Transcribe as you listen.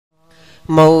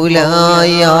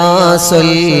مولاي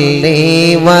صل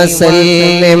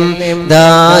وسلم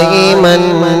دائما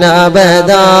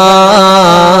أبدا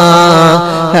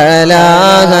على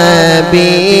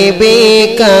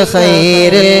حبيبك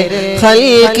خير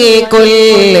الخلق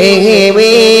كلهم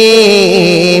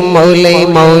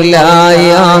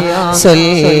مولاي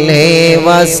صل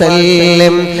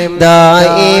وسلم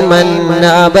دائما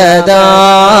أبدا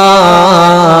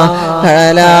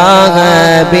على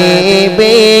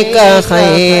حبيبك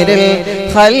خير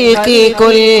الخلق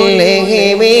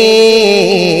كلهم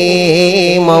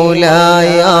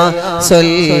مولاي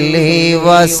صل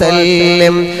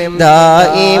وسلم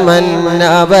دائما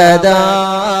أبدا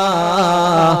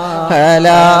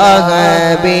على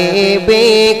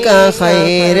حبيبك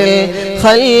خير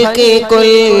الخلق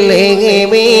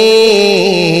كلهم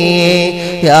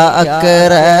يا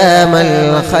أكرم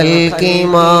الخلق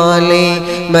مالي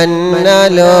من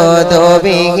نلوذ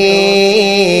به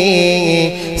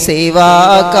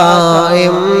سواك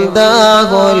عند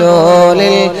حلول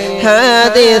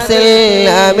الحادث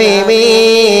الأميم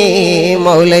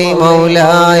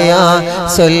مولاي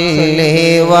صل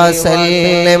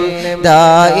وسلم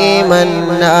دائما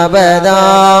أبدا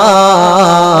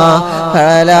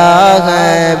على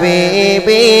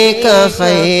حبيبك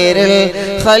خير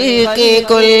الخلق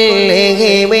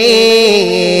كلهم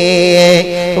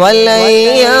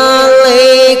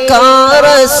ولياليك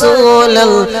رسول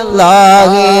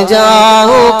الله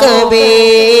جاءك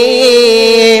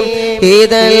بي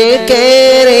إذا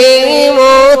الكريم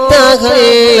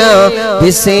تخلى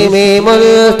باسم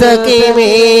ملتكم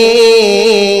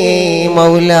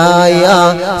مولاي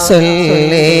صل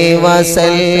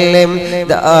وسلم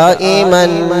دائما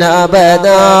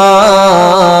أبدا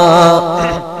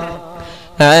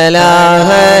على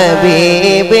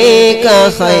حبيبك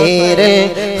خير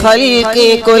الخلق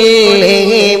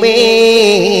كلهم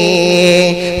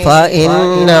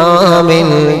فإن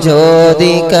من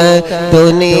جودك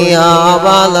دنيا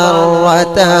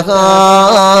وضرتها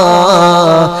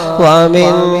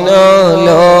ومن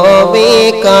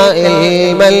علومك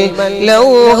علم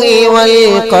اللوح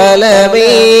والقلم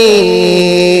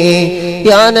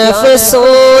يا نفس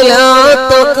لا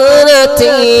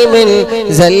تقنطي من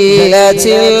زلة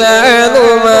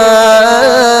العظمى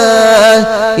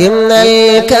إن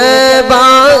الكبائر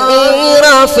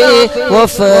في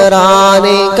الغفران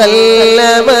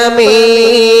كالأمم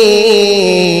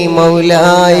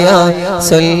مولاي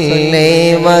صل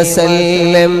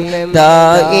وسلم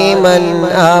دائما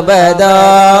أبدا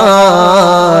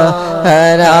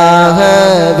على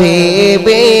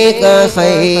حبيبك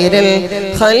خير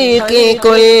الخلق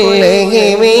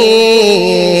كلهم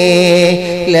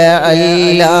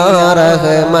لعل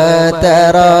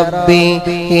رحمة ربي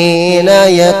حين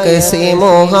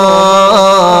يقسمها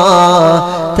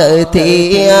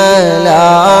تأتي على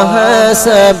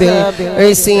حسب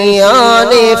العصيان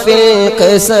في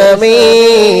القسم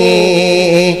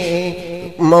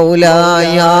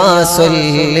مولاي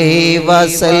صل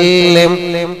وسلم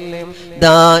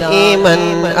دائما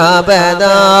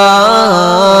أبدا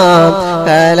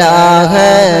على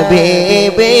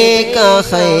حبيبك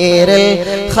خير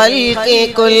الخلق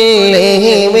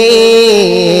كلهم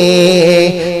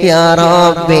يا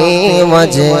ربي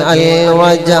واجعل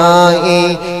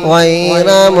رجائي غير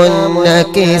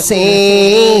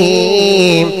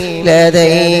منكسين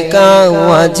لديك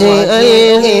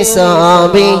واجعل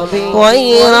حسابي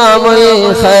غير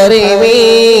منخرم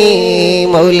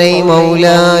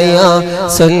مولاي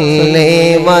صل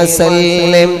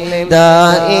وسلم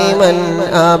دائما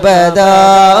أبدا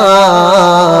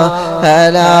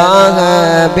على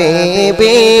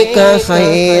حبيبك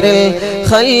خير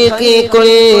الخلق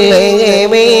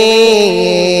كلهم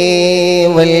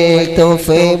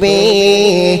والتف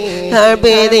بي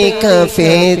عبدك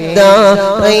في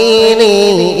الدارين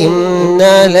إن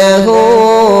له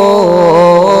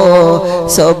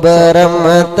صبرا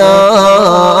متى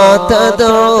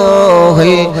تدعوه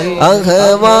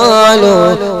الأهوال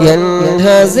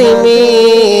ينهزم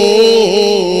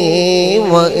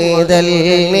وإذا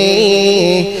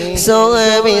لي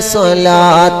سوى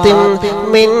بصلاة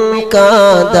منك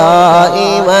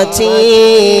دائمتي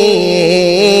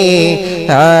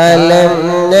على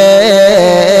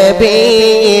النبي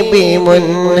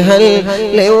بمنهل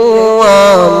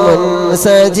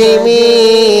ومنسجم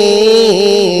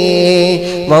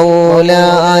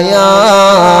مولاي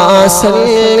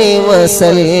صل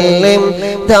وسلم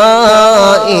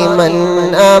دائما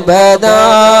أبدا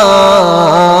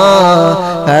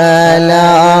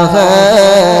على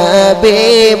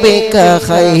حبيبك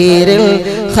خير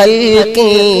الخلق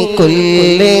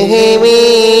كلهم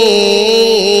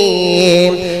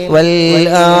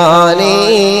والآل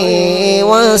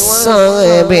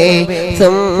والصحب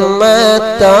ثم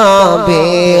التابعين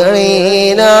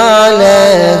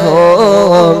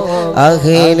لهم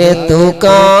أهل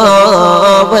التقى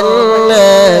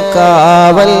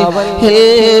والنقى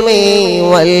والحلم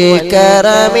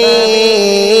والكرم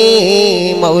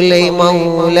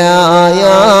مولاي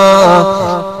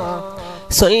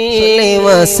صل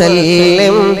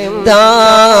وسلم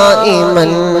دائما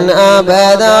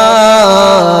أبدا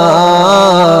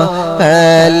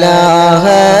على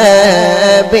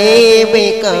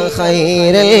حبيبك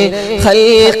خير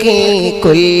الخلق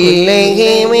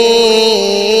كلهم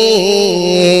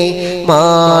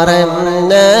ما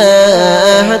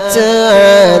رنحت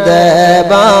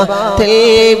عذبات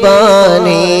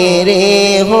الباني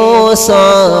ريح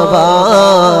صبا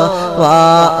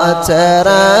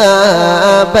وأتراب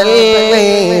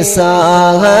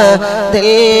اللسان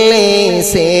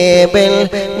دليس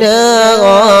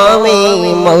بالنغام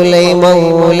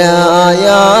مولاي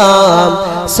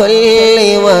صل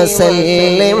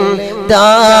وسلم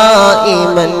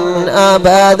دائما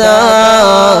أبدا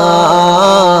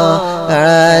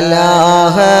على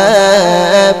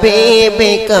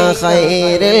حبيبك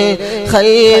خير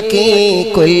الخلق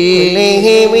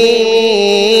كلهم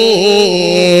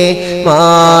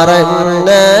ما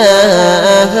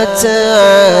رنحت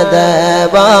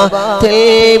عذبات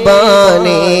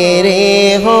الباني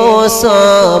ريح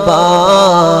صبا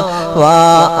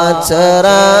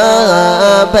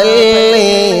وأتراب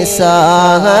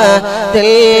اللسان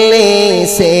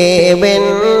دليس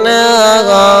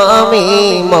بالنغام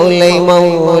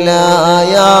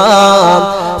مولاي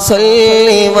صل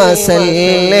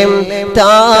وسلم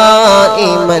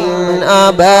دائما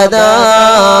أبدا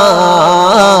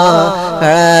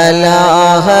على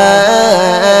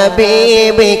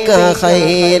حبيبك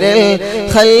خير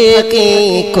الخلق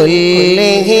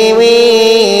كلهم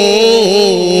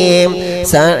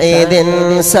سعيد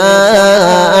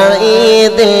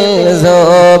سعيد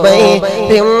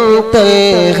الزبير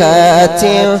طلحة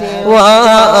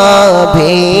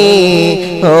وأبي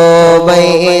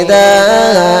عبيدة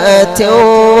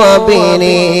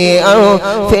وبني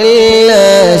في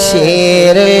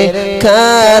الشير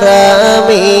الكرم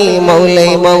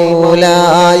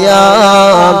مولاي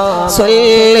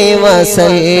صل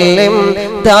وسلم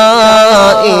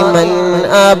دائما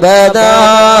أبدا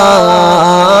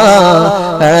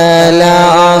على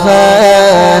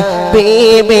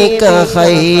حبيبك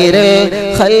خير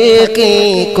الخلق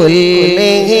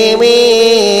كلهم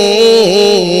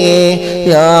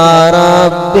يا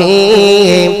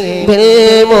ربي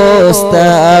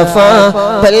بالمصطفى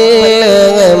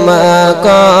بلغ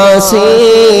مقاصدنا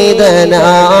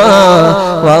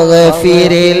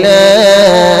واغفر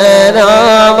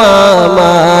لنا ما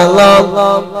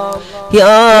مضى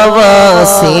يا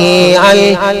واسع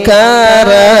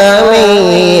الكرم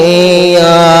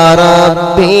يا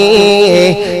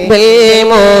ربي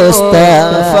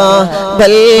بالمصطفى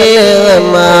بلغ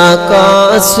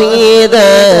مقاصدنا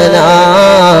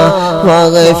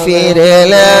واغفر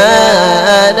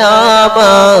لنا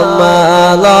ما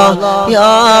مضى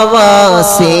يا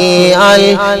واسع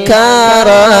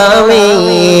الكرم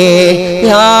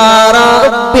يا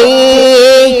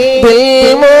ربي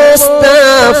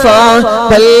بالمصطفى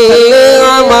بلغ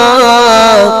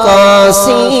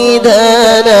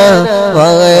مقاصدنا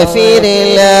واغفر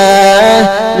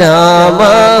لنا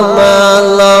ما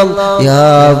مضى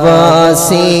يا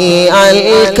واسع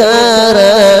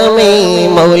الكرم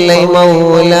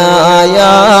مولاي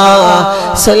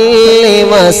صل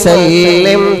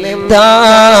وسلم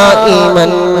دائما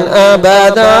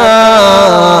أبدا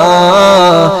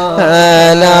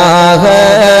على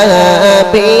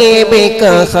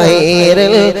حبيبك خير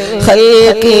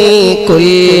الخلق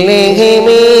كلهم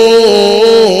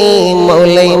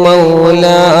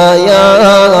مولاي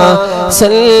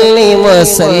صل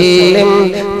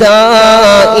وسلم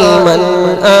دائما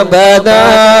أبدا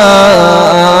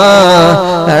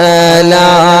على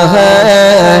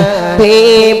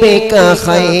حبيبك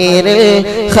خير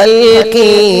الخلق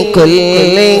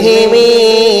كلهم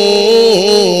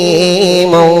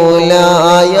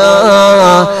مولاي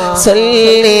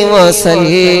صل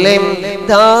وسلم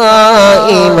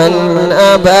دائما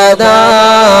أبدا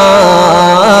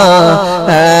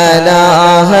على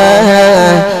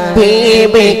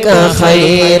حبيبك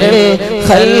خير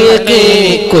الخلق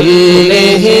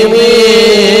كلهم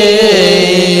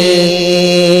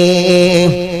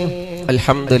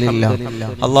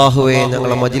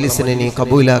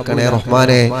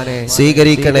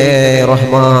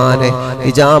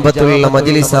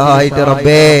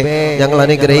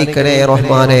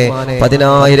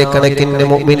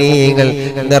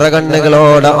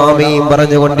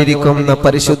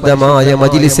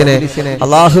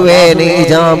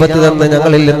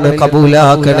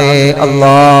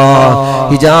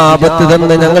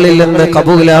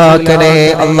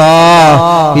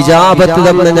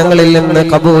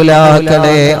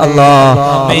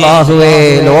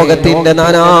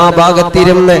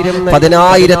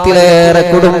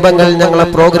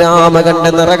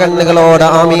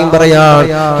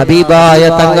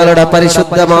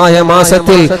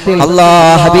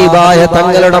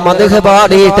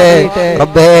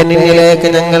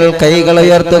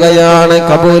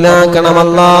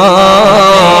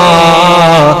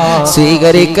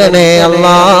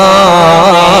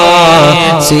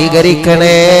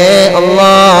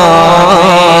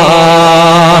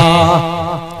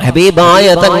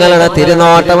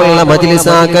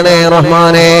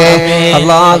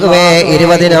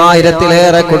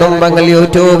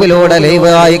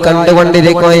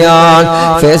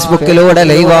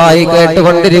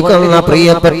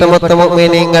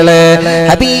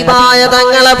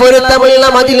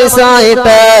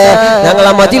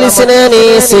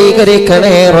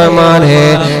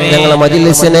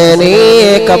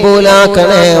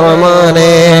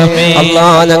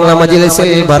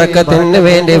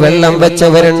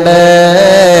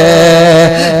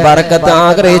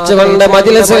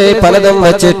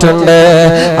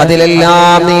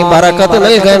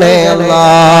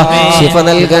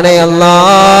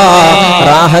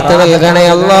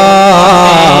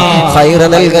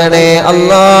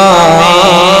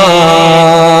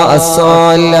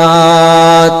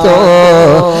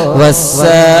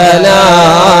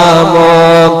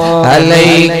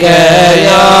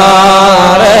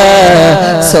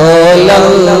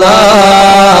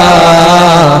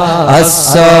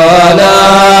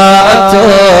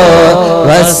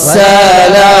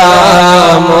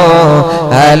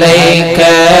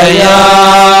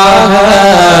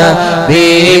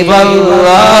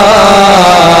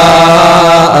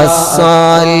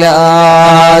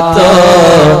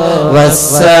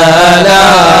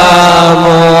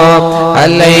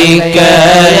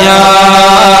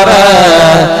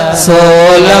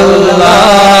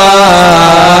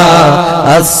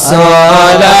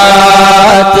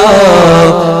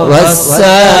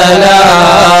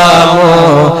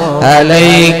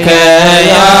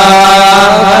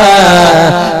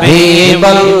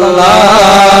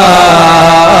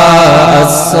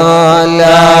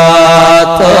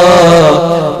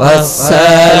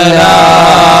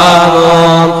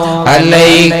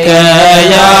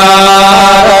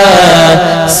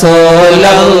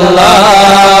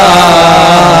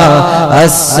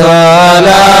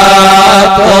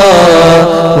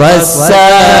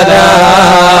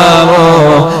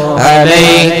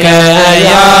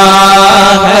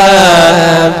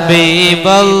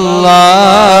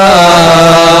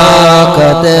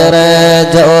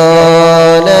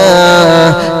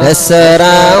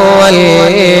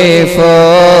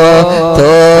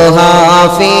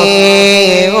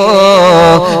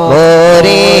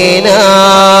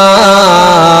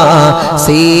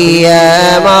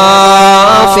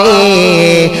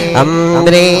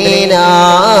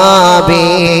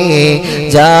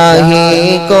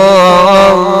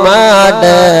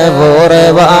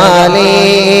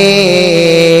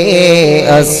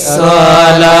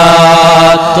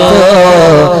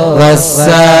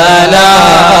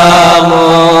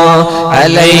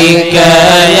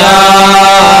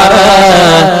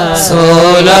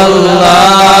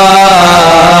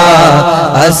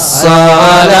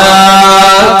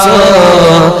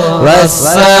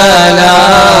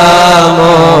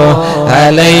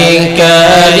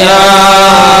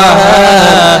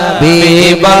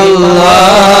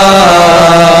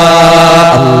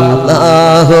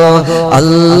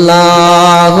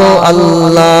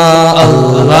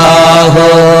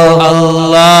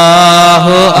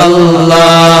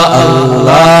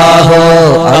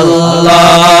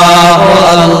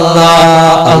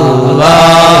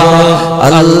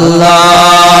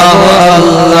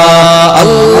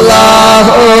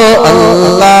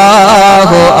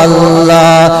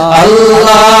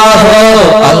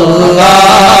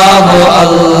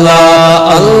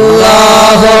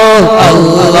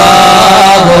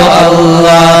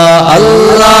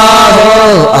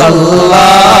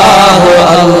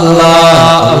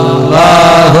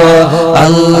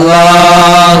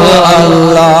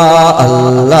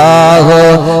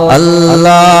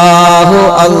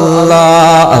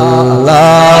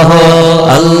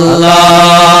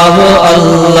Allahu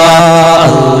Allah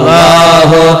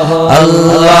Allahu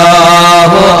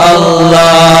Allahu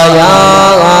Allah ya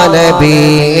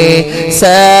Nabi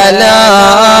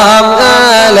salam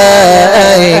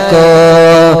alaikum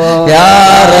ya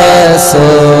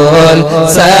Rasul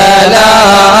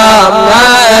salam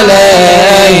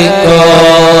alaikum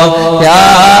ya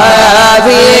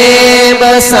Habib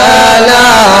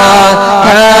salam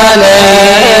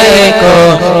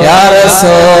alaikum ya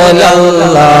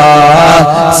Rasulullah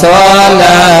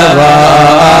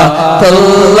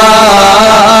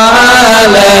salawatullah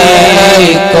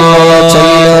alaikum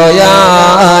sallu ya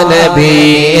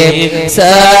Nabi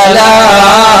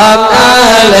salam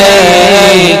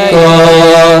alaikum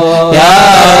ya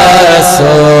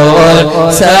Rasul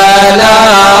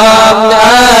salam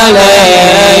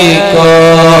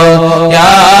alaikum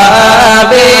ya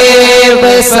Habib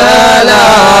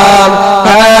salam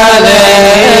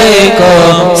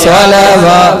alaikum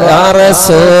salawat ya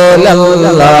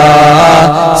Rasulullah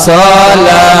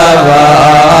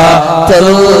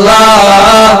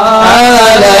salawatullah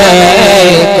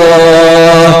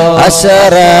alaikum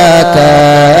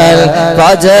asrakal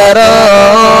fajr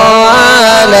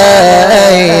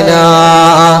alaina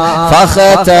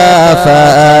fakhtafa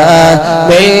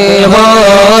minhu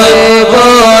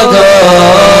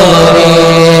al-buduri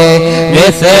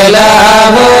مثل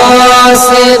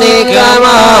حسنك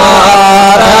ما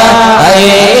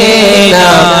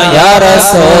رأينا يا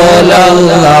رسول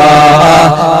الله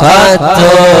قد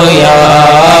يا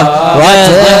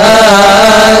وجه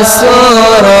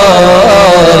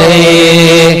السرور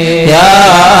يا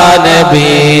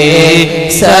نبي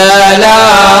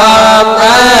سلام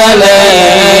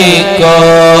عليكم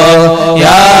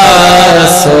يا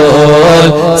رسول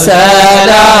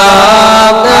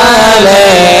سلام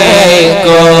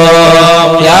عليكم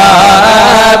يا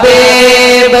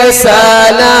حبيب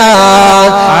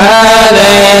سلام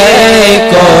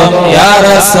عليكم يا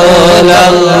رسول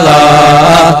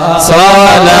الله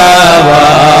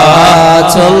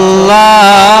صلوات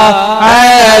الله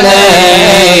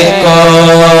عليكم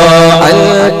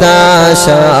أنت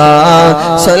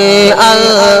شمس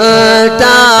أنت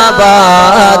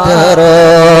بدر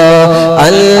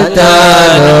أنت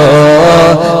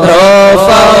نور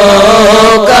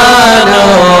فوق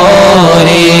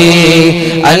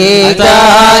نوري أنت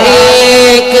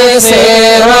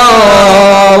إكسر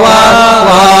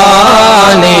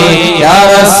ووالي يا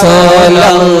رسول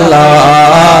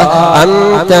الله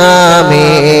أنت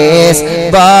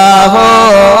مصباح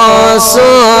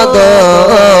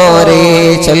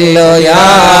صدوري صلوا يا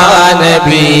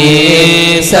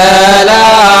نبي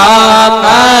سلام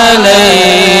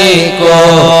عليكم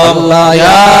الله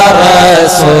يا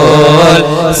رسول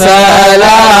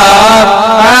سلام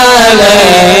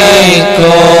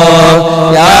عليكم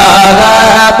يا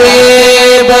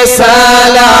حبيب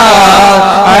سلام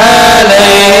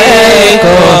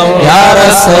عليكم يا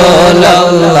رسول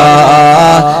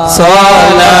الله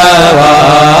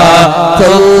صلوات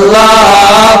الله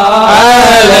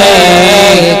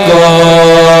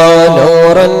عليكم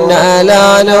نور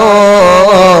على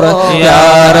نور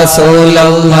يا رسول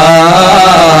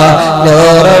الله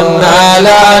نور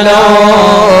على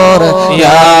نور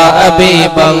يا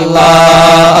حبيب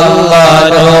الله الله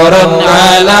نور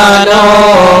على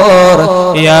نور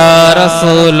يا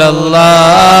رسول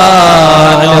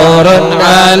الله نور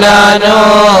على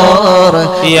نور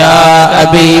يا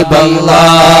حبيب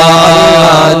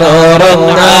الله نور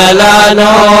على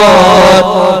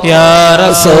نور يا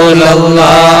رسول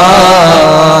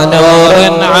الله نور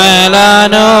على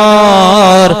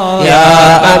نور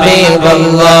يا حبيب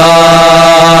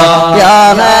الله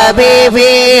يا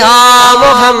حبيبي يا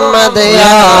محمد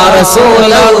يا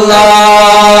رسول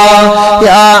الله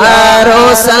يا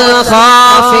عروس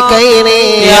الخافقين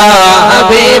يا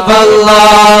حبيب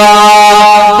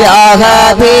الله يا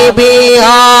حبيبي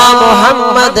يا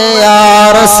محمد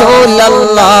يا رسول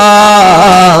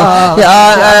الله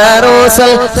يا عروس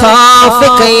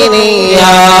الخافقين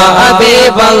يا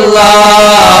حبيب الله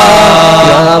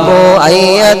يا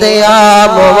مؤيد يا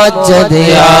ممجد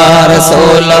يا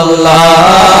رسول الله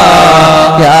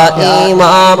يا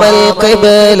إمام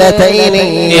القبلتين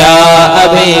يا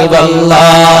حبيب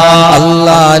الله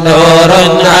الله نور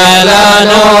على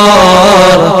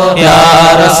نور يا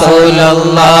رسول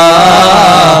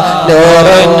الله نور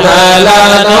على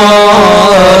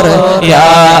نور يا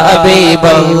حبيب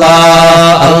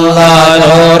الله الله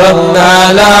نور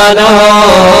على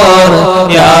نور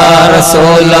يا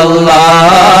رسول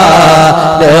الله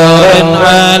نور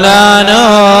على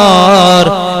نور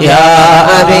يا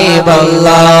حبيب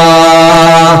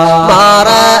الله ما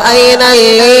رأينا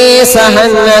اللي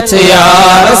سهنت يا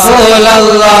رسول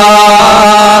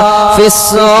الله في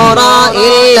الصورة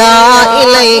إلا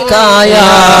إليك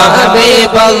يا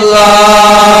حبيب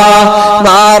الله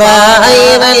ما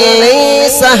رأينا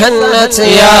ليس هنت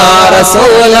يا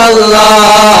رسول الله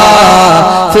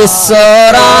في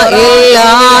الصورة إلا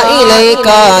إليك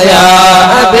يا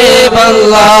حبيب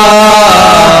الله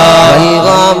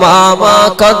والغمام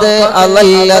قد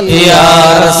أظلت يا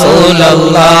رسول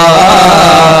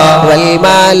الله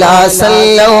والملا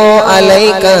صلوا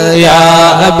عليك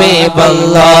يا حبيب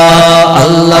الله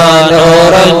الله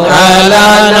نور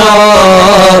على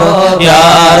نور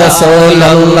يا رسول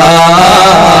الله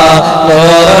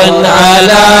نور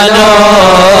على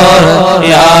نور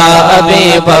يا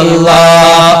حبيب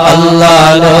الله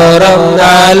الله نور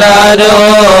على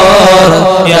نور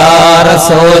يا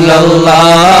رسول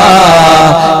الله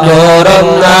نور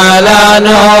على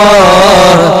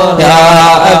نور يا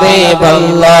حبيب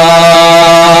الله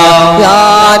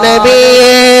يا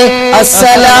نبي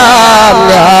السلام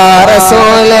يا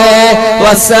رسول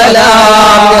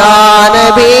والسلام يا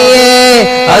نبي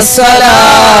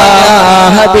السلام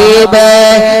يا حبيب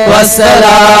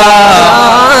والسلام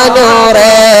نور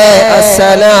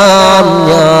السلام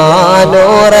يا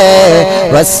نور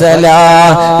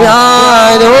والسلام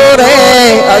يا نور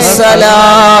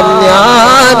السلام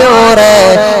يا نور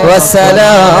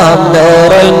والسلام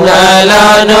نور على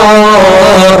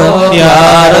نور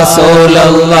يا رسول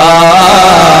الله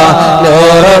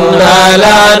نور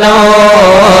على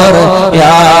نور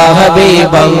يا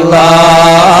حبيب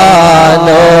الله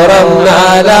نور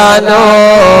على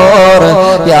نور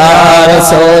يا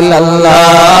رسول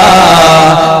الله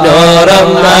نور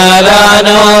على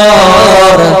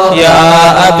نور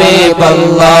يا حبيب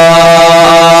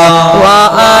الله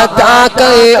وأتاك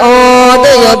العود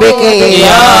يبكي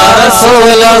يا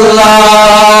رسول الله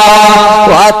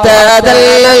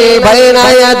وتدلل بين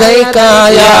يديك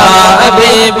يا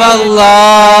حبيب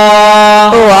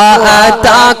الله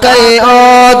وأتاك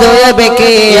العود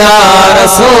يبكي يا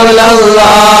رسول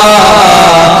الله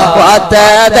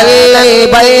وتدلل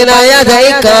بين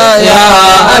يديك يا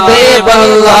حبيب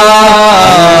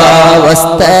الله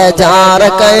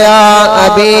واستجارك يا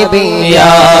حبيبي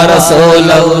يا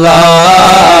رسول الله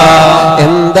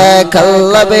عندك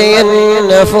اللبي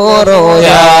النفور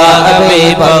يا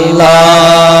حبيب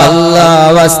الله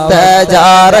الله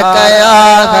واستجارك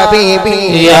يا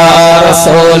حبيبي يا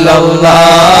رسول الله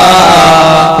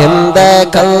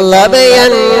عندك اللبي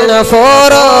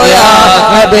النفور يا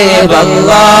حبيب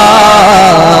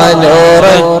الله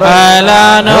نور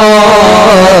على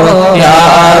نور يا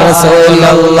رسول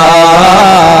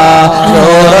الله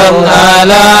نور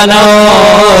على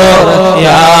نور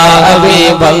يا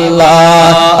حبيب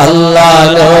الله الله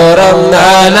نور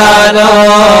على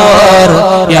نور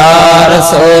يا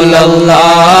رسول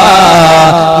الله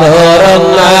نور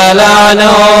على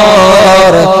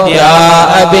نور يا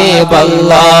حبيب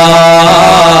الله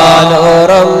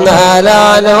نور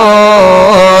على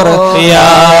نور يا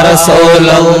رسول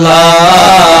الله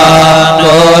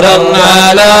نور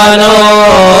على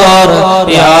نور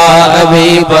يا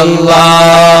حبيب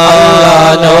الله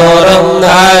نور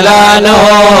على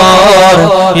نور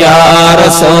يا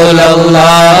رسول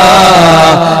الله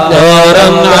نور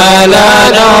على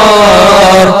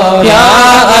نور يا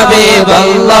حبيب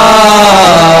الله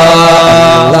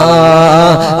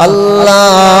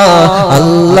الله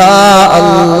الله الله الله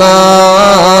الله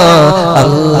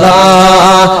الله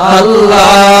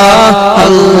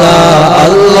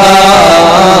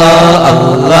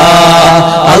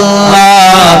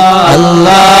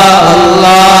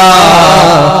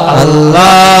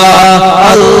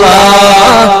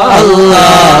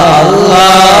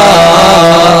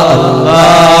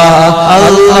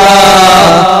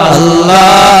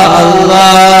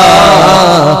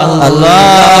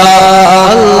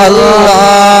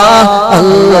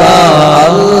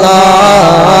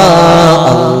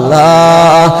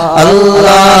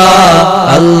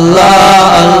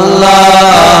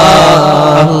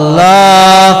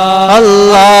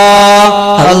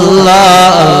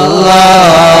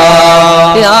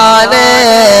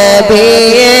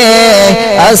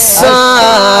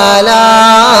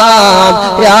السلام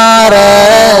يا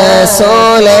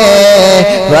رسول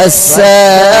والسلام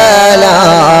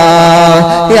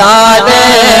يا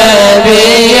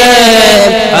نبي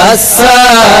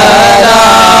السلام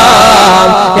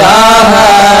يا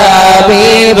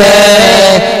حبيب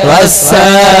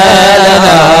والسلام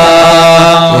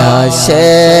يا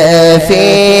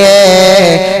شفيع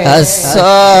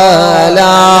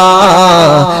السلام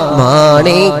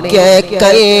مانك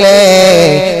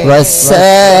كله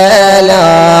والسلام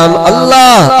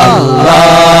الله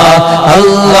الله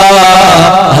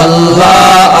الله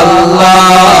الله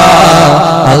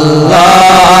الله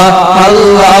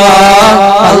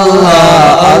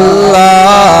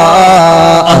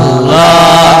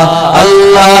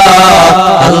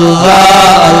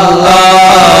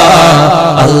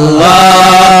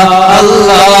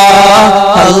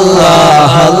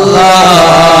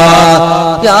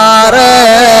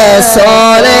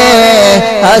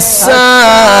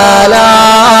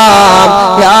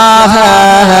السلام يا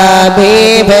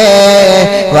حبيبي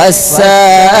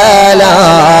والسلام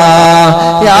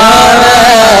يا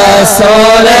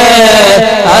رسول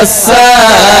السلام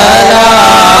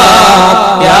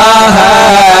يا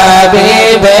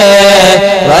حبيبي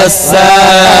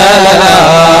والسلام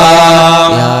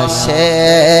يا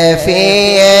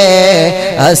شفيع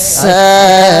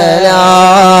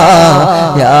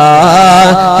السلام يا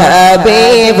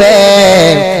حبيبي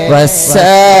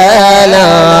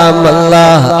والسلام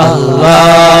الله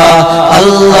الله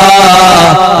الله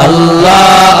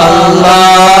الله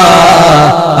الله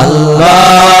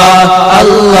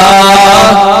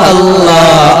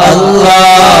الله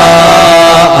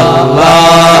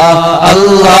الله الله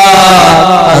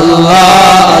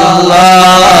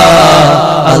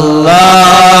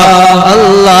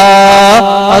الله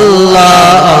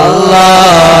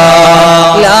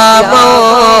لا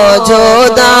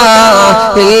موجود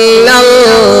إلا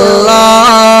الله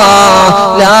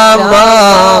لا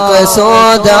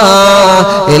مقصود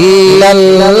إلا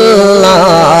الله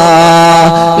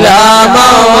لا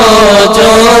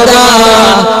موجود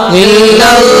إلا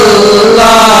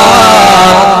الله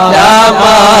لا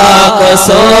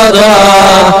مقصود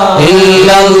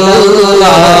إلا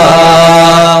الله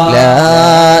لا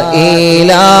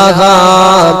إله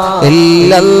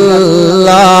إلا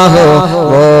الله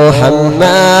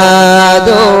محمد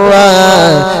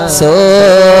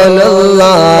رسول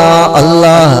الله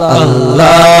الله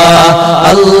الله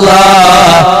الله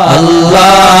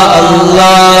الله الله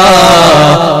الله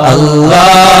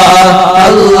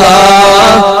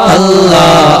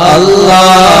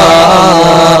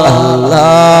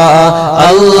الله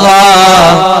الله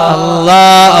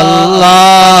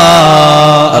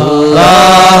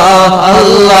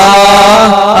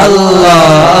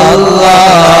الله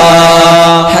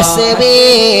الله حسبي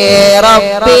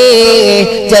ربي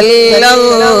جل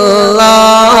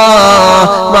الله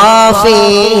ما في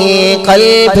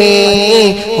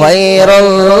قلبي غير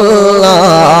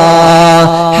الله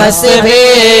حسبي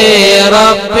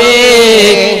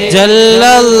ربي جل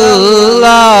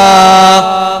الله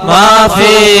ما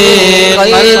في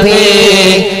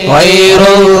قلبي غير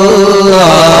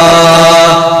الله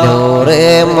نور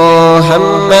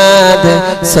محمد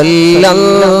صلى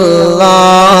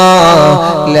الله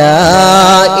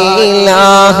لا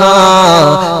إله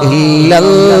إلا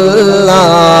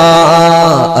الله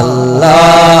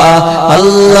الله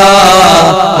الله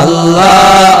الله الله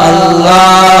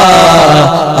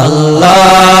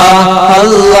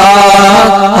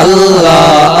الله الله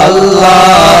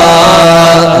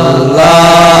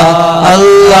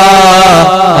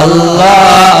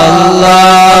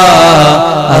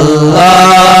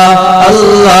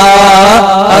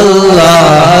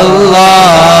الله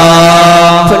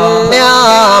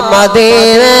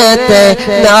മദീനത്തെ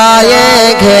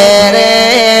നായകരെ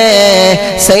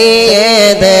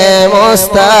സയ്യിദ്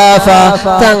മുസ്തഫ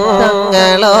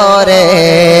തങ്ങളോരെ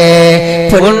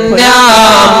പുണ്യ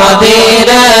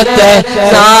മദീനത്തെ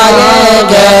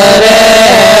നായകരെ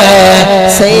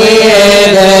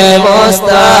സയ്യിദ്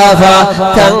മുസ്തഫ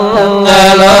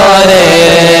തങ്ങളോരെ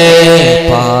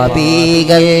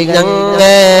പാപികൾ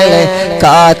ഞങ്ങളെ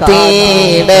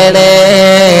കാത്തിടണേ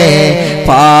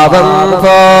പാപം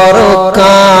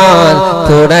പൊറുക്കാൻ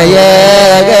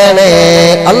തുണയകണേ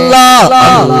അല്ലാഹ്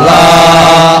അല്ലാഹ്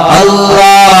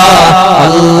അല്ലാഹ്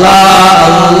അല്ലാഹ്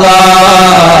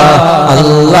അല്ലാഹ്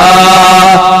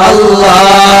അല്ലാഹ്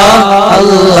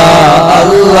അല്ലാഹ്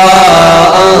അല്ലാഹ്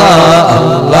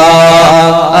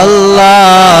അല്ലാഹ്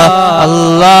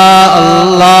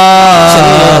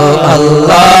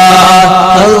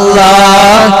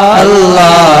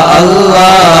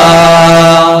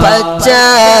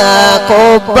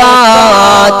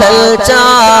കുബ്ബാതൽ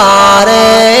ചാരേ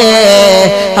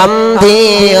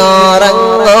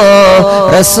ഹംദിയോറങ്ങോ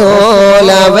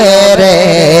റസൂലവരെ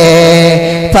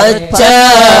പച്ച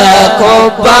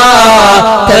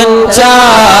കുബ്ബാതൽ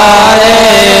ചാരേ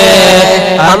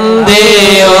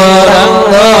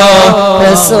ഹംദിയോറങ്ങോ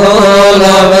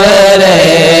റസൂലവരെ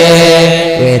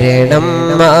വരണം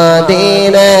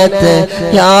മദീനത്ത്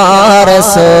യാ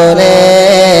റസൂലേ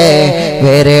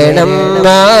വരണം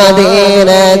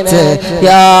മദീനത്ത്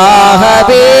യാ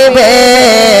ഹബീബേ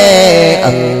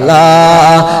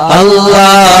അല്ലാഹ്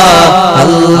അല്ലാഹ്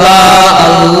അല്ലാഹ്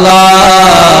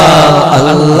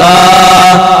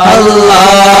അല്ലാഹ്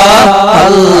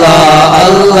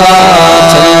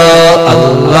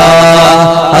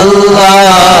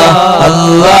Allah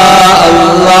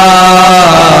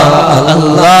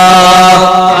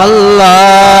Allah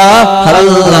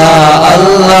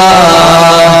Allah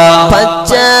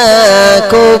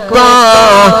പച്ചക്കുപ്പ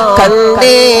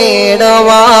കണ്ടിടുവാൻ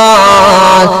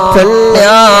പുണ്യ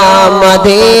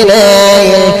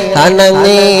മദീനയിൽ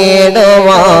അണഞ്ഞിടുവാൻ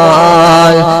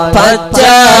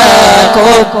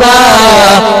പച്ചക്കുപ്പ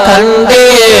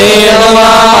കണ്ടിടുവാൻ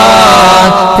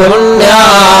പുണ്യ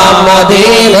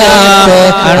മദീനയിൽ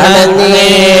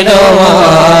അണഞ്ഞിടുവാൻ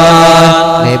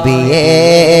നബിയേ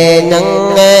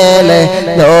ഞങ്ങളെ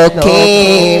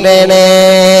നോക്കിയിടണേ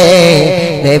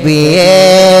നബിയേ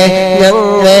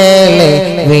ഞങ്ങളെ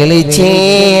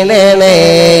വിളിച്ചിടണേ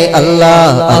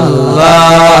അല്ലാഹ്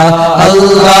അല്ലാഹ്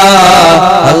അല്ലാഹ്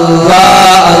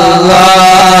അല്ലാഹ്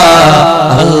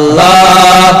അല്ലാഹ്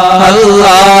അല്ലാഹ്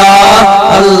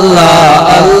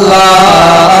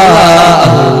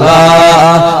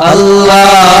അല്ലാഹ്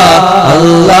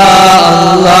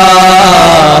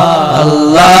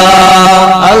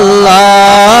അല്ലാഹ്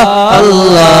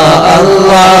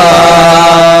അല്ലാഹ്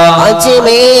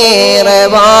അജ്മീർ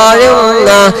വാഴുന്ന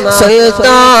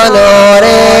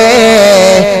സുൽത്താനോരേ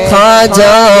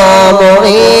ഖാജാ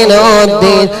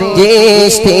മുഈനുദ്ദീൻ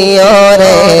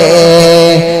ജിശ്തിയോരേ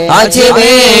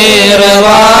അജ്മീർ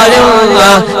വാഴുന്ന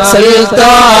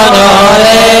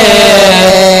സുൽത്താനോരേ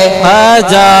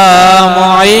ഖാജാ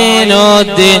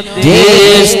മുഈനുദ്ദീൻ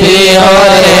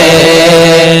ജിശ്തിയോരേ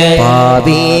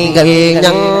പാപികൾ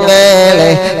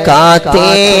ഞങ്ങളെ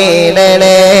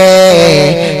കാത്തിടണേ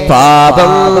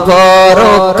പാപം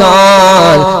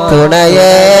പൊറുക്കാൻ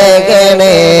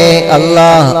തുണയേകണേ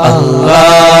അല്ലാഹ്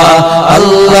അല്ലാഹ്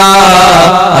അല്ലാഹ്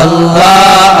അല്ലാഹ്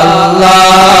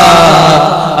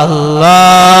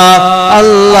അല്ലാഹ്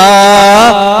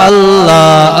അല്ലാഹ്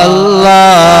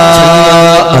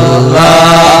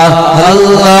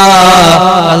അല്ലാഹ്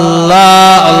അല്ലാഹ്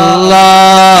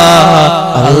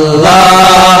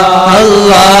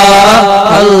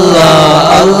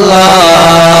അല്ലാഹ്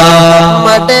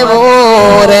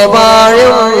മടവൂരെ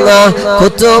വാഴുന്ന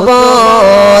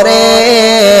കുത്തുബോരേ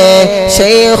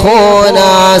ശൈഖുനാ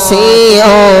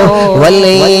സിയോ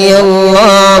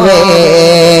വലിയുള്ളാഹേ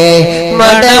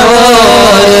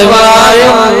മടവൂരെ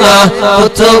വാഴുന്ന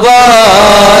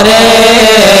കുത്തുബോരേ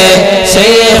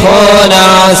ശൈഖുനാ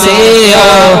സിയോ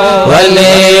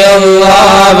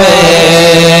വലിയുള്ളാഹേ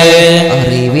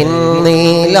അറിവിൻ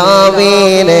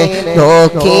നിലാവിനെ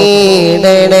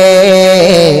നോക്കിയിടണേ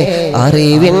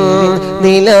അറിവിൻ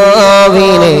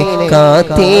നിലാവിനെ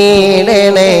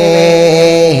കാത്തിടണേ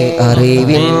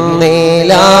അറിവിൻ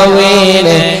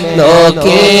നിലാവിനെ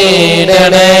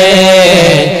നോക്കിയിടണേ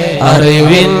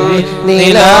അറിവിൻ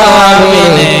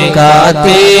നിലാവിനെ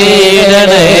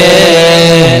കാത്തിടണേ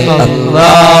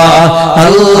അല്ലാഹ്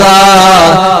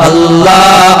അല്ലാഹ്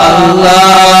അല്ലാഹ്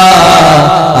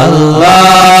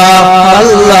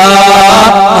അല്ലാഹ്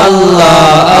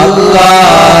അല്ലാഹ്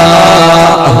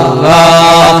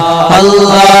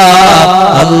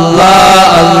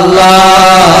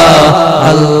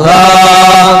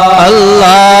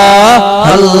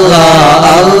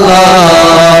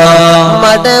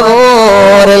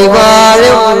മടവൂരിൽ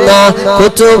വാഴുന്ന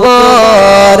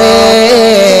കുത്തുബോരേ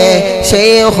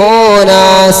ശൈഖുനാ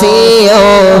സിയോ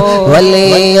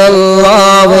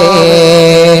വലിയുള്ളാഹേ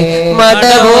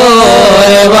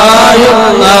മടവൂരിൽ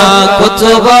വാഴുന്ന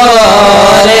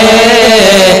കുത്തുബോരേ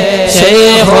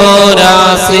ശൈഖുനാ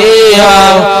സിയോ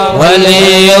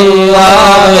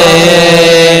വലിയുള്ളാഹേ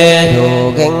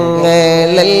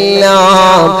രോഗങ്ങളെല്ലാം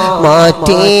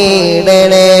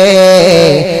മാറ്റിയിടണേ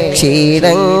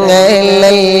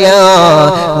ക്ഷീണങ്ങളെല്ലാം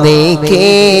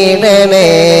നീക്കിയിടണേ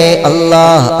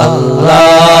അല്ലാഹ്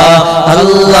അല്ലാഹ്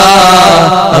അല്ലാഹ്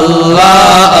അല്ലാഹ്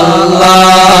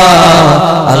അല്ലാഹ്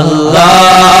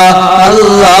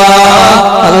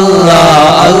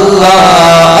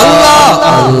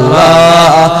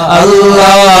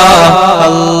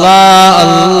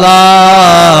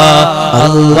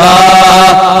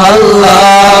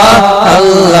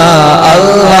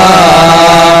അല്ലാഹ്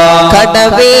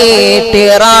കടവീട്ടി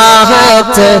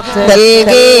റാഹത്ത്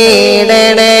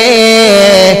നൽകിയിടണേ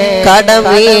കടം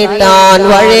വീട്ടാൻ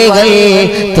വഴികൾ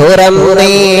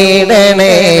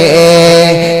തുറന്നിടണേ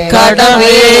കടം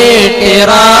വീട്ടി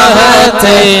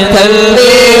റാഹത്ത്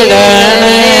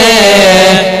നൽകിയിടണേ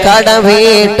കടം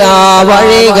വീട്ടാ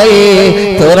വഴികൾ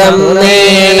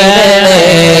തുറന്നിടണേ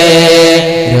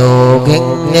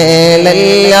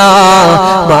രോഗങ്ങളെല്ലാം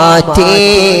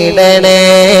മാറ്റിയിടണേ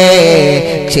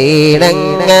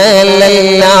ക്ഷീണങ്ങളെല്ലാം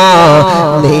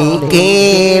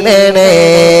നീക്കിയിടണേ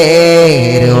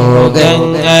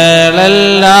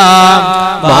രോഗങ്ങളെല്ലാം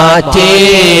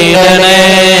മാറ്റിയിടണേ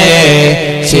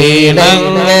ക്ഷീണങ്ങളെല്ലാം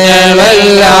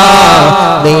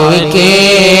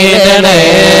നീക്കിയിടണേ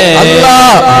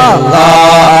അല്ലാഹ്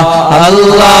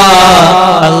അല്ലാഹ്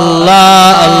അല്ലാഹ്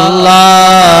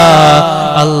അല്ലാഹ്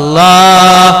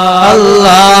അല്ലാഹ്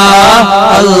അല്ലാഹ്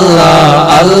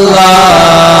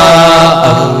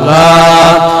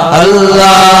അല്ലാഹ്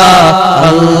അല്ലാഹ്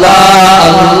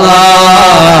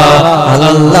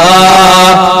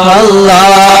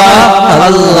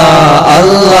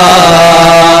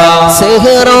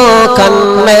സിഹ്റോ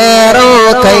കണ്ണേറോ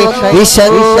കൈ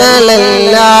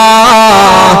വിഷങ്ങളെല്ലാം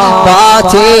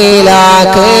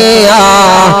ബാതിലാക്കിയ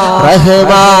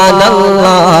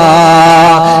റഹ്മാനല്ലാഹ്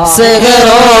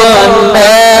സിഹ്റോ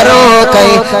കണ്ണേറോ കൈ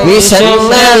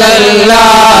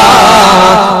വിഷങ്ങളെല്ലാം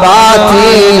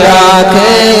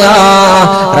ബാതിലാക്കിയ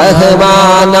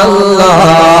റഹ്മാനല്ലാഹ്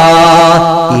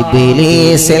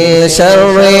ഇബ്ലീസിൽ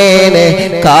ശർറിനെ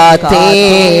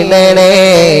കാത്തിടണേ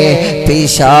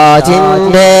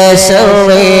പിശാചിന്റെ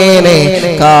ശർറിനെ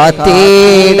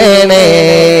കാത്തിടണേ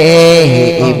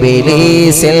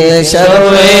ഇബ്ലീസിൽ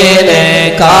ശർറിനെ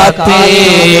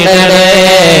കാത്തിടണേ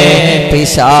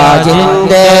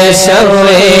പിശാചിന്റെ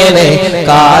ശർറിനെ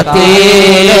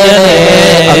കാത്തിടണേ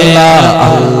അല്ലാഹ്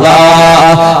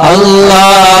അല്ലാഹ്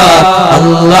അല്ലാഹ്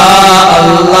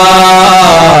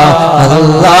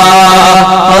അല്ലാഹ്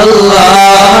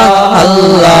അല്ലാഹ് അല്ലാഹ്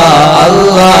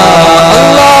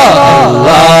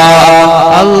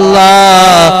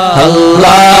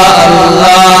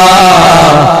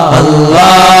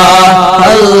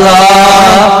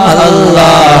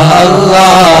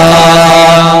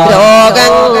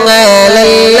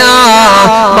രോഗങ്ങളെല്ലാം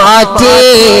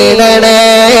മാറ്റിയിടണേ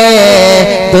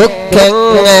ദുഃഖങ്ങളെല്ലാം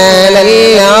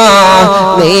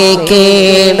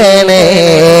നീക്കിയിടണേ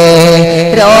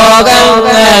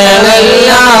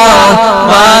രോഗങ്ങളെല്ലാം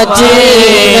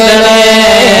മാറ്റിയിടണേ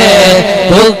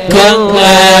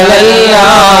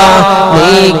ദുഃഖങ്ങളെല്ലാം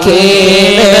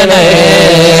നീക്കിയിടണേ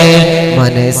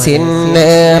മനസ്സിന്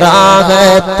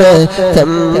റാഹത്ത്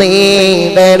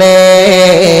തന്നീടണേ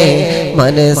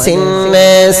മനസ്സിന്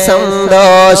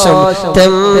സന്തോഷം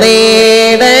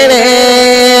തന്നീടണേ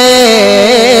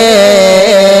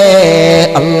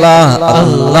അല്ലാഹ്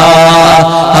അല്ലാഹ്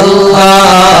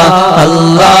അല്ലാഹ്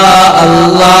അല്ലാഹ്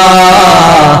അല്ലാഹ്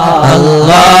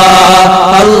അല്ലാഹ്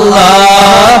അല്ലാഹ് അല്ലാഹ്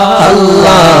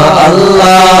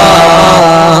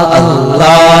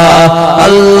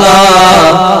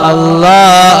അല്ലാഹ് അല്ലാഹ്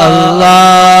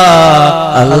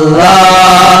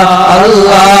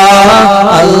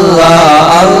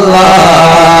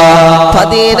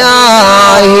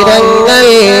പതിനായിരങ്ങൾ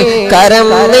കരം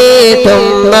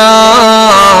നീട്ടുന്ന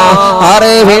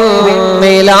അറിവിൻ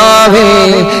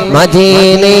നിലാവിൽ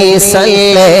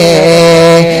മജ്‌ലിസല്ലേ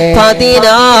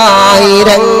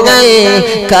പതിനായിരങ്ങൾ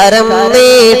കരം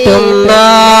നീട്ടുന്ന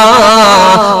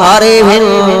അറിവിൻ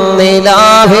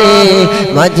നിലാവിൽ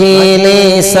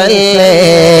മജ്‌ലിസല്ലേ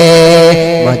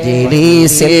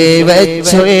മജ്‌ലിസിൽ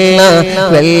വെച്ചുള്ള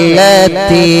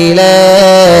വെള്ളത്തിലെ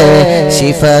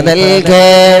ശിഫ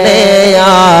നൽകണേ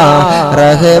യാ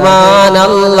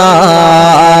റഹ്മാനല്ലാഹ്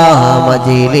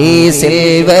മജ്‌ലിസിൽ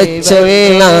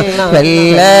വെച്ചുള്ള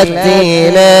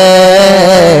വെള്ളത്തിലെ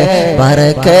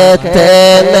ബറക്കത്ത്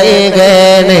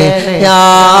നൽകണേ യാ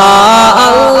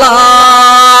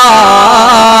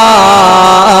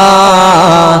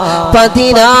അല്ലാഹ്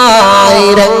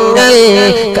പതിനായിരങ്ങൾ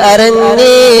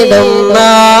കരഞ്ഞിടുന്ന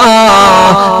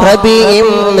റബീഉം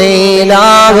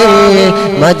നിലാവിൽ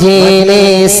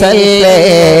മജ്‌ലിസല്ലേ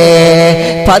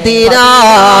പതിനായിരങ്ങൾ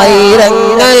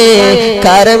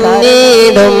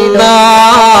കരഞ്ഞിടുന്ന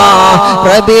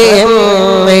റബീഉം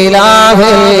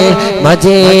നിലാവിൽ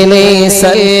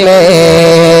മജ്‌ലിസല്ലേ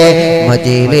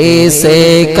മജ്‌ലിസ്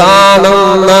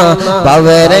കാണുന്ന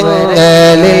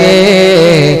ഭവനങ്ങളിൽ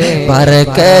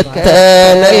ബറക്കത്ത്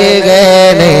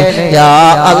നൽകണേ യാ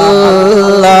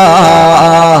അല്ലാഹ്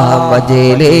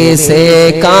മജ്‌ലിസ്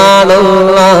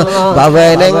കാണുന്ന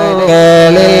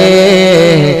ഭവനങ്ങളിൽ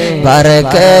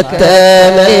ബറക്കത്ത്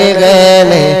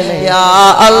നൽകണേ യാ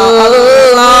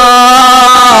അല്ലാഹ്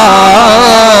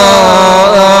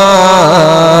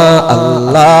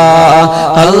അല്ലാഹ്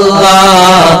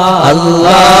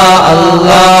അല്ലാഹ്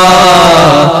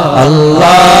അല്ലാഹ് അല്ലാഹ്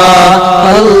അല്ലാഹ്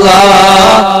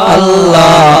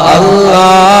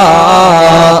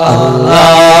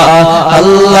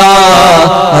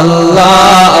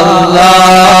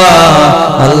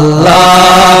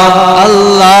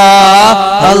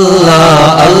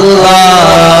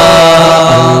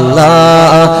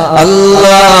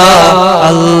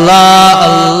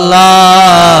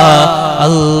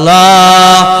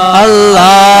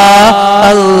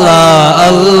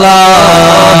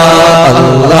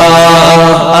Allah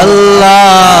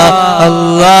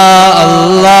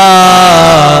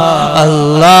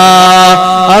Allah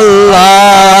Allah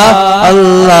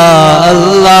Allah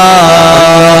Allah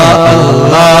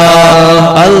Allah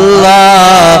Allah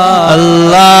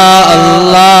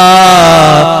Allah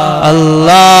Allah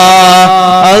Allah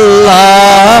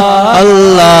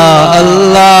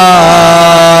Allah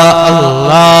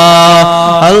Allah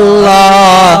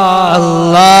Allah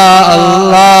Allah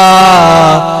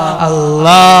Allah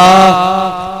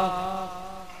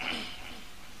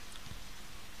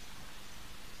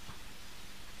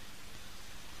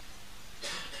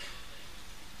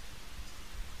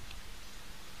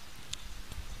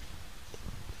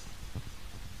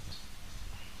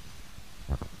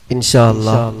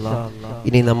ഇൻഷാഅല്ലാഹ്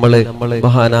ഇനി നമ്മൾ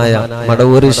മഹാനായ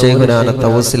മടവൂർ ശൈഖുനാനെ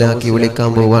തവസ്സിലാക്കി വിളിക്കാൻ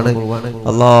പോവാണ്.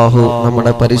 അല്ലാഹു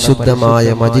നമ്മുടെ പരിശുദ്ധമായ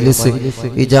മജ്ലിസ്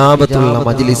ഇജാബത്തുള്ള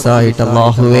മജ്ലിസായിട്ട്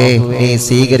അല്ലാഹുവേ നീ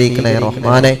സ്വീകരിക്കണേ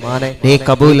റഹ്മാനെ, നീ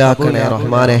കബൂലാക്കണേ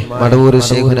റഹ്മാനെ. മടവൂർ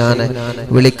ശൈഖുനാനെ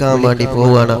വിളിക്കാൻ വേണ്ടി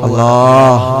പോവാണ്.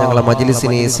 അല്ലാഹ് ഞങ്ങളെ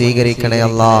മജ്ലിസിനെ സ്വീകരിക്കണേ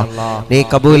അല്ലാഹ്, നീ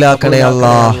കബൂലാക്കണേ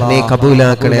അല്ലാഹ്, നീ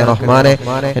കബൂലാക്കണേ റഹ്മാനെ.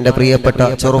 എൻ്റെ പ്രിയപ്പെട്ട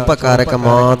ചെറുപ്പക്കാരൊക്കെ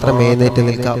മാത്രം എഴുന്നേറ്റ്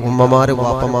നിൽക്കുക. ഉമ്മമാരും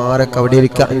വാപ്പമാരൊക്കെ അവിടെ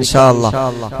ഇരിക്കുക ഇൻഷാ അല്ലാഹ്.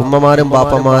 ഉമ്മമാരും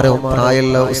ബാപ്പമാരും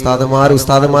പ്രായമുള്ള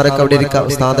ഉസ്താദുമാരൊക്കെ അവിടെ ഇരിക്കുക.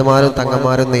 ഉസ്താദുമാരും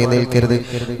തങ്ങന്മാരും എഴുന്നേൽക്കരുത്,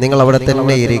 നിങ്ങൾ അവിടെ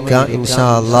തന്നെ ഇരിക്കുക ഇൻഷാ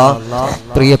അല്ലാഹ്.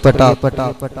 പ്രിയപ്പെട്ട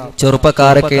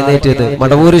ചെറുപ്പക്കാരൊക്കെ എഴുന്നേറ്റത്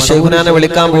മടവൂർ ശൈഖുനാനെ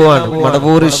വിളിക്കാൻ പോവാൻ.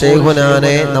 മടവൂർ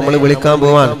ശൈഖുനാനെ നമ്മൾ വിളിക്കാൻ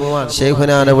പോവാൻ.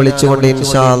 ശൈഖുനാനെ വിളിച്ചുകൊണ്ട്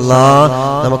ഇൻഷാ അല്ലാഹ്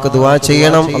നമുക്ക് ദുആ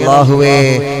ചെയ്യണം. അല്ലാഹുവേ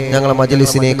ഞങ്ങളെ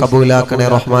മജ്ലിസിനെ കബൂലാക്കണേ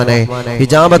റഹ്മാനെ,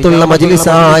 ഇജാബത്തുള്ള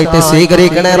മജ്ലിസായിട്ട്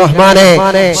സ്വീകരിക്കണേ റഹ്മാനെ.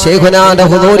 ശൈഖുനാന്റെ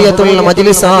ഹുദൂരിയത്തുള്ള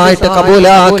മജ്ലിസായിട്ട്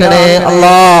കബൂലാക്കണേ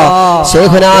അല്ലാഹ്.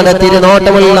 ശൈഖുനാന്റെ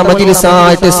തിരുനോട്ടമുള്ള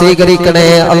മജ്ലിസായിട്ട് സ്വീകരിക്കണേ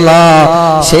അല്ലാഹ്.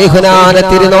 ശൈഖുനാന്റെ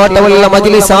തിരുനോട്ടമുള്ള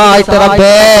മജ്ലിസായിട്ട്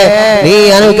റബ്ബേ നീ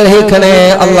അനുഗ്രഹിക്കണേ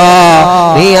അല്ലാഹ്,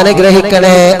 നീ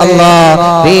അനുഗ്രഹിക്കണേ അല്ലാഹ്,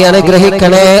 നീ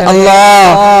അനുഗ്രഹിക്കണേ അല്ലാഹ്,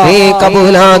 നീ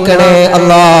കബൂലാക്കണേ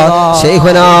അല്ലാഹ്.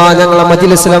 ശൈഖുനാ ഞങ്ങളെ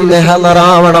മജ്ലിസിലും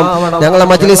ഹളറാവണം. ഞങ്ങളെ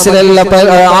മജ്ലിസിലുള്ള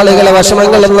ആളുകളെ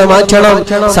വിഷമങ്ങളിൽ നിന്ന് മാറ്റണം.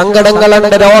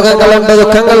 സങ്കടങ്ങളുണ്ട്, രോഗങ്ങളുണ്ട്,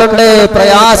 ദുഃഖങ്ങളുണ്ട്,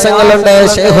 പ്രയാസങ്ങളുണ്ട്.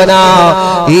 ശൈഖുനാ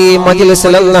ഈ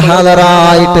മജ്ലിസിൽ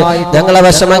ഹാജറായിട്ട് ഞങ്ങളെ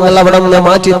വിഷമങ്ങൾ അവിടെ നിന്ന്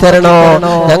മാറ്റി തരണോ,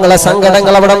 ഞങ്ങളെ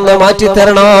സങ്കടങ്ങൾ അവിടെ നിന്ന് മാറ്റി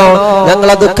തരണോ,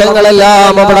 ഞങ്ങളെ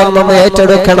ദുഃഖങ്ങളെല്ലാം അവിടെ നിന്ന്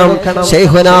ഏറ്റെടുക്കണം.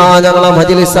 ശൈഖുനാ ഞങ്ങളെ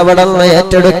മജ്ലിസ് അവിടെ നിന്ന്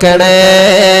ഏറ്റെടുക്കണേ,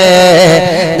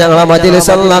 ഞങ്ങളെ മജ്ലിസ്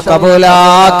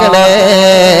കബൂലാക്കണേ,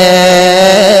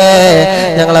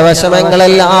 ഞങ്ങളെ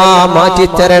വിഷമങ്ങളെല്ലാം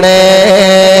മാറ്റിത്തരണേ,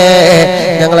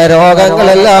 ഞങ്ങളെ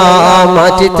രോഗങ്ങളെല്ലാം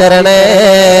മാറ്റിത്തരണേ,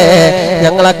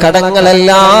 ഞങ്ങളെ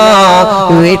കടങ്ങളെല്ലാം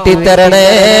വീട്ടിത്തരണേ.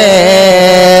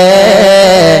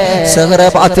 സഹറ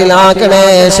ബാത്തിലാക്കണേ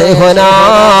ശൈഖുനാ,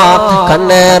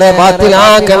 കണ്ണേറെ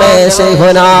ബാത്തിലാക്കണേ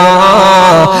ശൈഖുനാ,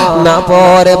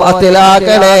 നാപോരെ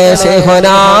ബാത്തിലാക്കണേ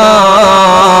ശൈഖുനാ,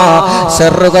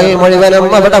 ശർറുകൾ മുഴുവനും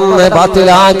അവിടുന്ന്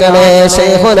ബാത്തിലാക്കണേ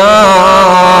ശൈഖുനാ.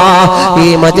 ഈ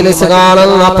മജ്ലിസ്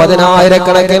കാണുന്ന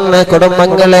 10,000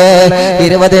 കുടുംബങ്ങളെ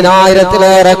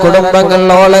 20,000-ലേറെ കുടുംബങ്ങൾ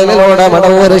ഓളയിലൂടെ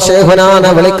മടവൂർ ശൈഖുനാനെ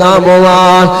വിളിക്കാൻ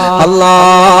പോവാൻ.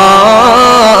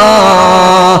 അല്ലാഹ്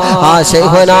ആ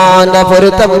ശൈഖുനാന്റെ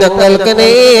പൊരുത്തം ഞങ്ങൾക്ക്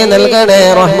നീ നൽകണേ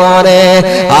റഹ്മാനെ,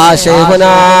 ആ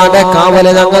ശൈഖുനാന്റെ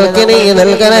കാവല് ഞങ്ങൾക്ക് നീ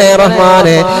നൽകണേ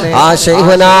റഹ്മാനെ, ആ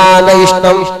ശൈഖുനാന്റെ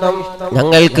ഇഷ്ടം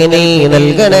ഞങ്ങൾക്ക് നീ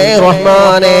നൽകണേ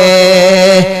റഹ്മാനെ.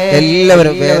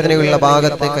 എല്ലാവരും വേദനയുള്ള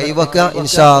ഭാഗത്ത് കൈവക്കുക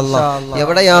ഇൻഷാ അല്ലാഹ്.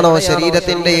 എവിടെയാണോ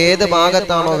ശരീരത്തിന്റെ ഏത്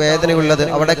ഭാഗത്താണോ വേദനയുള്ളത്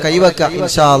അവിടെ കൈവക്കുക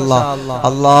ഇൻഷാ അല്ലാഹ്.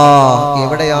 അല്ലാഹ്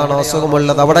എവിടെയാണോ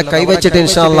അസുഖമുള്ളത് അവിടെ കൈവച്ചിട്ട്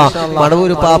ഇൻഷാ അല്ലാഹ്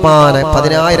മടവൂർ പാപ്പാനെ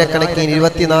 10,000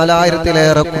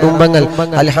 24,000-ലേറെ കുടുംബങ്ങൾ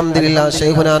അൽഹംദുലില്ലാഹ്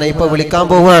ശൈഖുനാനെ ഇപ്പൊ വിളിക്കാൻ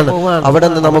പോവാണ്. അവിടെ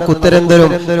നിന്ന് നമുക്ക് ഉത്തരം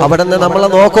തരും, അവിടെ നിന്ന് നമ്മളെ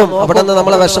നോക്കും, അവിടെ നിന്ന്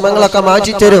നമ്മളെ വിഷമങ്ങളൊക്കെ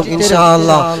മാറ്റി തരും ഇൻഷാ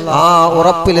അല്ലാഹ്. ആ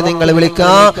ഉറപ്പിൽ നിങ്ങൾ വിളിക്കുക.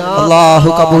 അല്ലാഹു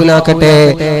കബൂലാക്കട്ടെ,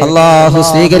 അല്ലാഹു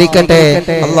സ്വീകരിക്കട്ടെ,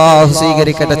 അല്ലാഹു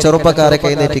സ്വീകരിക്കട്ടെ. ചെറുപ്പക്കാരൊക്കെ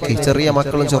എഴുന്നേറ്റ്, ചെറിയ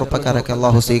മക്കളും ചെറുപ്പക്കാരൊക്കെ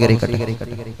അല്ലാഹു സ്വീകരിക്കട്ടെ.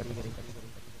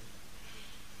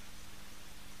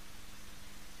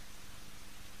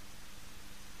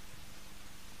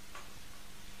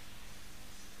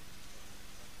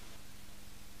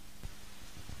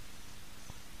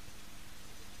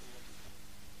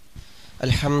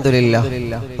 അൽഹംദുലില്ലാഹ്.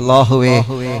 അല്ലാഹുവേ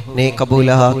നീ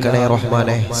കബൂലാക്കണേ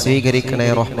റഹ്മാനെ, സ്വീകരിക്കണേ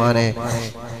റഹ്മാനെ,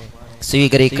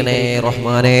 സ്വീകരിക്കണേ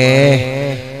റഹ്മാനെ.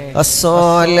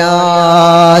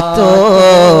 അസ്സലാത്തു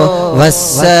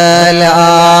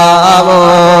വസ്സലാമു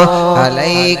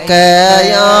അലൈക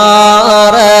യാ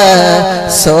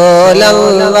റസൂലല്ലാഹ്,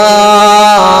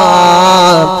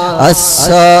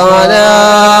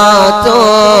 അസ്സലാത്തു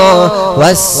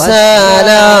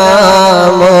വസ്സലാമു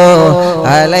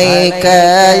അലൈക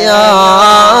യാ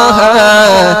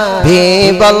ഹബീബല്ലാഹ്,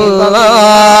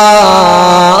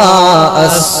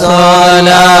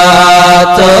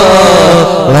 അസ്സലാത്തു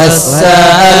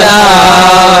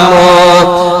والسلام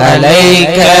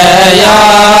عليك يا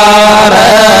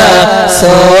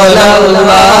رسول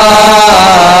الله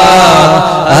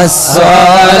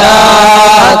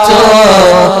الصلاة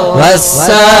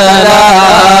والسلام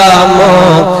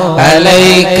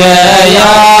عليك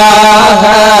يا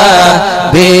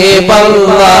حبيب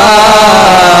الله.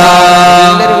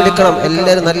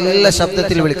 എല്ലാവരും നല്ല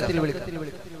ശബ്ദത്തിൽ വിളിക്കണം.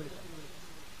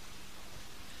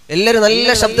 എല്ലാവരും നല്ല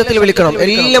ശബ്ദത്തിൽ വിളിക്കണം.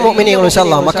 എല്ലാ മുഅ്മിനീങ്ങളും ഇൻഷാ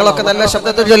അല്ലാഹ് മക്കളൊക്കെ നല്ല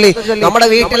ശബ്ദത്തിൽ ചൊല്ലി നമ്മുടെ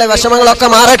വീട്ടിലെ വിഷമങ്ങളൊക്കെ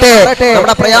മാറട്ടെ,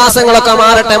 നമ്മുടെ പ്രയാസങ്ങളൊക്കെ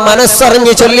മാറട്ടെ.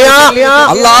 മനസ്സറിഞ്ഞ് ചൊല്ലിയ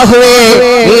അല്ലാഹുവേ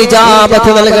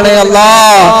ഇജാബത്ത് നൽകണേ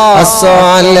അല്ലാഹ്.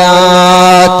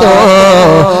 അസ്സലാത്തു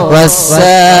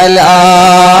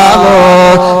വസ്സലാമു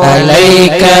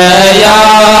അലൈക യാ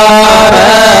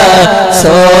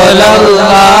റസൂലല്ലാഹ്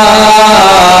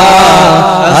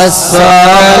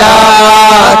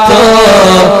അസ്സലാത്തു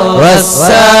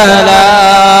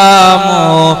والسلام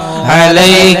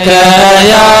عليك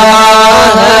يا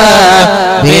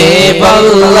حبيب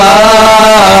الله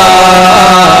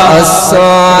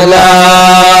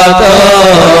الصلاة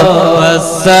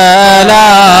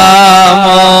والسلام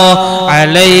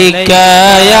عليك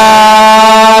يا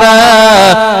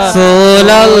رسول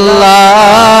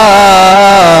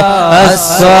الله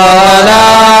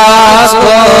الصلاة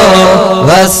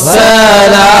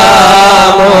والسلام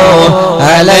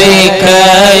عليك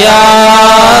يا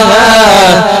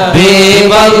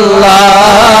حبيب الله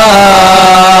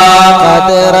قد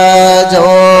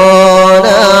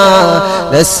رجونا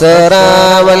نصر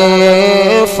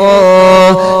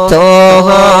والفتوح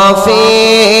في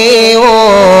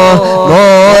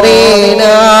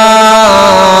أمورنا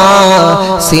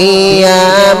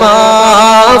سيما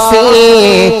في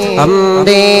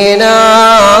أمرنا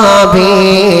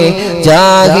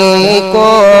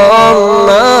بجاهكم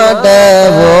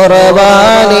مدبر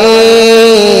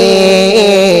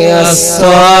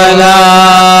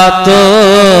الصلاة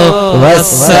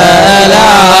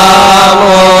والسلام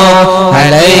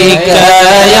عليك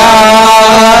يا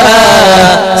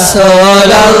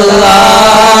رسول الله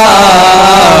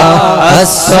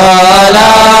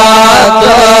الصلاة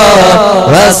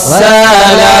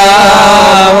والسلام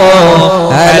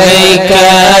عليك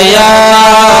يا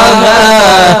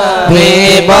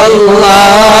حبيب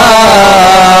الله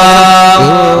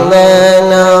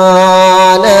إننا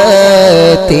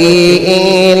نأتي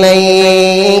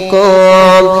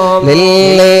إليكم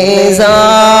للإزاحة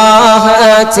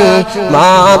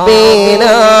ما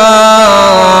بنا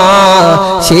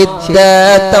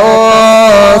شدة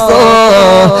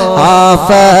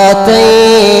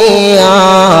آفتيا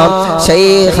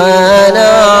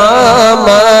شيخنا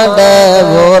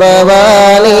مدبر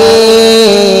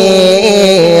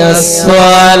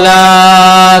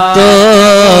الصلاة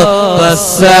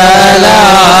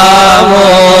والسلام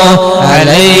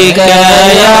عليك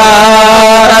يا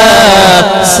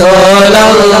رسول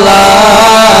الله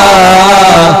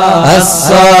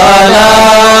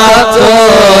الصلاة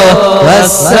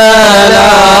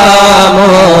والسلام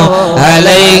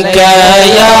عليك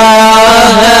يا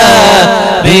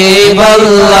حبيب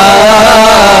الله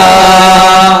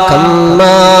كم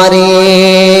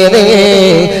مريض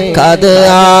قد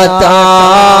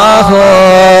أتاه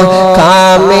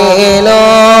كامل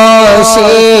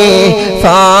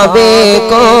شفاء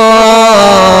بكم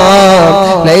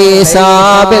ليس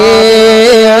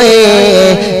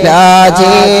بالعلاج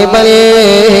بل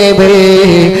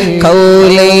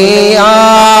بالقول يا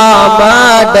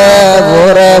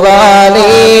مدبر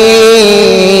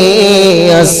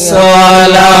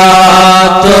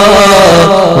الصلاة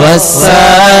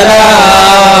والسلام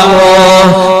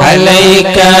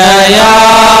عليك يا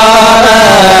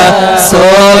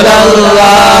رسول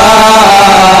الله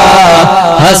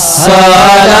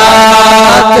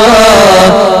الصلاة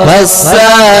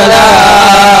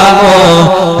والسلام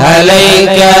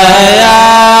عليك يا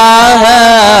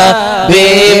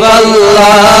حبيب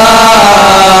الله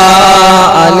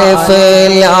ألف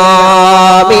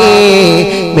لام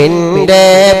من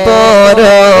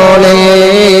പൊരുളിൽ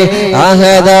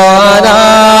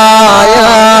അഹദാനായ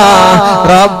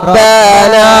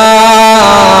റബ്ബനാ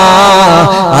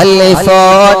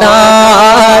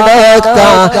അൽഫോടാടുത്ത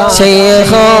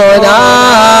ശൈഖുനാന്റെ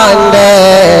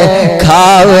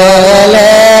ഖാവലേകണോ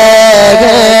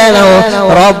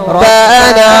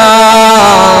റബ്ബനാ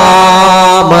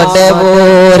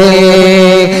മദബൂരിൽ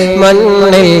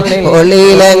മണ്ണിൽ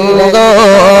ഒളിലങ്കോ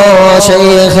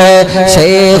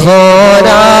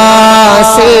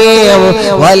ശൈഖുനാസിയം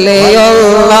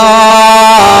വലിയുള്ളാഹ്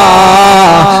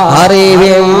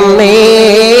അറിവിൻ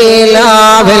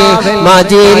നീലാവിൽ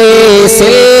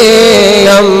മജ്‌ലിസിൽ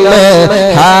നമ്മെ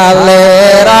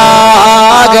ഹാളിറാകണേ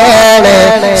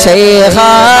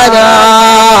ശൈഖാനാ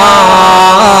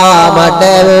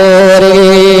മടവൂരിൽ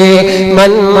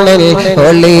മണ്ണിൽ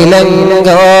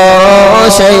ഒളിലങ്കോ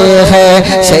ശൈഖേ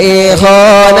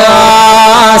ശൈഖോനാ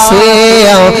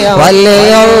സിയം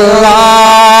വലിയുള്ളാഹ്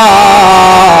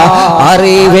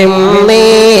അറിവിൻ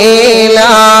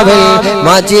നീലാവിൽ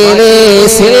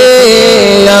മജ്‌ലിസിൽ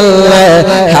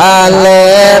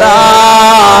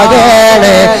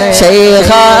ഹാലറാകണേ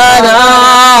ശൈഖാനാ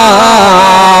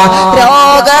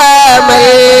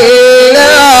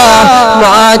രോഗമെല്ലാം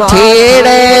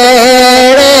മാറ്റിയിടണേ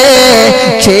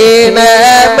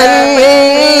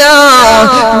ക്ഷീണമെല്ലാം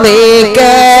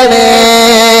നീക്കണേ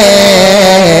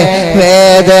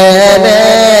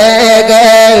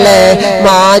വേദനകളെ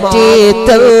മാറ്റി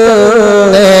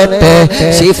തന്നിട്ട്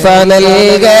ശിഫ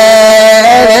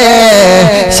നൽകണേ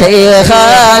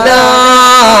ശൈഖാനാ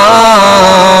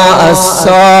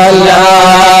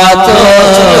അസ്സലാത്തു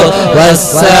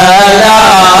വസ്സലാമു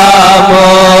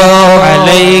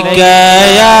അലൈക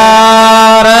യാ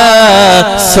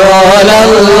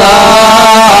റസൂലല്ലാഹ്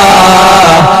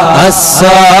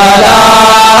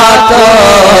അസ്സലാത്തു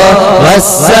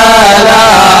വസ്സലാമു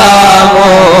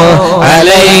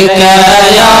അലൈക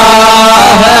യാ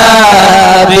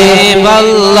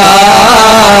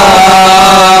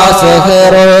ഹബീബല്ലാഹ്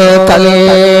സിഹ്റുൽ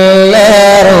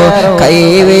കല്ലേറു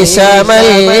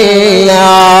കൈവിഷമല്ല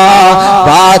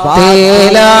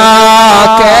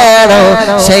ബാത്തിലാക്കണം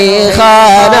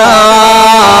ശൈഖാനാ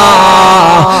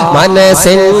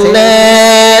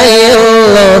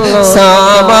മനസ്സിനെയുള്ളു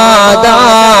സമാധാനോ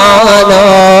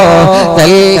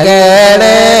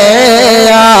നൽകണേ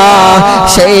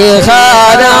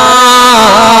ശൈഖാനാ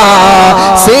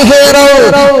സിഹ്റു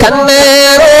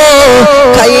കന്നേറു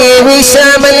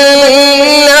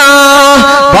കൈവിഷമല്ല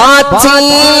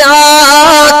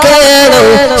ബാത്തിലാക്കണം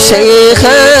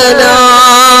ശൈഖാനാ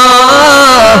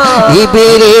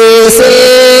ഇബ്ലീസ്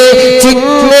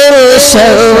ജിന്നിൽ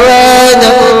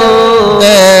ശർവനങ്ങളിൽ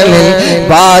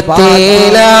ബാത്തിലാക്കണം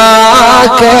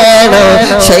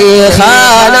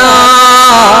ശൈഖാനാ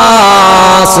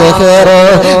സിഹ്റു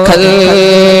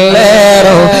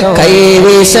കല്ലേറു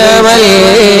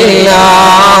കൈവിഷമല്ല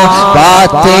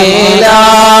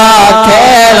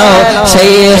ബാത്തിലാക്കണം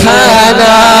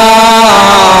ശൈഖാനാ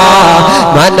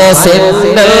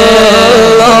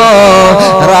മനസ്സിനല്ലോ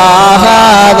റാഹ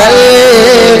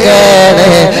നൽകണേ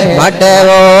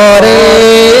മടവൂരിൽ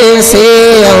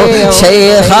സിയം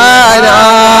ശൈഖാനാ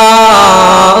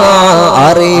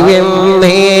അറിവിൻ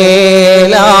നീലാവിൽ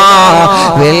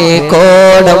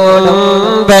കോടം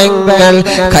പെങ്ങൾ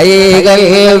കൈകൾ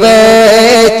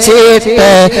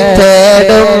വെച്ചിട്ട്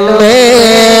തേടുന്നേ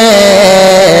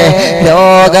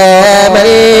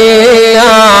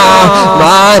രോഗമെല്ലാം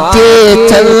മാറ്റി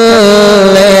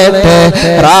തന്നിട്ട്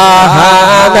റാഹ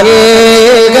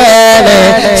നൽകണേ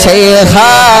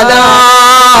ശൈഖാനാ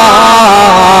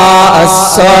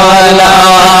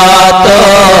അസ്സലാത്തു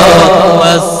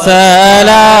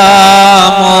വസ്സലാമു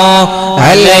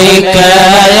അലൈക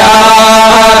യാ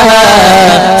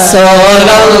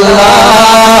റസൂലല്ലാഹ്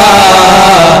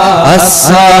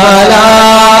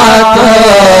അസ്സലാത്തു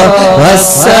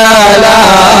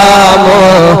വസ്സലാമു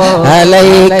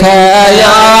അലൈക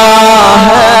യാ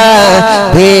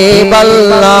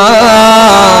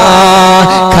ഹബീബല്ലാഹ്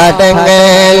കടങ്ങളെല്ലാം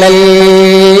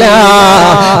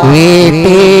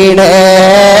വീട്ടിടണേ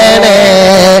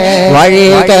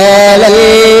വഴികളെല്ലാം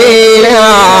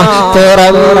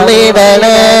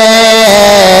തുറന്നിടണേ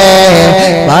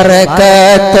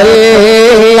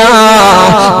ബറക്കത്തുള്ള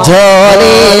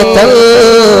ജോലി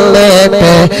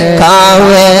തന്നിട്ട്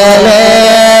കാവലേകണേ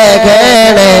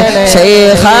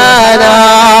ശൈഖാനാ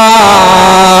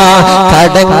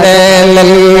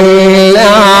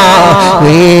കടങ്ങളെല്ലാം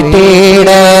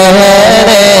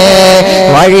വീട്ടിടണേ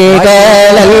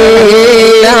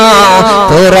വഴികളെല്ലാം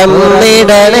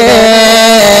തുറന്നിടണേ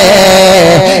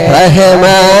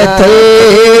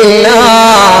റഹ്മത്തുള്ള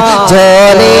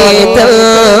ജോലി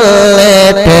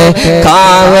തന്നിട്ട്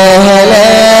കാവലേകണേ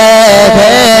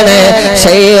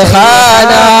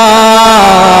ശൈഖാനാ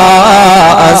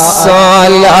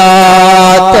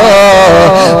الصلاة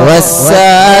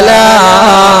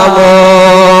والسلام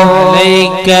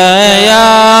عليك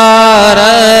يا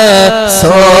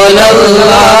رسول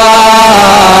الله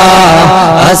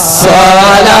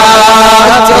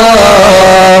الصلاة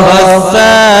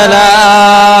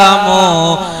والسلام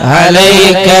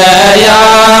عليك يا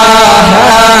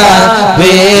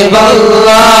حبيب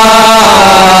الله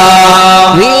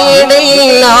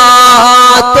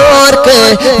വീടില്ലാത്തോർക്ക്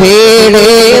വീട്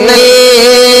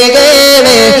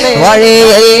നൽകണേ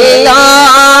വഴിയില്ലാത്തോർക്ക്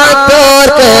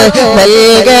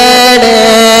നൽകണേ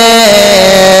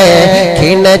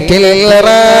കിണറ്റിൽ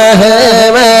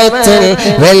റഹ്മത്തിൽ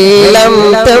വെള്ളം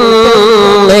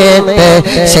തന്നിട്ട്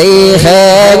ശൈഖേ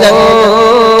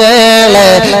ഞങ്ങളെ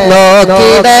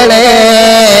നോക്കിടണേ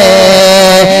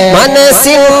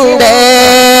മനസ്സിന്റെ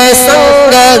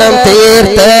സങ്കടം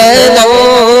തീർത്ത്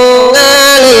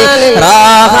ഞങ്ങളിൽ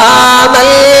റാഹ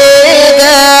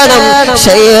നൽകണം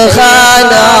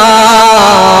ശൈഖാന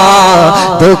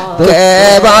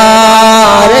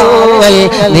ദുഃഖഭാരങ്ങൾ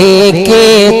നീക്കി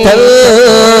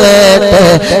തന്നിട്ട്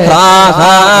റാഹ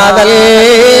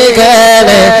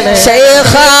നൽകണേ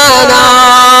ശൈഖാന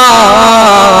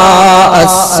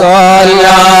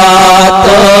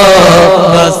അസ്സലാത്തു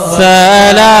വസ്സലാമു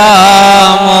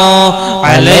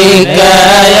അലൈക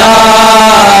യാ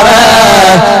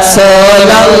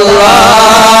റസൂലല്ലാഹ്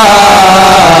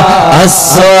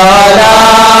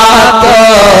അസ്സലാത്തു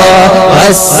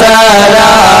വസ്സലാമു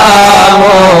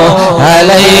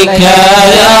അലൈക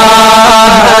യാ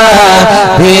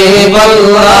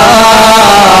ഹബീബല്ലാഹ്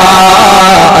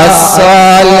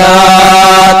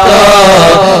അസ്സലാത്തു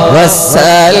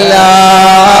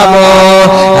വസ്സലാമു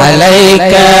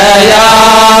അലൈക യാ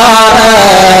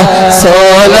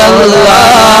റസൂലല്ലാഹ്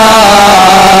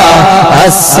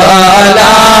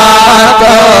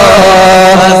അസ്സലാത്തു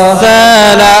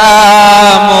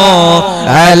വസ്സലാമു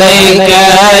അലൈക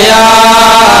യാ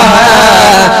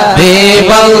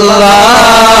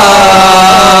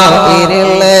ഹബീബല്ലാഹ്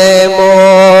ഇരുളെ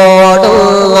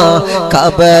മൂടുന്ന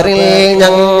ഖബറിൽ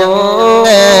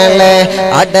ഞങ്ങളെ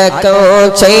അടക്കം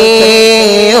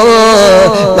ചെയ്യൂ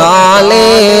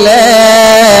നാളിലെ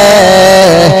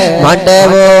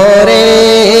മടവൂരിൽ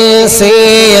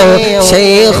സിയം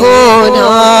ശൈഖുനാന്റെ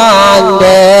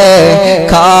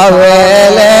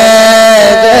കാവലെ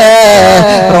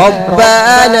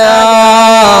റബ്ബന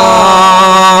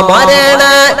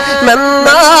മരണമെന്ന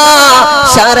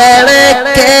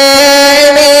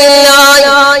ശരണക്കേണിയായി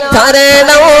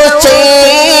തരണം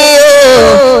ചെയ്യൂ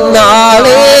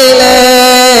നാളിലെ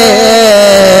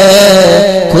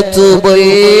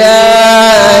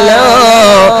കുതുബുല്ലാലോ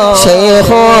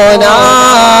ശൈഖുനാന്റെ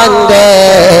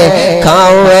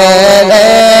കാവലെ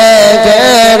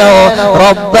ജനോ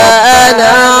റബ്ബന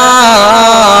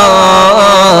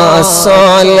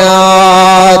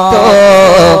അസ്സലാത്തു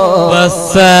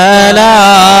വസ്സലാമു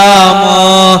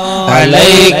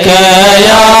അലൈക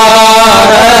യാ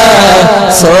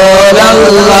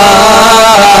റസൂലല്ലാഹ്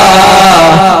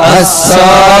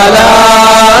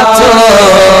അസ്സലാത്തു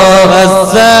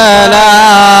വസ്സലാമു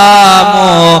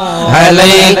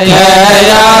അലൈക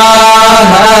യാ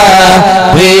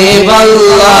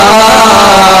ഹബീബല്ലാഹ്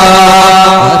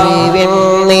അറിവിൻ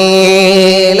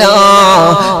നീലാവിൻ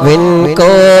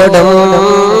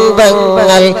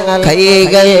കോടുംബങ്ങൾ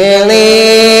കൈകൾ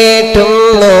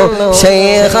നീട്ടുന്നു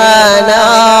ശൈഖാന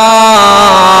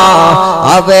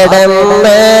അവിടം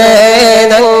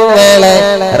ഞങ്ങളെ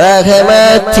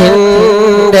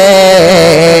റഹ്മത്തിൻ്റെ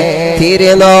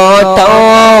തിരുനോട്ടം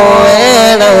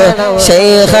വേണം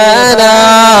ശൈഖാന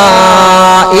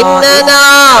ഇന്നനാ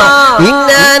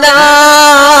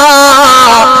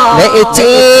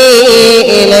نأتي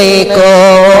إليكم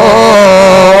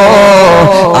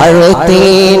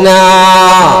أعطينا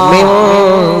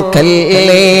منك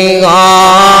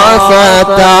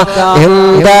الإغاثة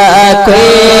عند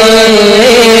كل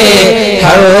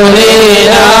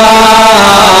حولنا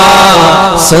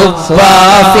صب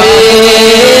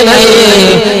فينا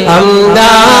الأمن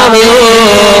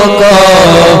منكم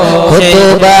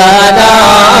كتبنا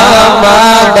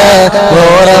بعد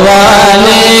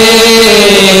غربالي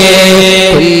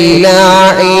كل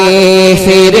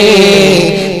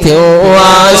عفريت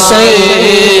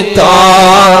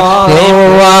وشيطان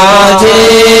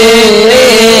واجب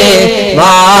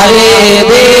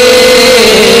معرضي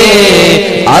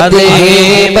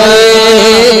أذهب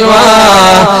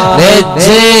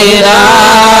ونجنا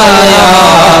يا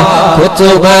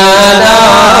كتبنا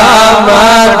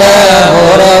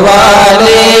مدهور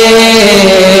والي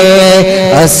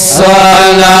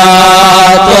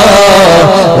الصلاة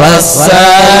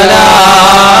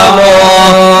والسلام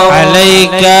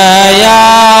عليك يا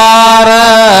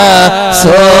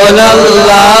رسول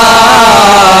الله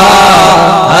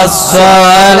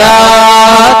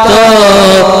الصلاة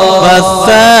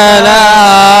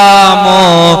والسلام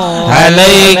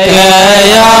عليك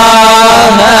يا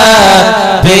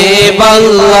حبيب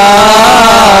الله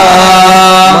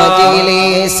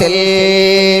مجلس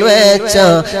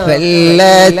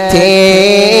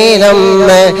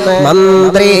വെള്ളത്തിലൊന്ന്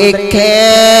മന്ത്രിക്കേണേ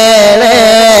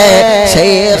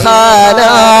ശൈഖാന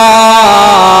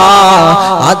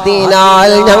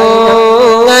അതിനാൽ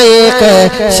ഞങ്ങൾക്ക്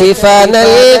ശിഫ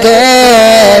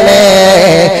നൽകണേ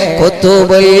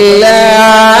കുതുബുല്ലാല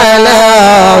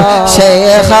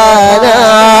ശൈഖാന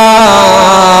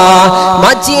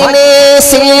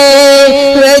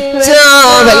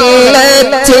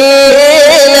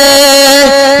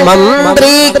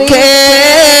മന്ത്രിക്കേണേ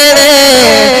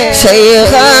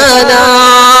ശൈഖന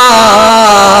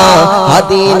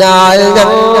അതിനാൽ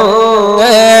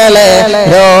ഞങ്ങളെ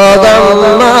രോഗം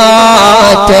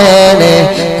മാറ്റണേ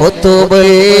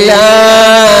കുതുബുല്ലാനോ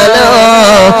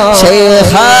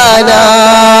ശൈഖന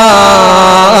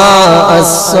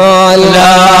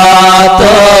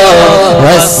അസ്സലാത്തു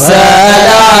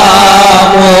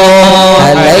വസ്സലാമു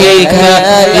അലൈക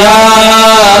യാ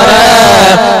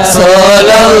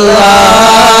റസൂലല്ലാഹ്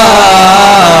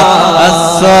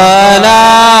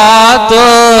അസ്സലാത്തു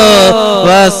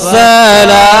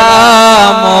വസ്സലാമു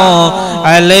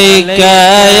അലൈക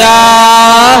യാ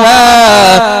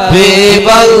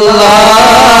ഹബീബല്ലാഹ്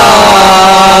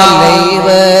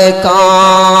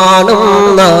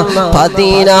കാണുന്ന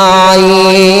പതിനായിരങ്ങൾ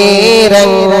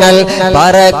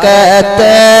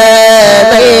ബറകത്ത്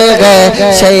നൽക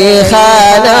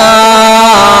ശൈഖന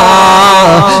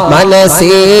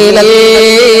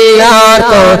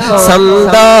മനസ്സിലെല്ലാവർക്കും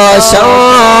സന്തോഷം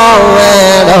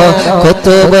വേണോ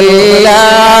കുതുബുല്ലാലോ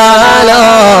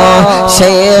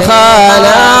ശൈഖന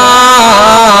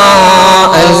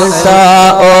അൻത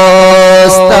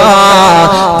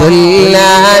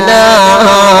ഉസ്താദുല്ലനാ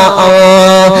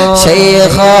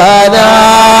شيخنا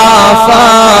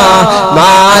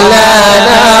فما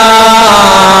لنا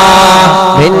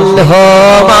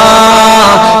منهما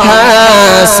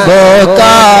حسبك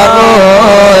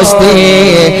رشدي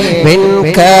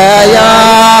منك يا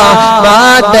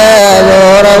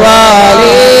مدبر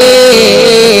والي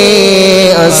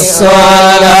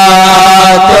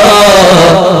الصلاة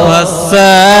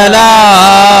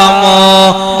والسلام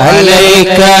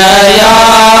عليك يا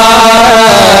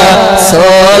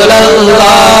رسول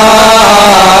الله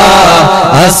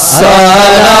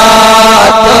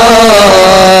الصلاة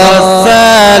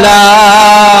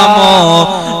والسلام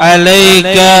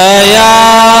عليك يا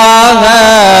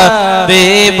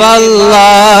حبيب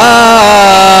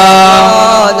الله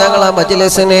ഞങ്ങളെ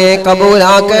മജ്‌ലിസിനെ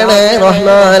കബൂലാക്കണേ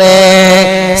റഹ്മാനേ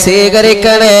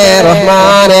സ്വീകരിക്കണേ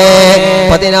റഹ്മാനേ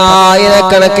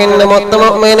പതിനായിരക്കണക്കിന്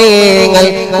മുഅ്മിനീങ്ങൾ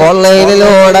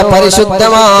ഓൺലൈനിലൂടെ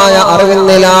പരിശുദ്ധമായ അറിവിൻ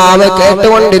നിലാവ്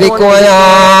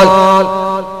കേട്ടുകൊണ്ടിരിക്കുകയാണ്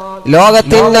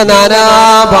ലോകത്തിന്റെ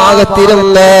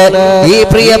നാനാഭാഗത്തിരുന്ന് ഈ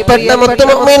പ്രിയപ്പെട്ട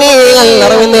മുഅ്മിനീങ്ങൾ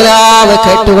അറിവിൻ നിലാവ്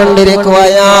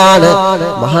കേട്ടുകൊണ്ടിരിക്കുകയാണ്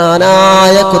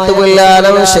മഹാനായ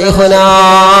ഖുതുബുല്ലാലം ശൈഖുനാ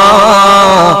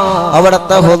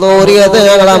അവിടുത്തെ ഹുദൂറിയത്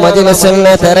ഞങ്ങളെ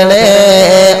മജ്‌ലിസിന് തരണേ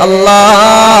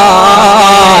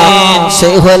അല്ലാഹ്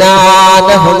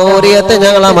ശൈഖുനാന്റെ ഹുദൂറിയത്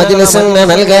ഞങ്ങളെ മജ്‌ലിസിന്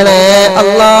നൽകണേ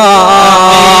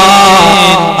അല്ലാഹ്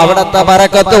അവിടുത്തെ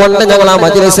ബറക്കത്ത് കൊണ്ട് ഞങ്ങളെ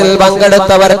മജ്‌ലിസിൽ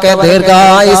പങ്കെടുത്തവർക്ക്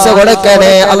ദീർഘായുസ്സ്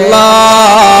കൊടുക്കണേ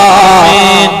അല്ലാഹ്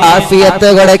ആഫിയത്ത്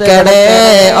കൊടുക്കണേ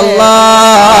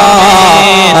അല്ലാഹ്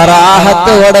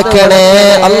റാഹത്ത് കൊടുക്കണേ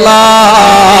അല്ലാഹ്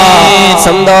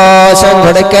സന്തോഷം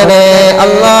കൊടുക്കണേ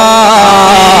അല്ലാഹ്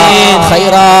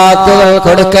ഖൈറാത്തുകൾ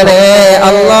കൊടുക്കണേ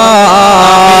അല്ലാഹ്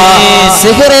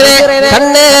സിഹ്റിനെ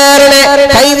കണ്ണേറിനെ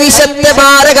കൈവിഷത്തെ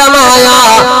മാരകമായ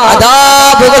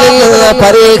അദാബുകളിൽ നിന്ന്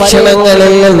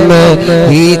പരീക്ഷണങ്ങളിൽ നിന്ന്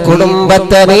ഈ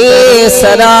കുടുംബത്തെ നീ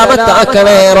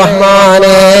സലാമത്താക്കണേ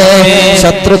റഹ്മാനേ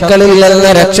ശത്രുക്കളിൽ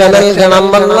നിന്ന് രക്ഷ നൽകണം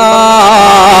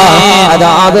അല്ലാഹ്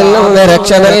അദാബിൽ നിന്ന്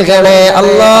രക്ഷ നൽകണേ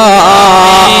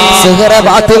അല്ലാഹ് സിഹ്റ്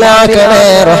ബാത്തിലാക്കണേ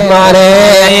റഹ്മാനേ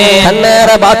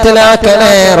കണ്ണേറ്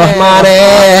ബാത്തിലാക്കണേ റഹ്മാനേ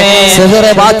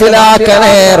സിഹ്റ്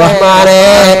ബാത്തിലാക്കണേ റഹ്മാനേ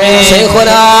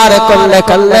ശൈഖുനാനെ കൊണ്ട്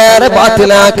കണ്ണേറ്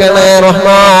ബാത്തിലാക്കണേ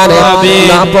റഹ്മാനേ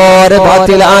നാപോര്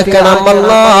ബാത്തിലാക്കണം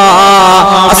അല്ലാഹ്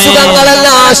അസുഖങ്ങളെല്ലാം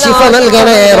ശിഫ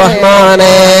നൽകണേ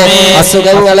റഹ്മാനേ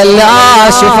അസുഖങ്ങളെല്ലാം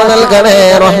ശിഫ നൽകണേ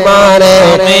റഹ്മാനേ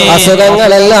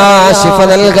അസുഖങ്ങളെല്ലാം ശിഫ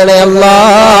നൽകണേ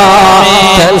അല്ലാഹ്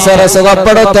ക്യാൻസർ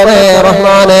സുഖപ്പെടുത്തണേ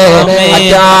റഹ്മാനേ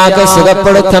അറ്റാക്ക്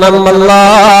സുഖപ്പെടുത്തണം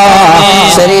അല്ലാഹ്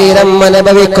ശരീരം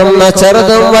അനുഭവിക്കുന്ന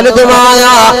ചെറുതും വലുതുമായ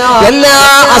എല്ലാ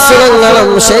അസുഖങ്ങളും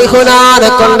ശൈഖുനാനെ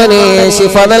കൊണ്ട് നീ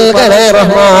ശിഫ നൽകണേ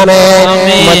റഹ്മാനേ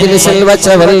മജ്‌ലിസിൽ വെച്ച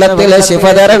വെള്ളത്തിൽ ശിഫ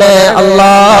തരണേ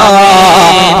അല്ലാഹ്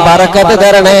ബറക്കത്ത്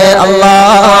തരണേ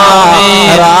അല്ലാഹ്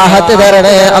റാഹത്ത്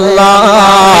തരണേ അല്ലാഹ്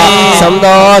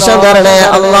സന്തോഷം തരണേ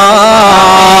അല്ലാഹ്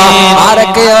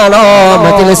ആരൊക്കെയാണോ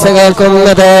മജ്‌ലിസ്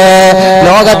കേൾക്കുന്നത്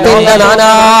ലോകത്തിന്റെ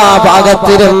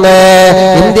നാനാഭാഗത്തിരുന്ന്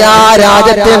ഇന്ത്യ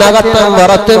രാജ്യത്തിനകത്തും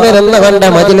പുറത്തുമിരുന്നവന്റെ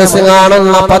മജ്‌ലിസ്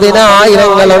കാണുന്ന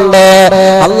പതിനായിരങ്ങളുണ്ട്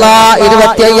അല്ലാഹ്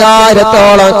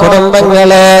 25,000-ഓളം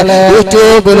കുടുംബങ്ങള്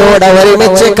യൂട്യൂബിലൂടെ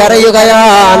ഒരുമിച്ച്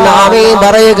കരയുകയാണ് ആമീൻ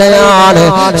പറയുകയാണ്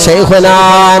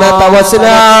ശൈഖുനാനെ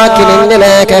തവസ്സുലാക്കി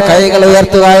നിന്നിലേക്ക് കൈകൾ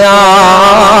ഉയർത്തുകയാണ്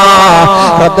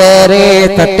റബ്ബേ നീ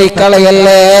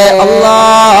തട്ടിക്കളയല്ലേ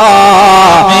അല്ലാഹ്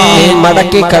നീ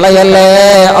മടക്കി കളയല്ലേ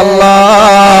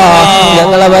അല്ലാഹ്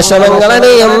ഞങ്ങളെ വിഷമങ്ങളെ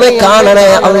നീ ഒന്ന് കാണണേ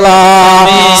അല്ലാ.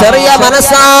 ചെറിയ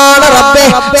മനസ്സാണ് റബ്ബേ,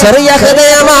 ചെറിയ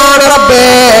ഹൃദയമാണ് റബ്ബേ.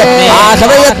 ആ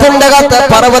ഹൃദയത്തിന്റെ അകത്ത്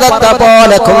പർവ്വതത്തെ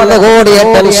പോലെ കൊണ്ടുകൂടിയ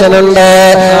ടെൻഷനുണ്ട്.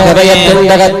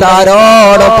 ഹൃദയത്തിന്റെ അകത്ത്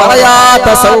ആരോട് പറയാത്ത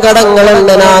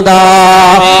സങ്കടങ്ങളുണ്ട് നാഥാ.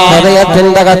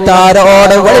 ഹൃദയത്തിന്റെ അകത്ത്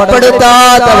ആരോട്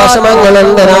വെളിപ്പെടുത്താത്ത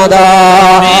വിഷമങ്ങളുണ്ട് നാഥാ.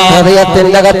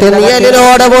 ഹൃദയത്തിന്റെ അകത്ത്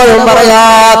നിയലിനോട് പോലും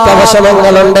പറയാത്ത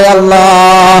വിഷമങ്ങളുണ്ട് അല്ലാ.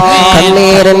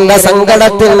 കണ്ണീരിന്റെ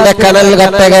സങ്കടത്തിന്റെ കനൽ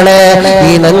കട്ടകളെ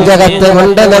ഈ നെഞ്ചകത്ത്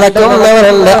കൊണ്ട്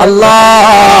നടക്കുന്നവരുണ്ട് അല്ലാ.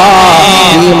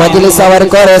 ഈ മജ്ലിസ്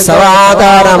അവർക്കൊരു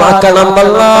സമാധാനമാക്കണം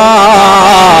അല്ലാ.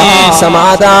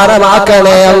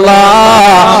 സമാധാനമാക്കണേ അല്ലാ.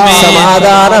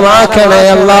 സമാധാനമാക്കണേ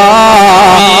അല്ലാ.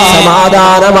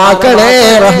 സമാധാനമാക്കണേ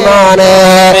റഹ്മാനേ.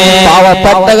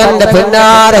 പാവപ്പെട്ടവന്റെ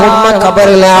പിന്നാലെ ഉമ്മ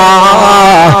ഖബറിലാ.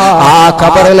 ആ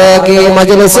ഖബറിലേക്ക് ഈ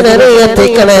മജ്ലിസിനെ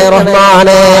എത്തിക്കണേ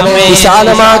റഹ്മാനേ.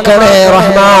 വിശാലമാക്കണേ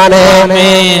റഹ്മാനേ.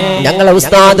 ഞങ്ങളെ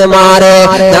ഉസ്താദുമാരെ,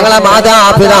 ഞങ്ങളെ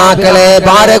മാതാപിതാക്കളെ,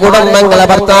 ഭാര്യ കുടുംബങ്ങളെ,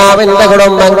 ഭർത്താവിന്റെ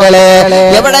കുടുംബങ്ങളെ,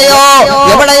 എവിടെയോ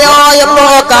എവിടെയോ എന്നോ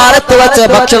കാലത്ത് വെച്ച്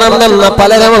ഭക്ഷണം തന്ന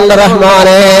പലരുമുണ്ട്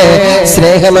റഹ്മാനേ.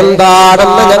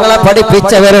 സ്നേഹമെന്താണെന്ന് ഞങ്ങളെ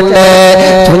പഠിപ്പിച്ചവരുണ്ട്,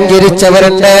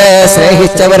 പുഞ്ചിരിച്ചവരുണ്ട്,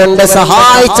 സ്നേഹിച്ചവരുണ്ട്,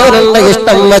 സഹായിച്ചവരുണ്ട്,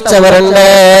 ഇഷ്ടം വെച്ചവരുണ്ട്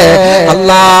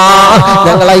അല്ലാ.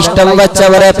 ഞങ്ങളെ ഇഷ്ടം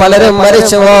വെച്ചവരെ പലരും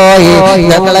മരിച്ചുപോയി,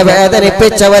 ഞങ്ങളെ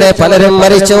വേദനിപ്പിച്ചവരെ പലരും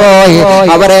മരിച്ചുപോയി.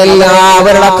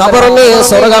 അവരെല്ലാവരുടെ ഖബറിനെ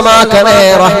സ്വർഗമാക്കണേ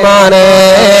റഹ്മാനേ.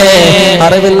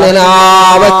 അറിവിൻ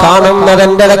നിലാവ്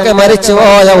കാണുന്നതിന്റെ ഇടയ്ക്ക്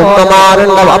മരിച്ചുപോയ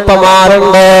ഉമ്മമാരുണ്ട്,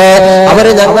 അപ്പമാരുണ്ട്.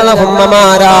 അവര് ഞങ്ങളെ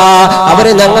ഉമ്മമാരാ,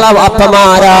 അവര് ഞങ്ങളെ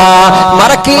അപ്പമാരാ.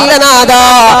 മറക്കില്ല നാഥാ,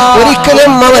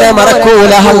 ഒരിക്കലും അവരെ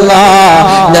മറക്കൂല അല്ലാ.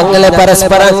 ഞങ്ങളെ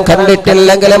പരസ്പരം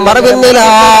കണ്ടിട്ടില്ലെങ്കിലും അറിവിൻ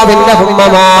നിലാവിന്റെ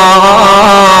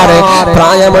ഉമ്മമാര്,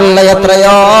 പ്രായമുള്ള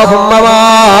എത്രയോ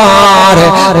ഉമ്മമാര്,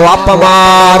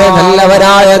 വാപ്പമാര്,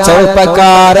 നല്ലവരായ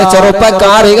ചെറുപ്പക്കാര്,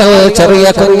 ചെറുപ്പക്കാരികൾ, ചെറിയ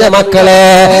കുഞ്ഞുമക്കളെ,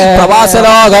 പ്രവാസ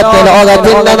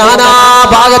ലോകത്തിന്റെ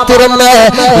നാനാഭാഗത്തിരുന്ന്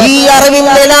ഈ അറിവിൻ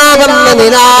നിലാവെന്ന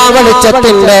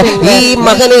നിലാവെളിച്ചത്തിന്റെ ഈ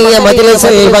മഹനീയ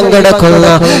മജ്ലിസിൽ പങ്കെടുക്കുന്ന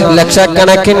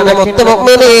ലക്ഷക്കണക്കിന്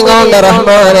മുത്തുമുഅ്മിനീങ്ങളുടെ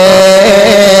റഹ്മാനേ,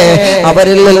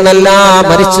 അവരിൽ നിന്നെല്ലാം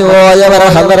മരിച്ചുപോയവർ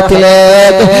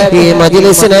ഹദറത്തിലേക്ക് ഈ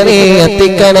മജ്ലിസിനെ നീ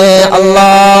എത്തിക്കണേ അല്ലാ.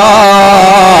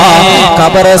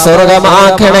 ഖബർ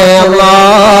സ്വർഗമാക്കണേ അല്ലാ.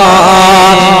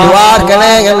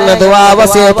 ദുആക്കണേ എന്ന ദുആ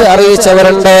വസിയത്ത്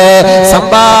അറിയിച്ചവരുണ്ട്,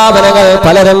 സംഭാവനകൾ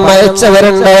പലരും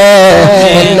അയച്ചവരുണ്ട്.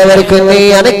 എല്ലാവർക്കും നീ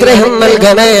അനുഗ്രഹം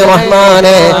നൽകണേ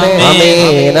റഹ്മാനേ.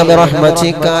 ആമീൻ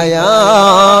ബിറഹ്മതിക യാ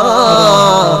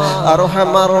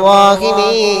അർഹമർ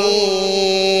റഹീമീൻ.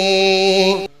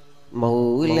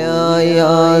 മൗലായ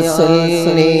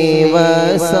സല്ലി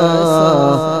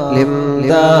വസല്ലിം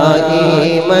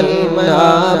ദായിമൻ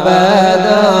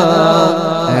അബദാ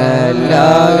അലാ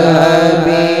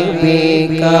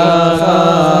ഹബീബിക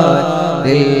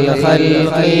ഖൈറിൽ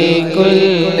ഖൽഖി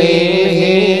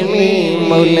കുല്ലിഹിം.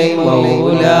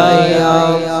 മൗലായ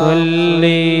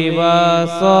സല്ലി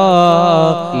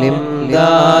വസല്ലിം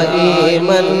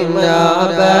ദായിമൻ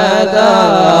അബദാ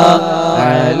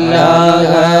അലാ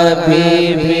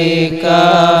ഹബീബിക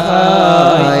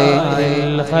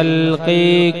ഖൈറിൽ ഖൽഖി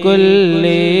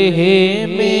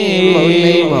കുല്ലിഹിം.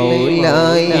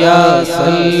 മൗലായ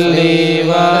സല്ലി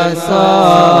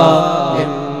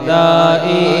വസല്ലിം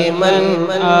ദായിമൻ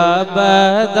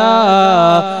അബദാ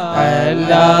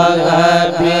അലാ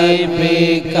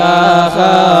ഹബീബിക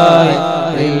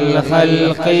ഖൈറിൽ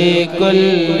ഖൽഖി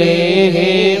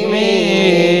കുല്ലിഹിം.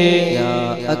 യാ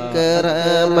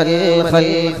അക്രമൽ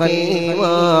ഖൽഖി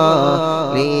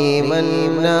ലിമൻ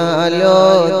നാലോ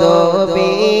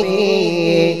ബിഹി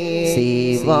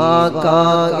സിവാക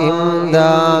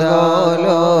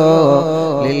ഇംദാഗോലോ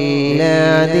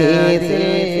ലില്ലദീസിൽ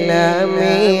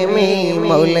ലമീമി.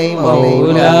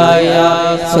 മൗലായ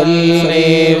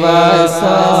സല്ലി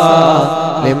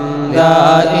വസല്ലിം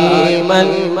ദായിമൻ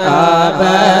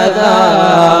അബദാ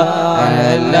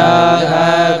അലാ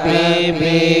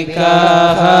ഹബീബിക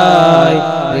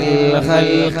ഖൈറിൽ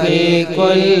ഖൽഖി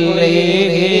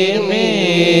കുല്ലിഹിം.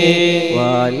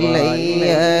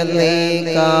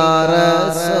 വലയ്യലിക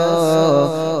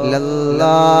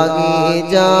റസൂലല്ലാഹി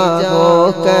ജാഹു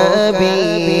കബീ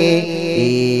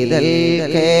ഈദൽ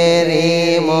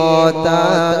കരീമോ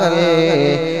തഗൽ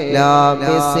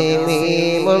ലാബിസ്മി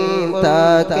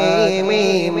മുൻതഖിമി.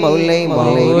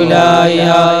 മൗലായ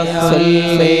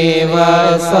സല്ലി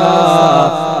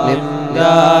വസല്ലിം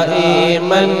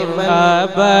ദായിമൻ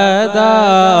അബദാ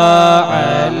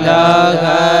അലാ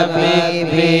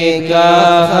ഹബീബിക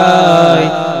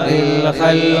ഖൈറിൽ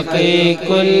ഖൽഖി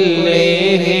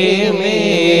കുല്ലിഹിം.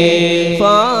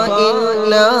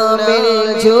 فإن من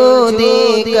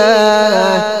جودك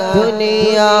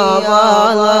الدنيا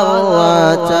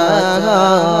وضرتها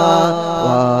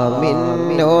ومن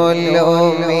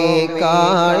علومك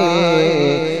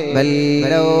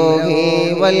باللوح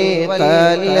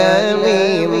والقلم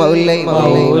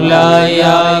مولاي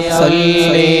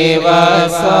صل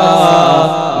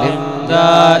وسلم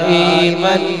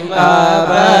دائما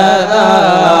أبدا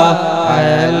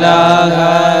على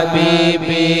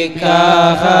حبيبك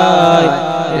خير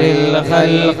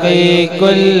الخلق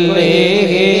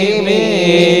كلهم.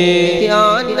 يا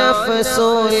نفس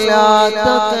لا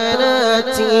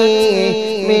تقنطي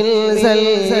من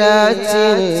زلة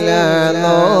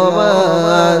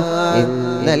الظلمات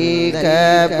إن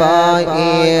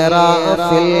الكبائر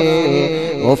في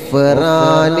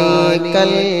الغفران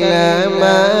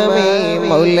كالأمام.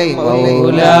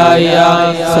 مولاي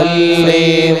صل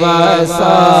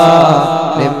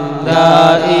وسلم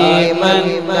دائما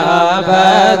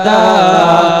أبدا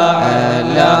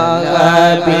على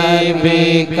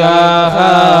حبيبك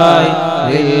خير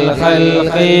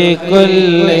الخلق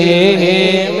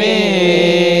كلهم.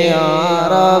 يا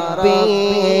ربي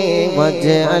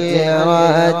واجعل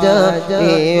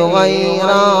رجائي غير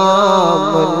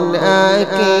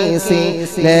منعكس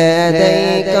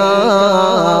لديك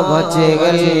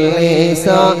واجعل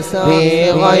لساني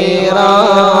غير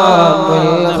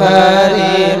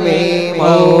منخرم.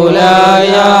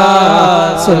 مولاي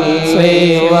صل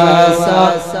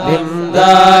وسلم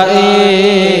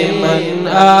دائما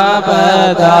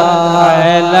أبدا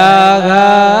على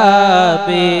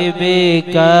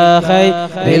حبيبك خير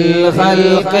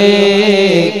الخلق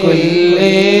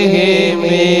كلهم.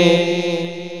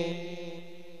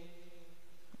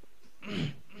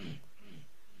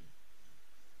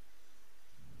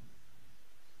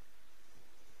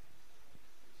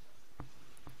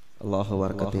 അല്ലാഹു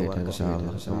ബർക്കത്ത് ചെയ്യട്ടെ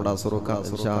ഇൻഷാഅല്ലാഹ്. നമ്മുടെ അസുറുക്ക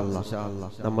ഇൻഷാഅല്ലാഹ്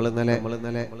നമ്മൾ ഇന്നലെ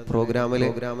പ്രോഗ്രാമിൽ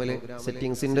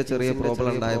സെറ്റിംഗ്സിന്റെ ചെറിയ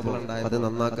പ്രോബ്ലം ഉണ്ടായപ്പോൾ അത്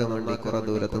നന്നാക്കാൻ വേണ്ടി കുറെ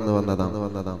ദൂരത്തു നിന്ന് വന്നതാണ്.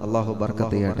 അല്ലാഹു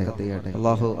ബർക്കത്ത് ചെയ്യട്ടെ.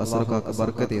 അല്ലാഹു അസുറുക്കക്ക്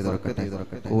ബർക്കത്ത് ചെയ്തൊടുക്കട്ടെ.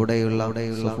 കൂടെയുള്ള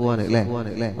സഫുവാൻ അല്ലേ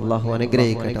അല്ലാഹു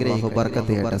അനുഗ്രഹിക്കട്ടെ. അല്ലാഹു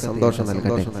ബർക്കത്ത് ചെയ്യട്ടെ, സന്തോഷം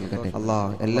നൽകട്ടെ. അല്ലാഹ്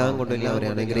എല്ലാം കൊണ്ടും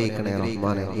എല്ലാവരെയും അനുഗ്രഹിക്കണേ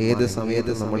റഹ്മാനെ. ഏത്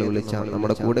സമയത്ത് നമ്മൾ വിളിച്ചാൽ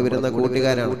നമ്മുടെ കൂടെ വരുന്ന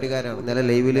കൂട്ടുകാരാണ്. ഇന്നലെ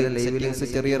ലൈവില് സെറ്റിംഗ്സ്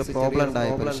ചെറിയൊരു പ്രോബ്ലം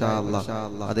ഉണ്ടായപ്പോൾ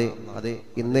ഇൻഷാഅല്ലാഹ് അത്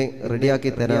ഇന്ന് റെഡിയാക്കി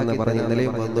തരാമെന്ന് പറഞ്ഞ്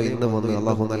ഇന്നലെയും വന്നു, ഇന്ന് വന്നു.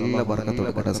 അല്ലാഹു നല്ല ബർക്കത്ത്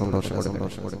കൊടുക്കട്ടെ, സന്തോഷം കൊടുക്കട്ടെ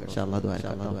ഇൻഷാഅല്ലാഹ്.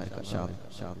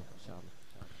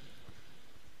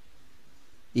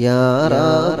 يا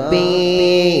ربي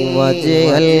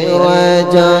واجعل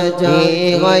رجائي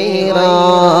غير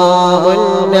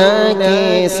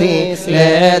منعكس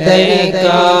لديك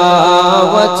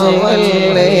واجعل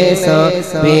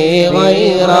لساني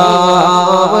غير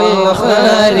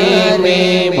منخرم.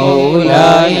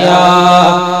 مولاي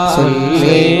صل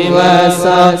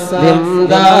وسلم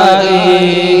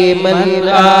دائما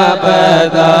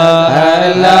أبدا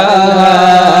على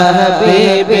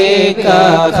حبيبك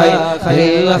خير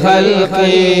الخلق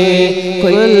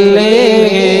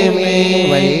كلهم.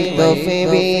 والطف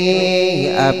بي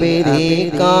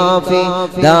أبديك في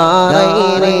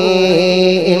دارين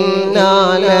إن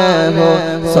له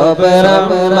صبرا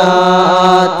ما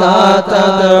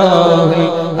تدعوه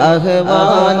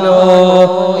الأهوال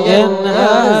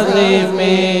ينهزم.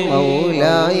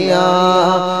 مولاي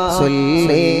صل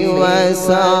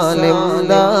وسلم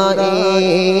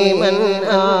دائما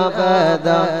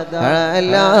أبدا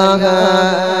على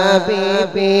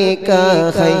حبيبك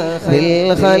خير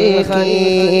الخلق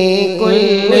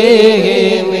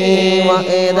كلهم.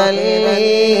 وإذا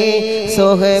لي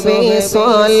صحبي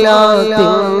صلاة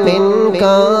منك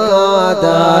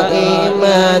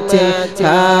دائمة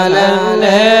على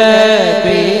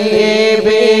النبي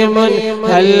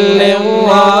بمنهل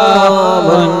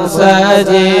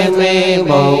ومنسجم.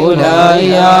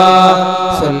 مولاي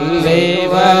صل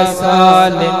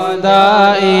وسلم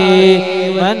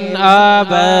دائما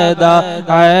أبدا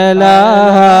على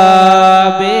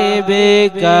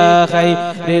حبيبك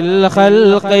خير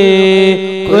الخلق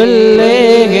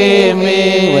كلهم.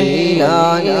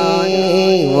 والآل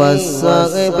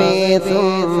والصحب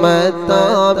ثم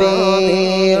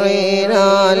التابعين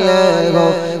له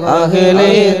أهل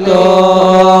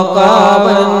التقى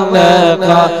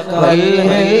والنقى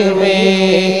والحلم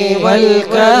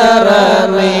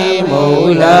والكرم.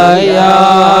 مولاي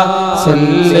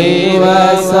صل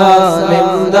وسلم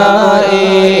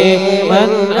دائما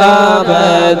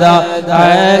أبدا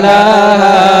على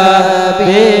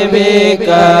حبيبك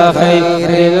خير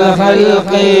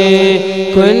الخلق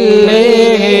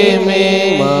كلهم.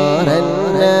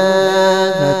 مرنت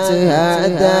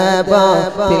هدبا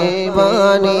في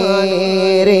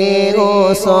البنير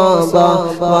صبا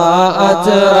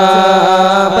وأجراب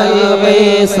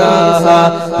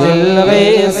الغيثها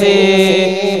بالغيث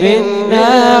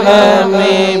بالنغم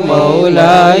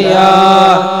مولاي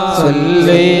صل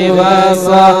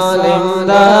وسلم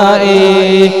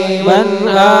دائما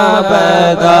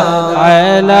أبدا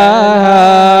على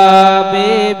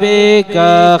حبيبك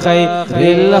خير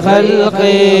الخلق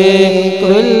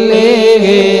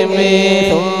كلهم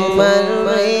ثم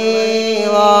النبي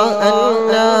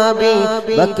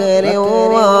بكر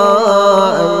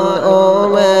وعن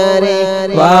عمر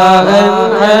وعن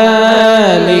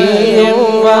علي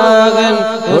وعن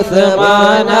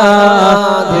عثمان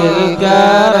ذي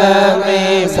الكرم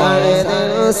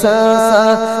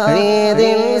سعيد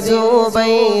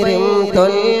الزبير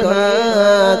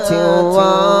طلحة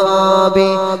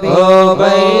وأبي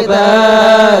عبيدة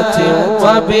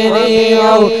وابن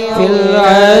عوف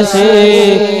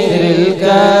العشير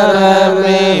الكرم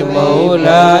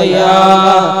مولاي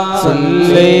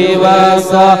صل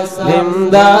وسلم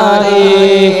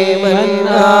دائما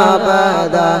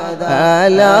أبدا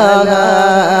على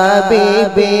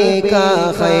حبيبك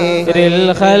خير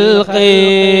الخلق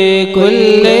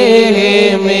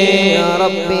كلهم يا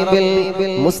ربي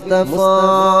بالمصطفى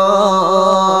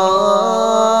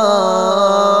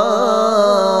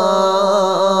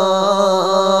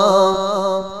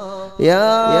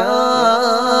يا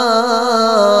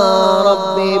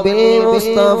ربي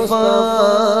بالمصطفى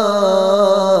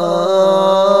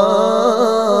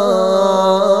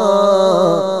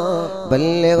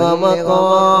بلغ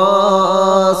مقاصدنا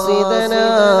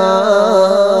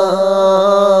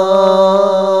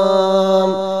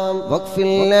واغفر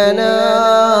لنا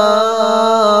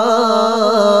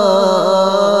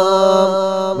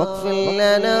واغفر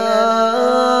لنا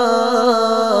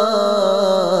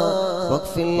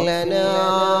واغفر لنا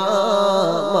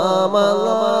ما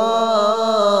مضى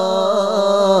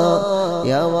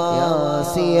يا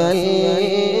واسع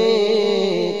الكرم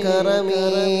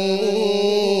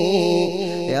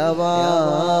يا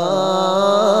واسع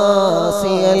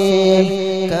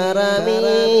الكرم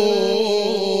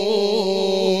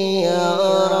يا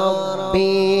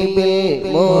ربي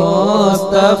بالمصطفى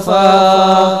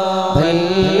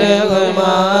بلغ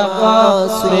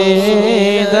مقاصدنا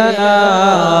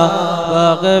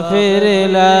واغفر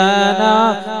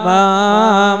لنا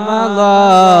ما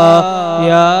مضى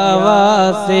يا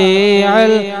واسع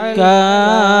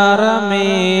الكرم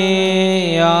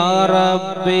يا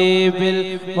ربي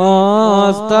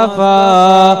بالمصطفى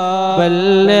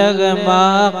بلغ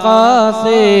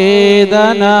مقاصدنا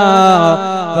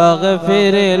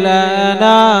واغفر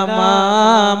لنا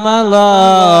ما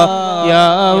مضى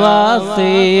يا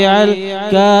واسع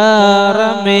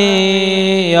الكرم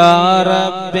يا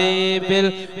ربي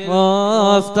بالمصطفى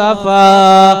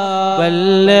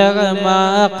بلغ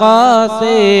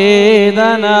مقاصدنا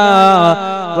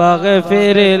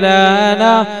واغفر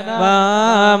لنا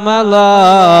ما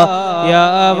مضى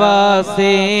يا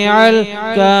واسع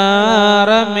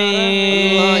الكرم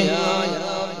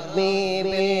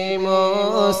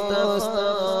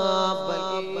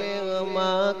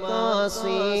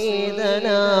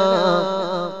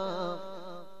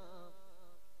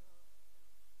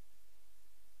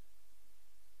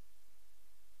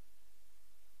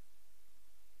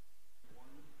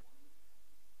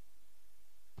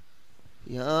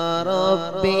يا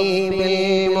ربي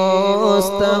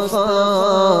بالمصطفى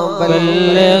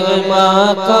بلغ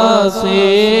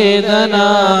مقاصدنا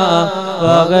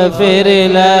واغفر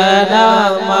لنا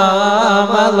ما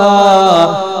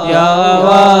مضى يا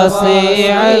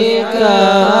واسع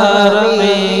الكرم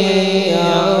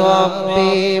يا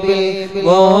ربي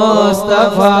بالمصطفى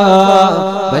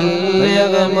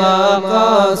بلغ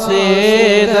مقاصدنا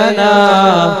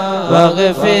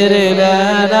واغفر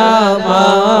لنا ما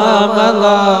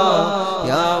مضى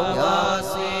يا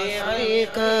واسع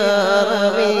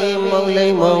الكرم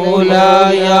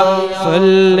مولاي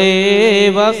صل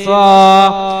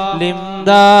وسلم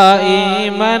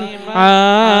دائما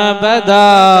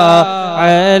أبدا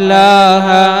على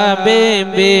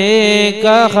حبيبك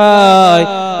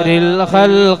خير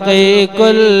الخلق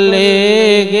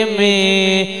كلهم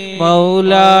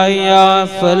مولاي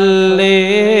صل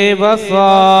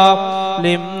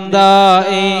وسلم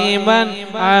دائما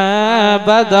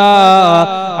أبدا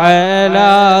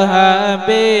على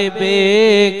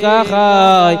حبيبك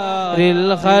خير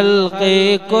الخلق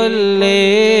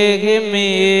كلهم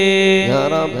يا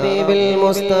ربي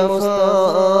بالمصطفى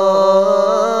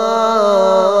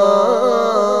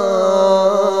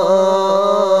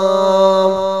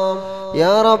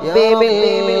يا ربي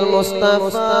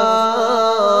بالمصطفى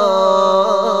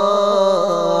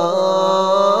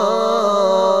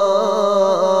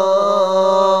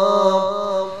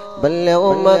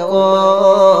بلغ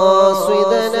مقاصدنا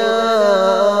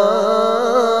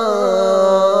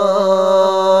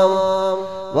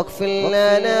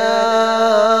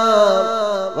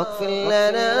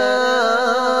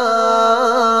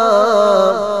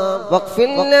واغفر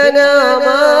لنا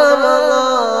ما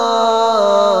مضى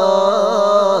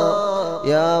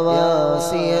يا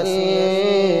واسع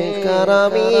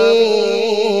الكرم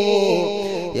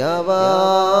يا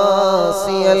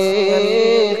واسع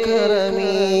الكرم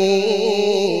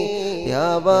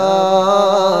يا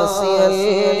واسع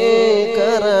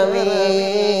الكرم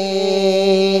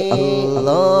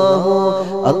الله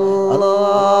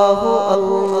الله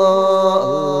الله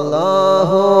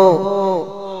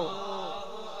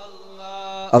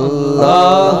الله الله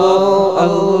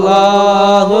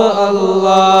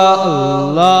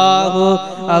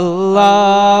الله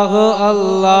الله الله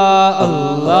الله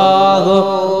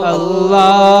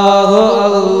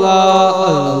الله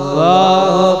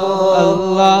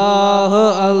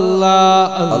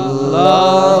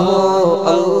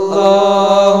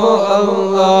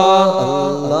الله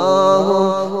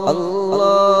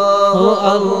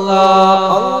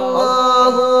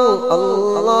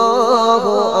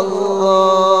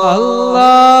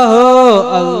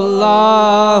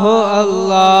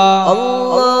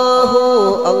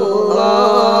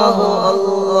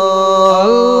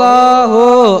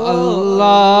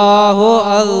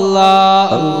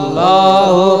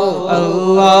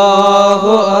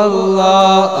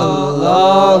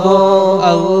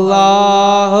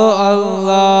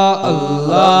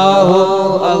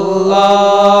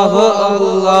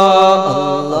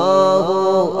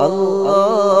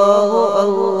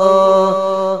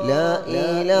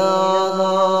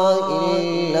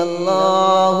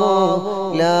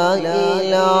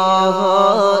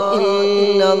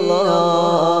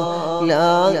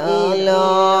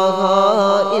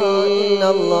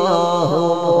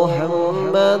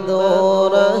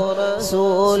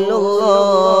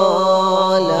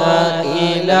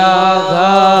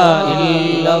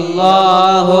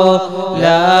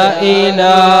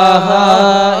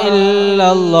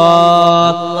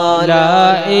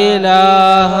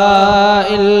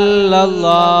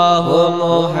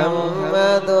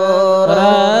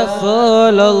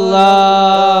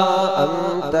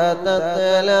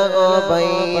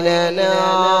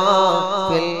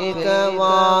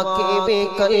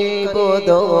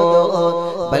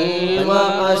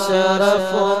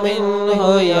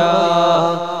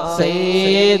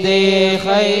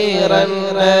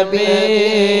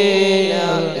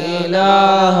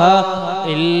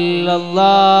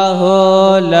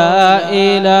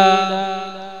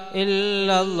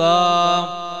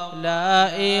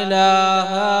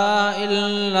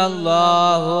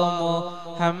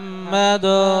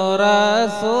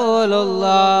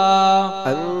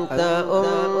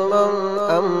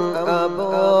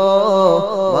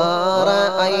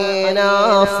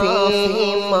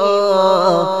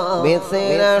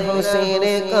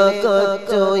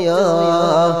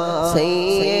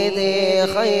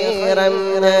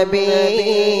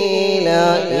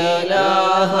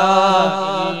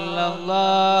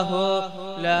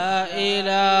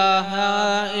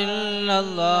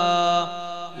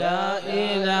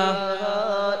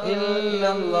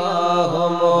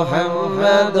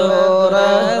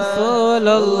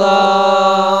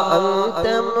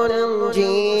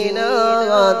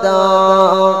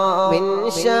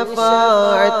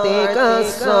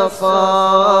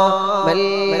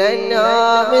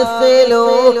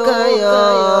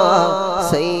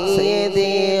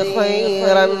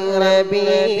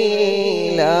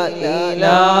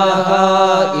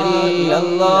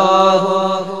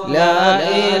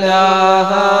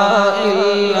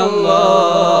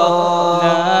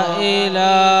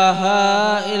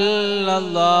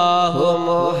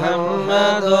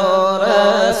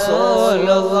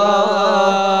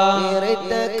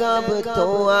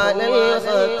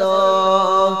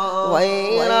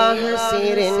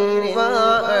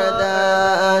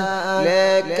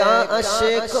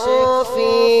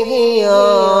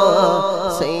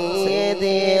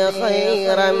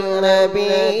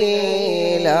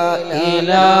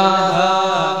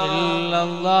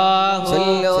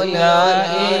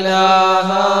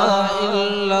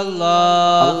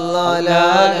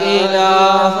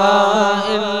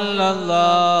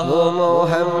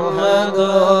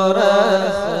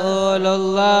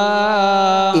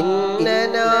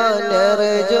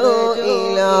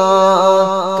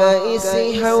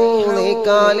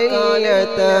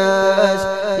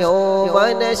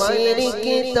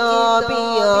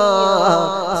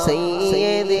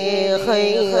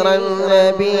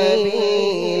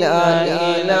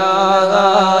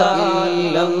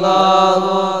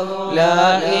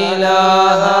لا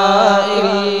إله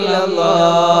إلا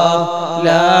الله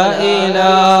لا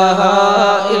إله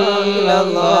إلا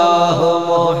الله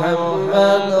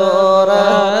محمد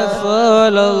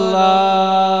رسول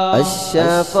الله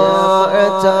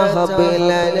الشفاعة هب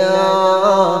لنا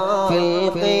في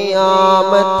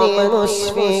القيامة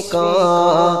مشفقا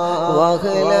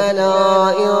واغلنا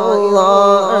يا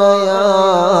الله يا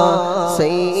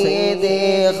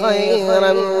سيدي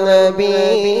خير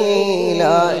النبي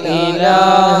لا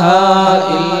إله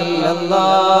إلا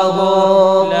الله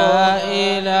لا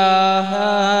إله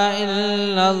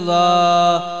إلا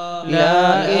الله لا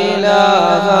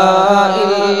إله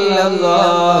إلا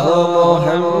الله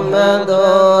محمد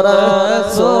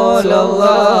رسول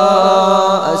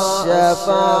الله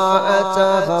الشفاعة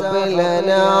هب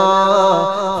لنا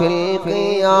في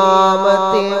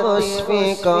القيامة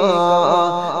مشفقا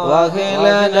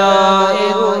واغلنا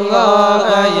الله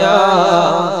يا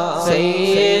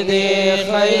سيدي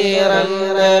خير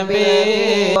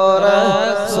النبي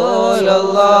رسول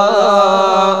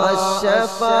الله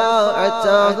الشفاعة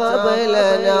هب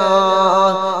لنا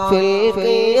في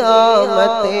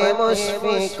القيامة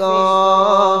مشفقا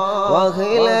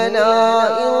واغلنا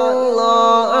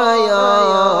الله يا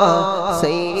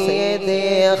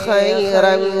سيدي خير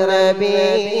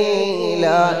النبي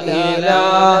لا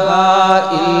إله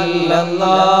إلا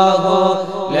الله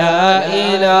لا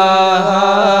إله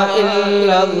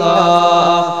إلا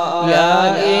الله لا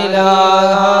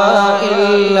إله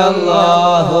إلا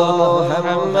الله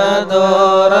محمد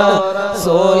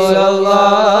رسول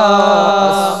الله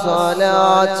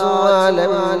الصلاة على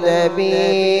النبي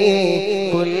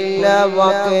كل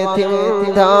وقت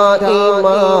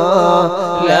دائما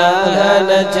لها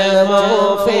نجم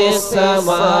في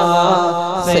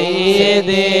السماء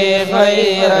سيدي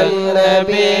خير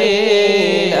النبي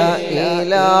لا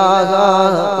إله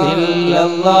إلا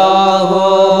الله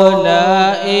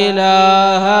لا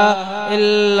إله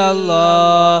إلا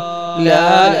الله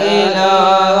لا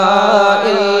إله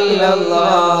إلا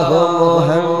الله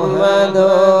محمد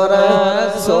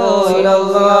رسول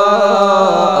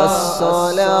الله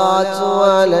الصلاة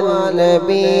على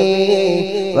النبي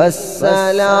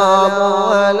والسلام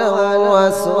على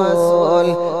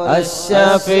الرسول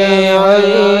الشفيع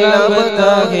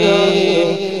المبتغي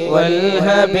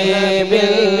والحبيب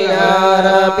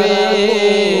العربي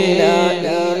لا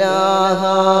إله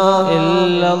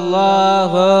إلا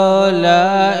الله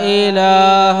لا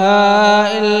إله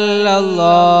إلا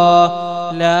الله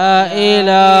لا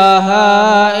إله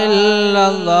إلا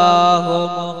الله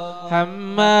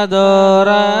محمد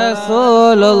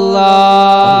رسول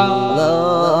الله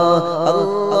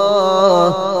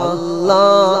الله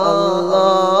الله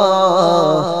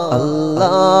الله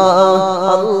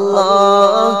الله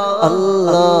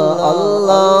الله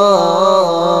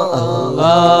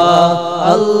الله الله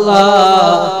الله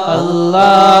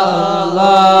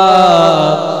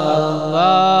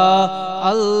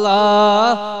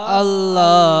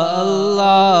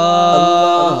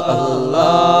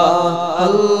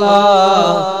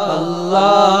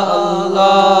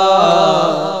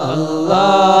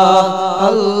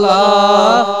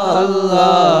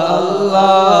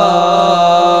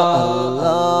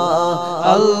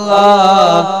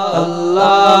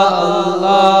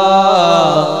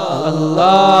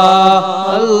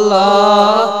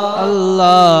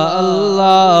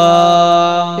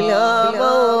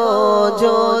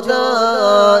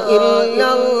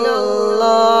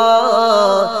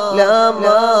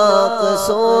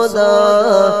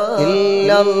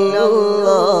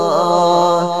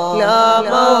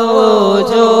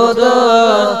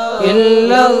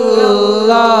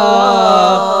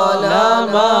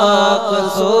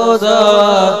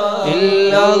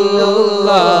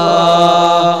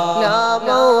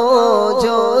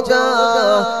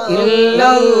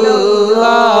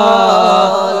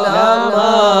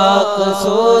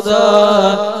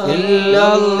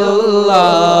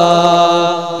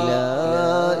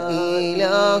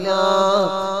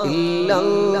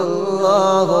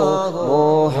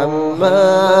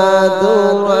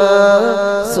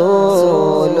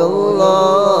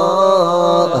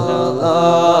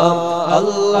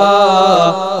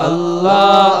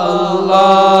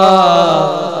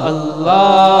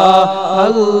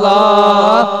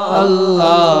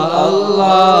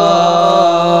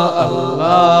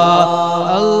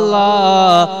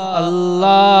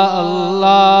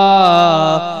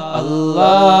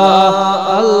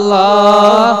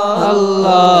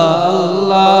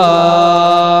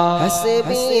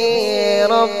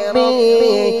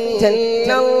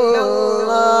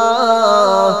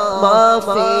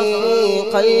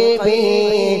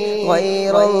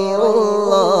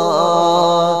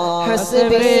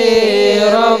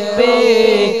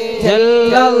ربي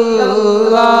جل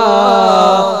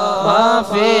الله ما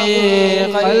في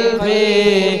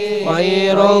قلبي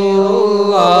غير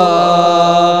الله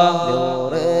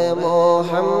نور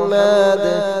محمد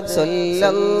صلى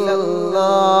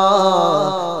الله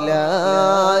لا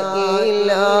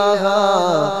إله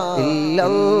إلا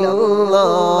الله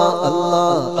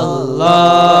الله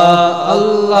الله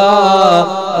الله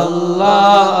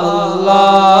الله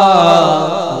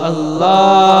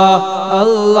الله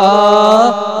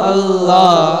الله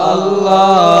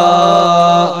الله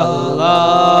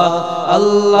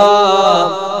الله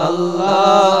الله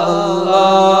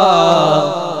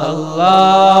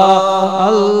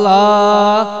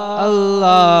الله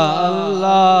الله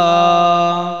الله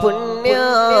പുണ്യ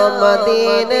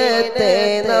മദീനത്തെ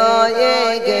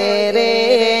നായകരെ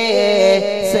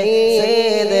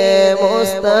സയ്യിദ്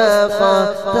മുസ്തഫ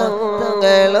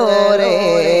തങ്ങളോരെ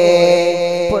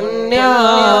പുണ്യ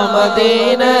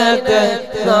മദീനത്തെ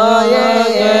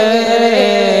നായകരെ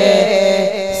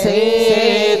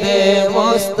സയ്യിദ്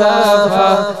മുസ്തഫ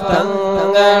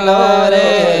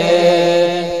തങ്ങളോരെ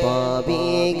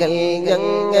പാപികൾ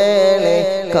ഞങ്ങളെ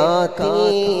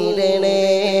കാത്തിടണേ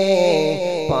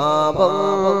പാപം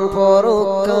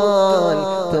പൊറുക്കാൻ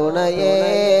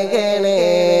തുണയേകണേ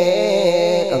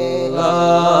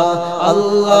അല്ലാഹ്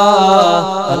അല്ലാഹ്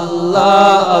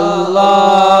അല്ലാഹ്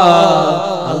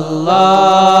അല്ലാഹ്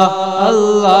അല്ലാഹ്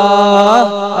അല്ലാഹ്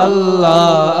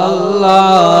അല്ലാഹ്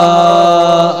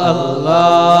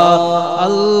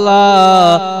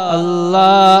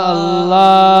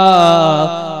അല്ലാഹ്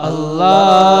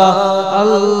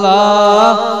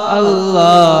അല്ലാഹ്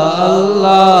അല്ലാഹ്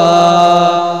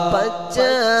അല്ലാഹ് പച്ച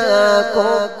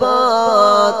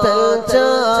കൊപ്പാത്തൽ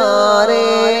ചാരേ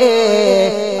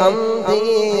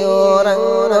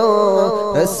അന്തിയോറങ്ങോ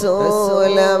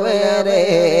റസൂലവരെ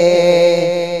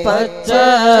പച്ച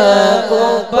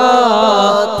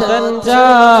കൊപ്പാത്തൽ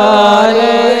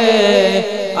ചാരേ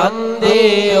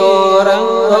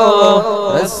അന്തിയോറങ്ങോ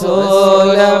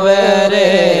റസൂലവരെ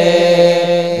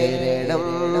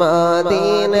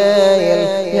മദീനയിൽ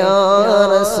യാ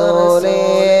റസൂലേ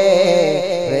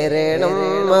വരണം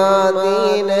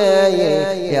മദീനയിൽ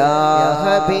യാ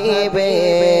ഹബീബേ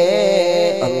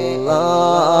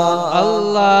അല്ലാഹ്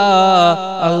അല്ലാഹ്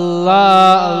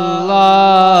അല്ലാഹ്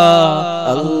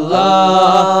അല്ലാഹ്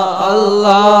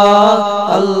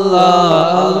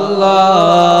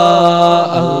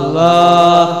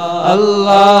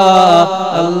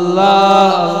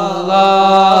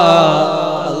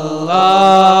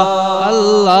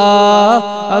അല്ലാഹ്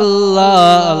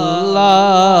അല്ലാഹ്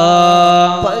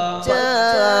അല്ലാഹ് പച്ച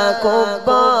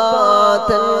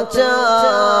കൊപ്പാത്തൻ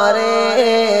ചാരേ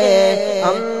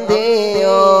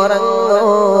അന്തിയോറങ്ങോ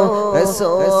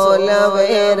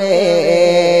റസൂലവരെ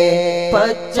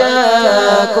പച്ച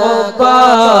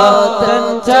കൊപ്പാത്തൻ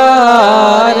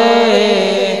ചാരേ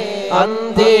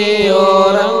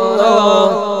അന്തിയോറങ്ങോ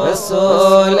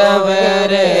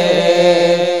റസൂലവരെ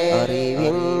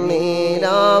അറിവിൻ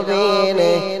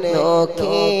നിലാവിനെ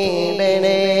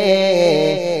നോക്കിയിടണേ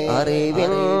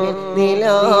അറിവിൻ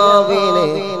നിലാവിനെ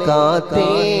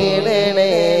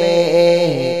കാത്തിടണേ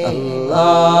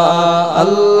അല്ലാഹ്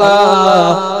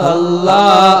അല്ലാഹ്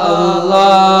അല്ലാഹ്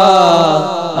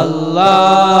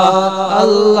അല്ലാഹ് അല്ലാഹ്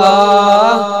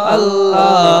അല്ലാഹ്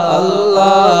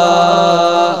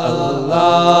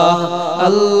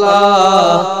അല്ലാഹ്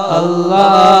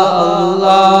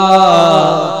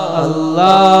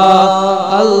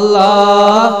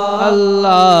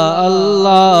അല്ലാഹ്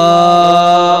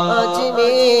അല്ലാഹ്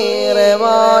അജ്മീർ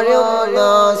വാഴുന്ന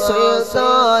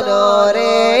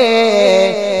സുൽത്താനോരേ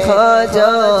ഖാജ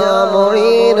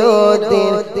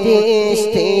മുഈനുദ്ദീൻ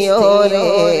ചിശ്തിയോരേ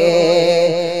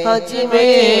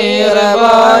അജ്മീർ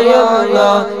വാഴുന്ന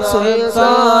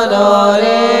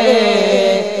സുൽത്താനോരേ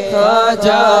ഖാജ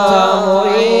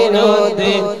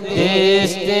മുഈനുദ്ദീൻ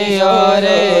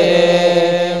ചിശ്തിയോരേ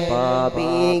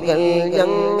പാപികൾ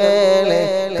ഞങ്ങളെ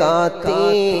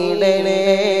കാത്തിടണേ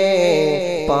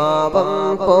പാപം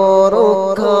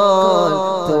പൊറുക്കാൻ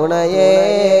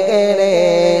തുണയേകണേ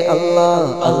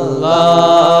അല്ലാഹ്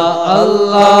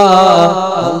അല്ലാഹ്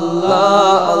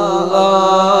അല്ലാഹ്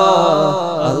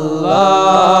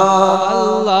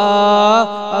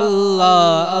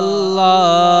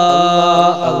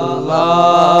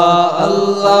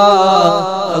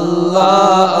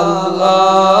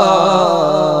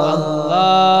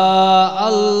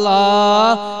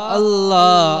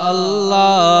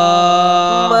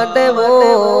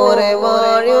മടവോരെ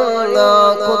വാഴുന്ന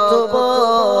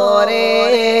കുത്തുബോരെ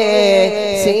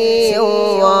സിയുവാലിയുള്ള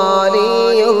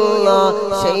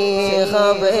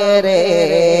ശൈഖവരെ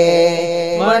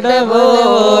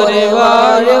മടവോരെ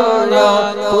വാഴുന്ന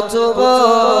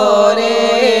കുതുബോരെ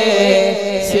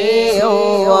സിയോവാലിയുള്ള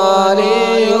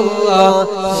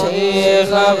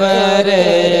ശൈഖവരെ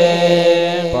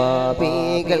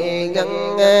പാപികൾ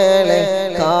ഞങ്ങളെ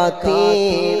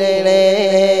കാത്തിടണേ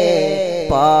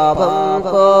പാപം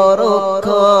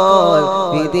പൊറുക്കാൻ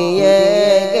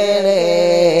വിധിയേകണേ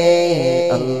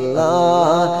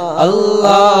അല്ലാഹ്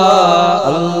അല്ലാഹ്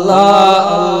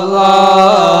അല്ലാഹ്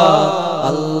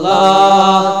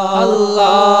അല്ലാഹ്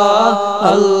അല്ലാഹ്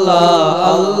അല്ലാഹ്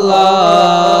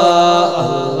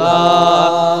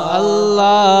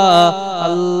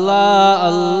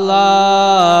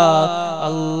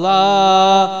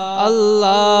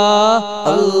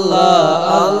അല്ലാഹ്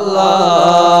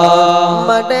അല്ലാഹ്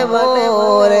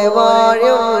മടവോരെ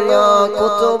വാഴുന്ന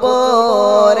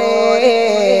കുതുബോരെ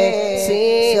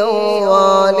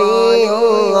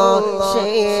സിയോവാലിയുള്ള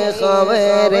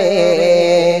ശൈഖവരെ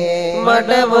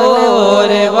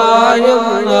മടവോരെ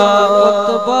വാഴുന്ന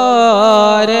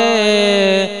കുതുബോരെ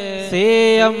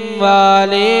സിയം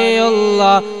വാലിയുള്ള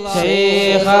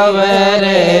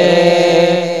ശൈഖവരെ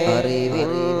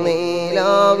അറിവിൻ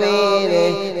നിലാവിനെ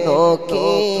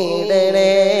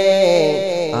നോക്കിയിടണേ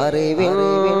അറിവിൻ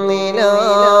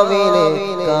നിലാവിനെ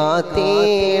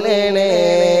കാത്തിടണേ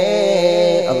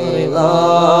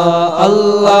അല്ലാഹ്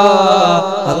അല്ലാഹ്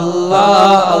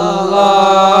അല്ലാഹ്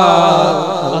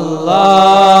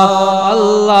അല്ലാഹ്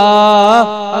അല്ലാഹ്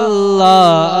അല്ലാഹ്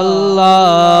അല്ലാഹ്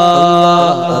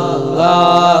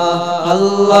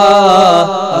അല്ലാഹ്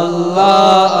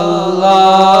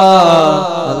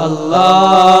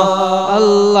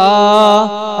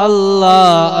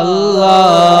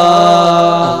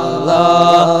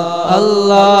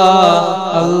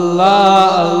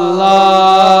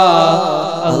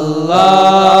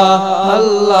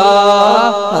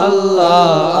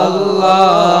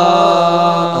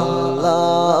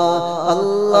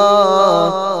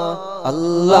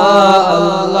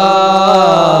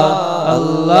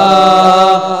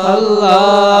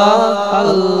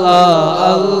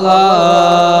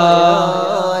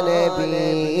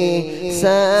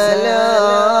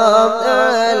سلام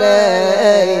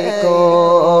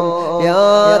عليكم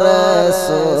يا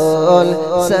رسول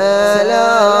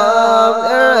سلام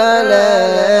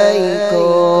عليكم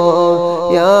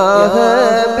يا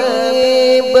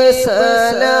حبيب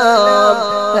سلام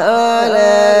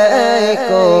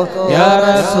عليكم يا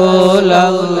رسول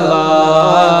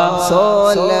الله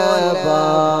صلوات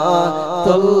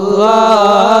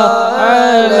الله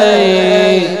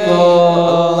عليكم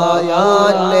يا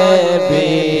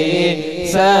نبي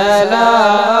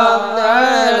سلام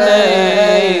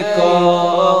عليكم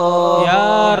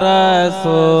يا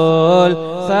رسول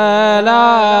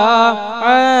سلام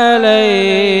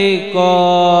عليكم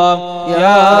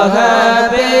يا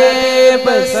حبيب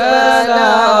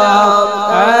سلام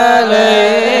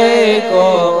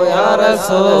عليكم يا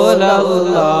رسول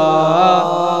الله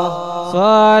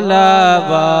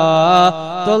صلوات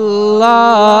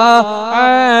الله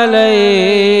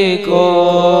عليكم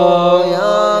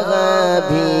يا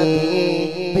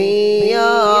حبيبي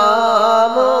يا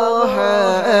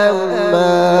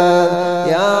محمد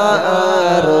يا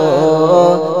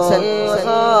عروس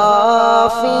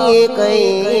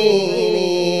الخافقين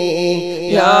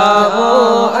يا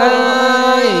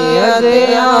مؤيد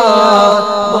يا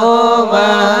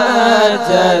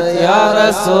ممجد يا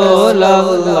رسول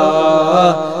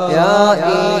الله يا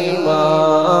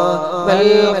إمام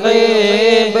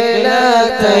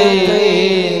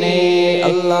القبلتين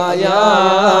الله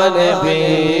يا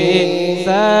نبي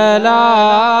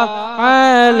سلام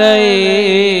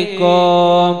عليكم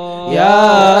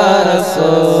يا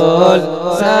رسول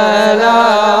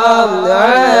سلام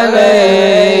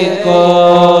عليكم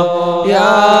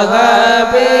يا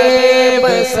حبيب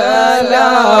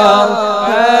سلام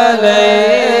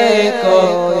عليكم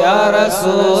يا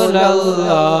رسول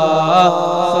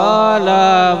الله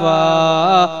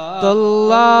صلوات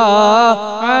الله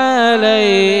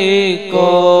عليكم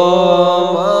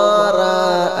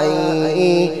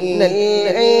ورأينا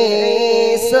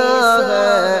العيسى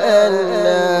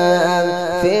هنا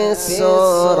في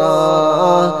السورة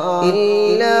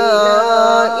إلا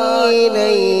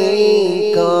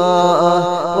إليك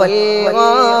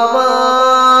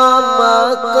والغمام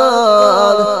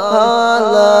قد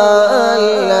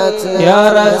هللت يا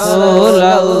رسول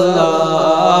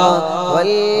الله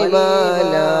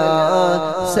والملا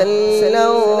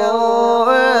سلوا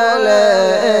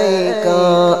عليك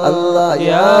الله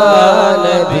يا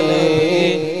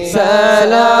نبي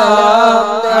سلام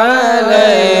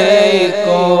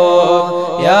عليكم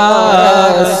يا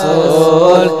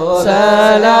رسول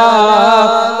سلام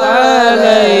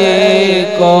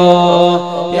عليكم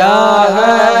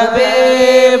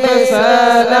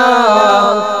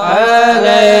सलाम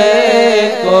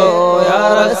अलैकुम या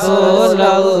रसूल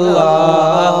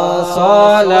अल्लाह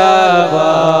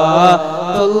सलावतुल्लाह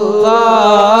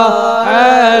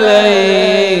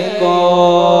अलैकुम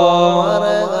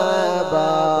मरहबा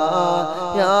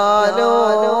या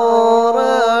नूर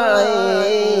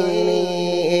ऐनी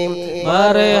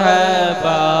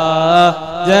मरहबा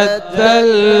जद्दल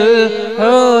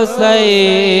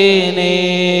हुसैनी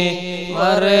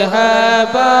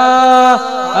मरहबा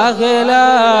अगला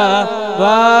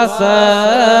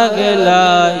वासगला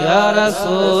या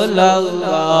रसूल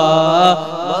अल्लाह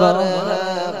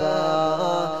मरहबा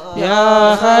या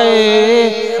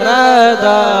खैर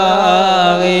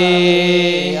दागी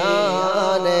या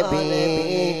नबी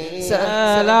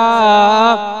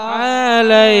सलाम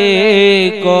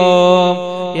अलैकुम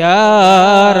या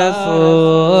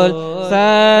रसूल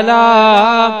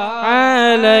सलाम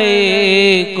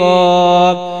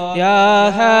अलैकुम या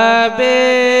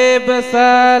हबीब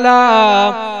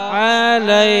सलाम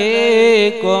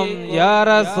अलैकुम या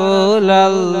रसूल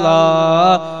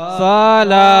अल्लाह सलावतुल्लाह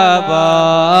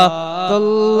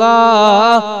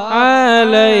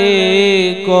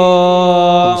अलैकुम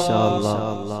ഇൻഷാ അല്ലാഹ്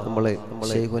നമ്മളെ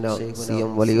ശൈഖുന സിയം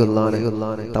വലിയുള്ളാനെ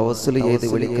തവസ്സുൽ ചെയ്ത്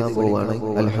വിളിക്കാൻ പോവാണ്.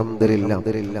 അൽഹംദുലില്ലാഹ്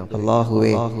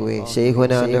അല്ലാഹുവേ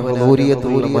ശൈഖുനാന്റെ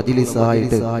ഹുദൂരിയത്തുള്ള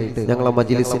മജ്ലിസായിട്ട് ഞങ്ങളെ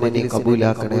മജ്ലിസിനെ നീ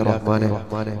കബൂലാക്കണേ റഹ്മാനെ.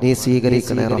 നീ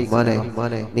സ്വീകരിക്കണേ റഹ്മാനെ.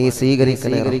 നീ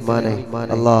സ്വീകരിക്കണേ റഹ്മാനെ.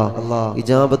 അല്ലാഹ്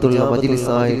ഇജാബത്തുള്ള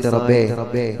മജ്ലിസായിട്ട് റബ്ബേ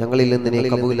ഞങ്ങളിൽ നിന്ന് നീ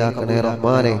കബൂലാക്കണേ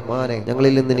റഹ്മാനെ.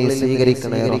 ഞങ്ങളിൽ നിന്ന് നീ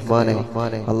സ്വീകരിക്കണേ റഹ്മാനെ.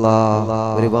 അല്ലാഹ്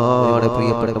ഒരുപാട്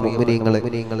പ്രിയപ്പെട്ട മുഅ്മിനീങ്ങളെ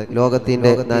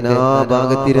ലോകത്തിന്റെ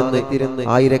നാനാഭാഗത്തിരുന്ന്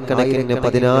ആയിരക്കണക്കിന്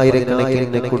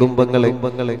പതിനായിരക്കണക്കിന് കുടുംബങ്ങളെ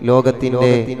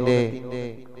ലോകത്തിന്റെ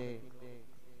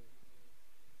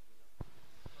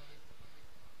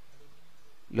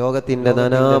ലോകത്തിന്റെ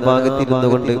നാനാഭാഗത്തിരുന്നു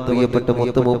കൊണ്ട് പ്രിയപ്പെട്ട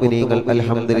മുത്തുമുഅ്മിനീങ്ങൾ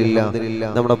അൽഹംദുലില്ലാഹ്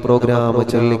നമ്മുടെ പ്രോഗ്രാം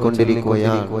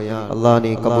ചൊല്ലിക്കൊണ്ടിരിക്കുകയാണ്. അല്ലാഹ്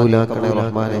നീ കബൂലാക്കണേ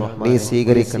റഹ്മാനെ. നീ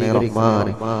സ്വീകരിക്കണേ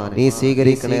റഹ്മാനെ. നീ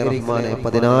സ്വീകരിക്കണേ റഹ്മാനെ.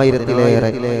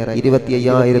 10,000-ലേറെ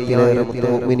 25,000-ലേറെ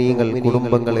മുഅ്മിനീങ്ങൾ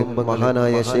കുടുംബങ്ങൾ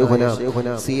മഹാനായ ശൈഖുന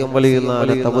സിയം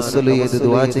വലിയുള്ളാനെ തവസ്സുൽ ചെയ്ത്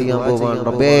ദുആ ചെയ്യാൻ പോവാൻ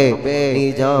റബ്ബേ നീ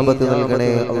ഇജാബത്ത് നൽകണേ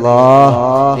അല്ലാഹ്.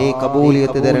 നീ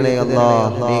കബൂലിയത്ത് തരണേ അല്ലാഹ്.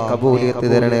 നീ കബൂലിയത്ത്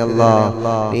തരണേ അല്ലാഹ്.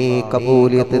 നീ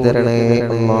കബൂലിയത്ത് തരണേ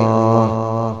അല്ലാഹ്.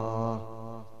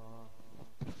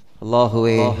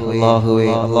 അല്ലാഹുവേ അല്ലാഹുവേ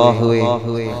അല്ലാഹുവേ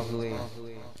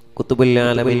കുത്തുബുൽ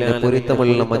ആലമീന്റെ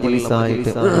പൊരുത്തമുള്ള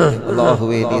മജ്ലിസായിട്ട്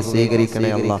അല്ലാഹുവേ നീ സ്വീകരിക്കണേ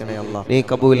അല്ലാഹ്. നീ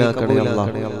കബൂലാക്കണേ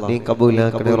അല്ലാഹ്. നീ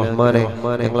കബൂലാക്കണേ റഹ്മാനെ.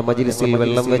 ഞങ്ങളെ മജ്ലിസിൽ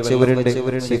വെള്ളം വെച്ചവരുണ്ട്,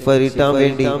 ശിഫ കിട്ടാൻ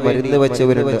വേണ്ടി മരുന്ന്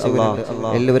വെച്ചവരുണ്ട് അല്ലാഹ്.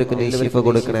 എല്ലാവർക്കും നീ ശിഫ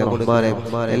കൊടുക്കണേ റഹ്മാനെ.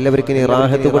 എല്ലാവർക്കും നീ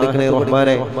റാഹത്ത് കൊടുക്കണേ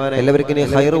റഹ്മാനെ. എല്ലാവർക്കും നീ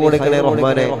ഖൈർ കൊടുക്കണേ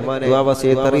റഹ്മാനെ. ദുആ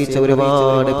വസിയത്ത് അറിയിച്ച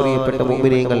ഒരുപാട് പ്രിയപ്പെട്ട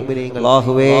മുഅ്മിനീങ്ങൾ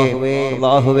അല്ലാഹുവേ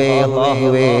അല്ലാഹുവേ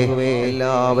അല്ലാഹുവേ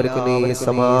എല്ലാവർക്കും നീ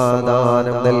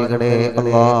സമാധാനം നൽകണേ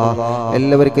അല്ലാഹ്.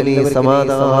 എല്ലാവർക്കും നീ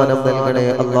സമാധാനം നൽകണേ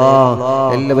അല്ലാഹ്.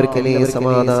 എല്ലാവർക്കും നീ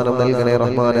സമാധാനം നൽകണേ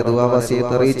റഹ്മാനെ. ദുആ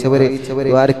വസിയത്ത് അറിയിച്ചവരെ,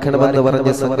 ദ്വാരക്കണമെന്ന് പറഞ്ഞ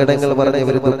സങ്കടങ്ങൾ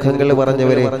പറഞ്ഞവരെ, ദുഃഖങ്ങൾ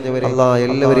പറഞ്ഞവരെ അല്ലാഹ്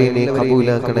എല്ലാവരെയും നീ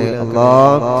കബൂലാക്കണേ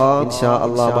അല്ലാഹ്. ഇൻഷാ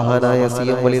അല്ലാഹ് മഹാനായ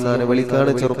സിയം വലിയുള്ളാനെ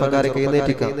വിളിക്കാണ്. ചെറുപ്പക്കാരൊക്കെ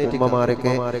എഴുന്നേറ്റിക്കാം.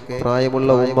 ഉമ്മമാരൊക്കെ പ്രായമുള്ള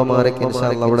ഉമ്മമാരൊക്കെ ഇൻഷാ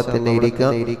അല്ലാഹ് അവിടെ തന്നെ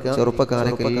ഇരിക്കാം.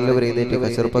 ചെറുപ്പക്കാരൊക്കെ എല്ലാവരും എഴുന്നേറ്റിക്കാം.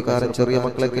 ചെറുപ്പക്കാരൻ ചെറിയ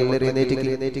മക്കളൊക്കെ എല്ലാവരും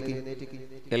എഴുന്നേറ്റിക്കും.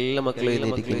 എല്ലാ മക്കളും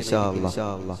എഴുന്നേറ്റിക്കും ഇൻഷാ അല്ലാഹ്.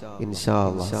 ഇൻഷാ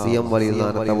അല്ലാഹ് സിയം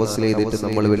വലിയുള്ളാനെ തവസ്സുൽ ചെയ്തിട്ട്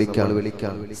നമ്മൾ വിളിക്കാം.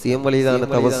 സിയം വലിയുള്ളാനെ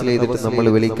തവസ്സുൽ ചെയ്തിട്ട് നമ്മൾ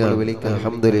വിളിക്കാം.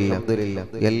 അൽഹംദുലില്ലാഹ്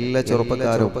എല്ലാ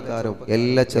ചെറുപ്പക്കാരും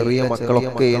എല്ലാ ചെറിയ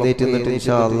മക്കളൊക്കെ എഴുന്നേറ്റ് നിന്നിട്ട്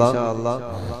ഇൻഷാ അല്ലാഹ്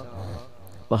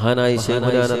മഹാനായ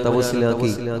ശൈഖുനാനെ തവസ്സുലാക്കി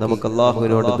നമുക്ക്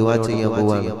അല്ലാഹുവിനോട് ദുആ ചെയ്യാൻ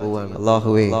പോവാണ്.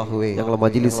 അല്ലാഹുവേ ഞങ്ങളുടെ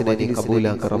മജ്ലിസിനെ നീ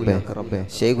കബൂലാക്ക റബ്ബേ.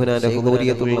 ശൈഖുനാന്റെ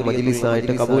ഹുദൂരിയത്തുള്ള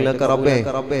മജ്ലിസായിട്ട് കബൂലാക്ക റബ്ബേ.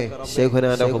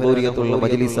 ശൈഖുനാന്റെ ഹുദൂരിയത്തുള്ള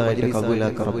മജ്ലിസായിട്ട്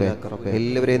കബൂലാക്ക റബ്ബേ.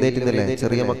 എല്ലാവരും എഴുന്നേറ്റുന്നില്ലേ?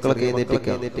 ചെറിയ മക്കളൊക്കെ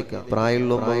എഴുന്നേറ്റിക്കാം.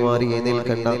 പ്രായമുള്ള ഉമ്മമാർ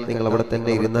എഴുന്നേൽക്കണ്ട, നിങ്ങൾ അവിടെ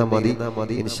തന്നെ ഇരുന്നാൽ മതി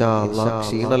ഇൻഷാ അല്ലാഹ്.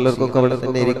 ക്ഷീണമുള്ളവർക്കൊക്കെ അവിടെ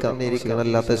തന്നെ ഇരിക്കാം.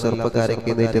 ക്ഷീണമില്ലാത്ത ചെറുപ്പക്കാരൊക്കെ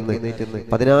എഴുന്നേറ്റുന്ന്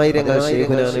 10,000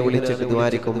 ശൈഖുനാനെ വിളിച്ചിട്ട്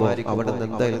ദ്വാരിക്കുമ്പോൾ അവിടെ നിന്ന്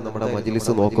എന്തായാലും നമ്മുടെ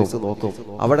മജ്ലിസ് നോക്കും.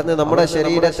 അവിടെ നിന്ന് നമ്മുടെ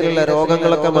ശരീരത്തിലുള്ള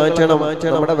രോഗങ്ങളൊക്കെ മാറ്റണം.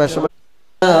 നമ്മുടെ വിഷമ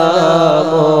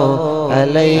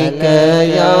അലൈക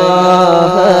യാ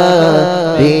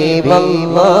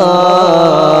ഹബീബല്ലാഹ്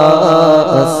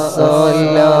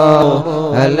അസ്സലാമു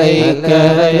അലൈക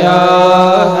യാ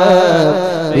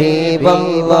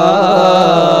ഹബീബല്ലാഹ്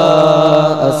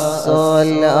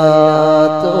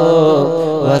അസ്സലാത്തു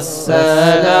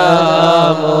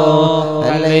വസ്സലാമു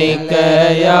അലൈക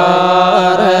യാ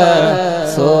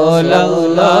رسول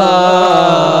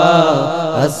الله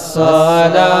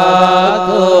الصلاة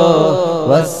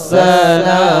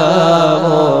والسلام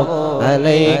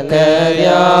عليك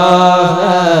يا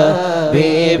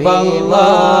حبيب الله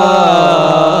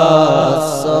الله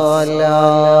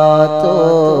الصلاة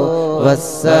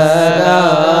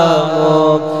والسلام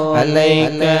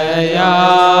عليك يا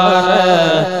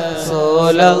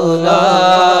رسول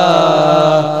الله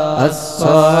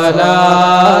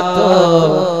الصلاة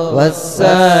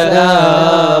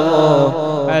والسلام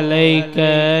عليك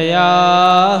يا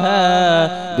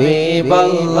حبيب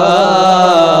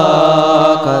الله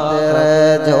قد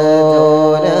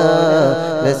رجونا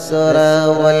نصر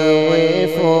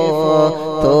والفتوح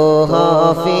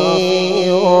في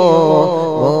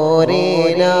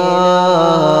أمورنا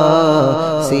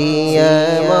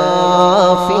سيما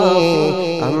في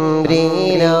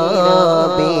أمرنا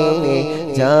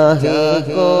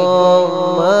بجاهكم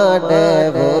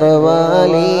مدبر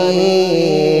ولي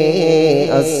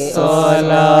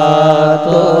الصلاة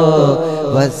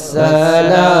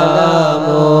والسلام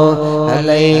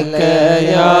عليك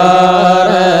يا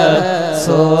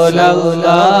رسول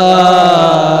الله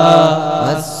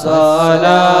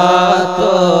الصلاة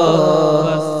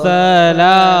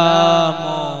والسلام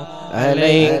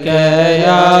عليك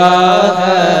يا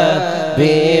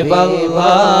حبيب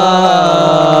الله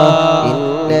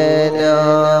إننا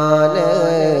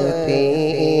نأتي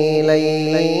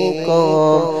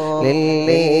إليكم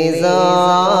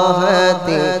للإزاحة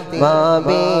ما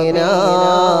بنا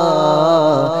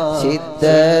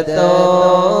شدة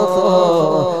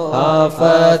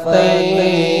آفتي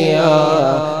يا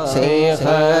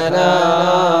شيخنا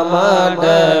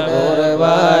مدبر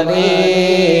ولي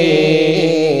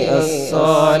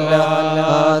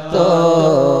الصلاة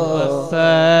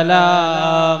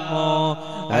والسلام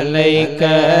عليك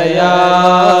يا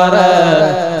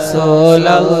رسول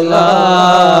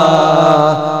الله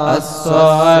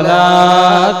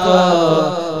الصلاة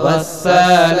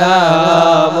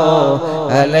والسلام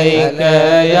عليك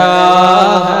يا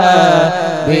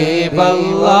حبيب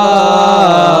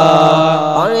الله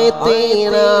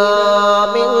أعطينا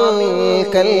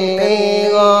منك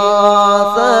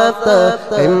الإغاثة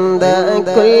عند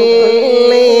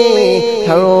كل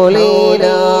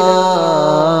حولنا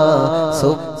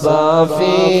صب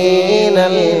فينا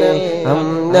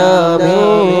الأمن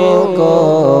منك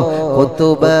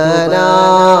قطبنا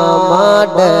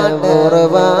مدبر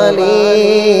ولي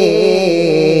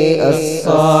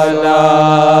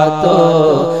الصلاة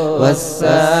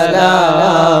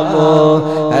والسلام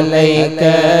عليك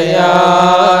يا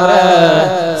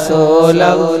رسول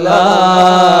الله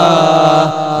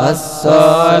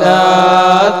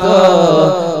الصلاة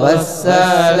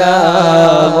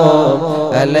والسلام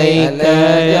عليك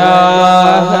يا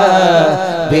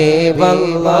حبيب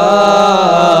الله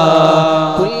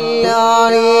كل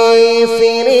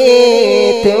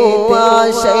عفريت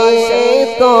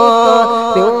وشيطان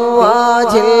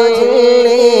وجن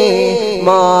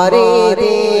مارد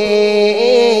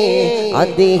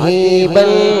أذهب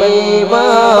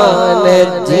البلوى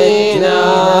نجنا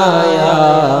يا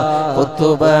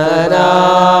قطبنا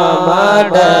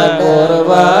مدبر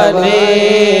ولي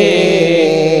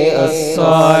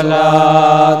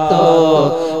الصلاة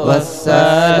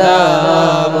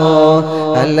والسلام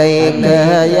عليك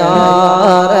يا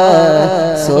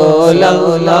رسول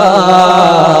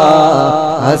الله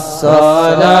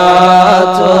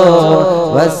الصلاة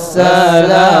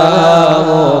والسلام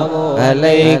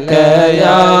عليك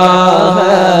يا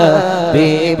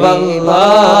حبيب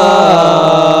الله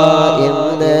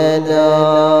إننا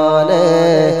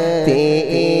نأتي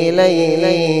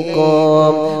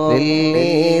إليكم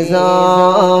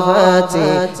للإزاحة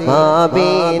ما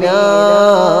بنا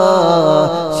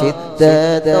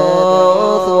شدة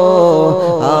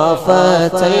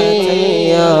آفتي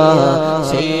يا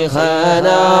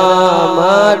شيخنا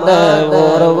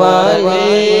مدبر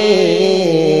ولي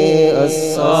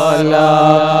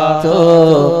الصلاة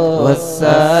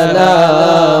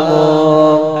والسلام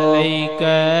عليك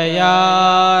يا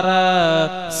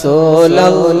رسول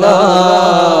الله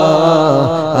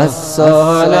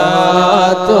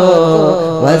الصلاة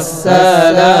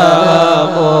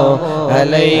والسلام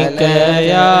عليك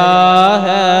يا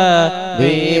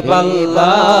حبيب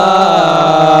الله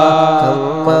كم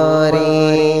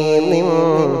مريم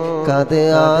قد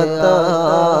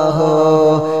أتاه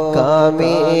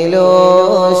كامل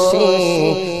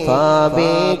الشفاء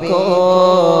بكم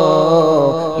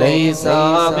ليس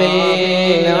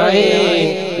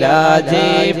بالعلاج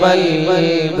بل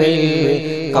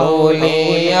بالقول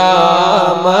يا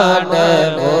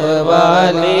مدبر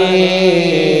ولي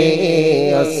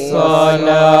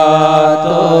الصلاة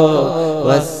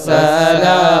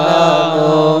والسلام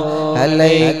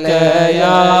عليك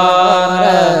يا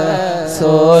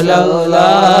رسول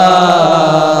الله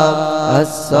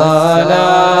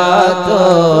الصلاة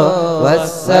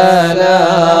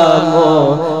والسلام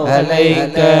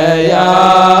عليك يا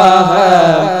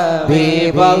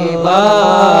حبيب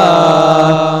الله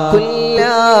كل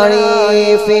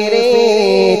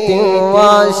عفريت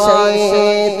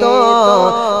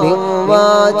وشيطان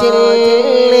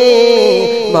وجن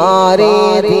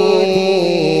مارد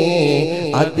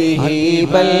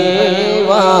أذهب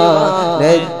البلوى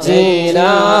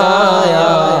نجنا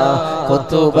يا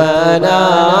قطبنا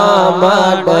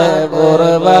مدبر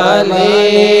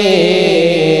ولي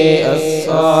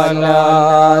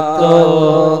الصلاة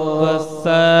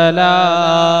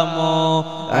والسلام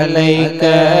عليك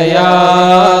يا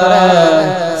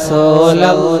رسول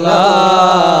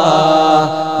الله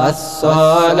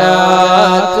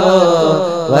الصلاة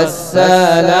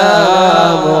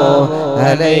والسلام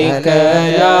عليك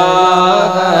يا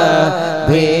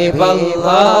حبيب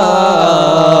الله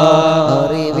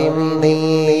അറിവിൻ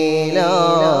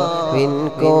നീലാവിൻ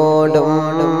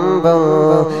കൊടുമ്പം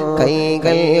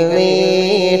കൈകൾ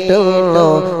നീട്ടുന്നു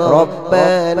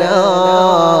റബ്ബന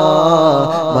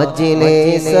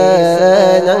മജ്ലിസ്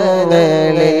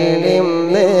ഞങ്ങളിൽ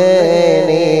നിന്ന്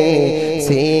നീ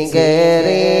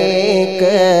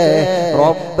സ്വീകരിക്ക്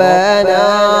ربنا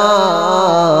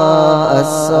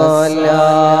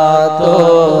الصلاة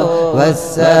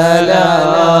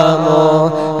والسلام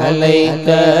عليك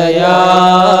يا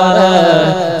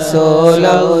رسول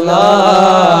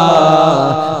الله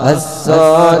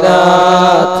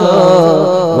الصلاة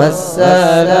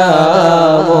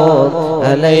والسلام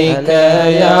عليك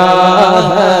يا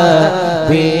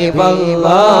حبيب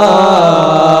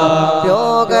الله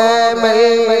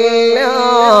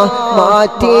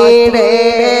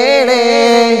മാറ്റിടേണേ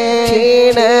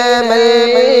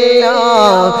ക്ഷീണമല്ല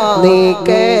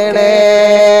നീക്കണേ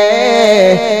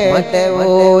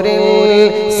മട്ടൂരിൽ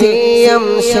സിയം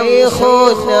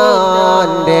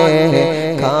ശൈഖുനാന്റെ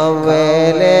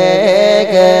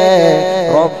കവലേക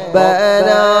റബ്ബന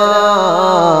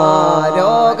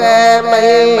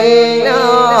രോഗമല്ല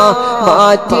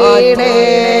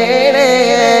മാറ്റിടേണേ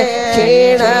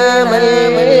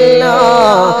ക്ഷീണമല്ല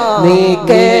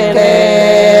നീക്കണേ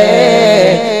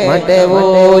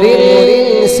മടവൂരിൽ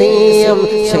സിയം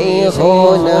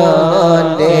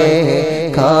ശൈഖുനാന്റെ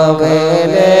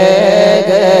കവലേക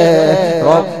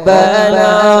റബ്ബന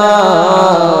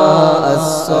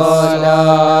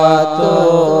അസ്സലാത്തു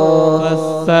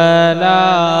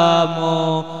വസ്സലാമു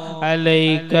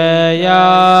അലൈക യാ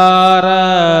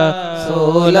റസൂലല്ലാഹ്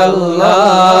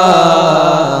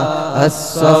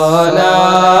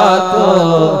الصلاة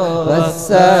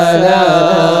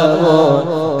والسلام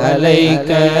عليك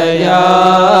يا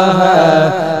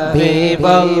حبيب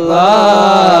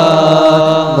الله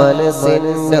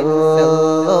മനസ്സിനല്ലോ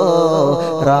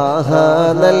റാഹ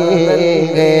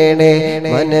നൽകണേ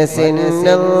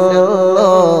മനസ്സിനല്ലോ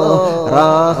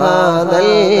റാഹ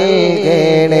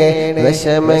നൽകണേ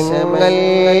വിഷമങ്ങൾ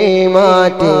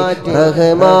മാറ്റി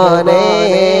റഹ്മാനേ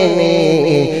നീ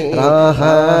റാഹ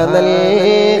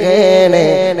നൽകണേ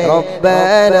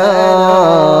റബ്ബന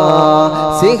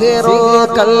സിഹ്റോ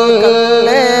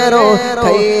കല്ലേറോ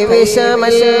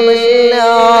കൈവിഷമല്ല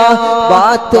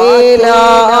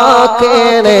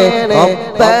ബാത്തിലാക്കണേ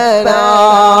റബ്ബന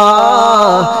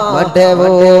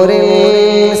മടവൂരിൽ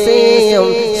സിയം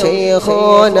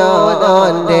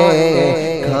ശൈഖുനാന്റെ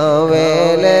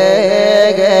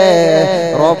കവലേക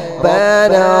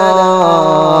റബ്ബന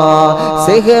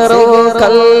സിഹ്റോ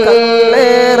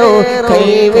കല്ലേറോ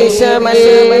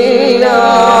കൈവിഷമല്ല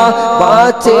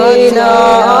ബാത്തിലാക്കണേ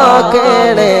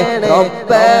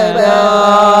റബ്ബന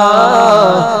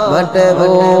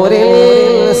മടവൂരിൽ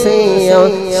സിയം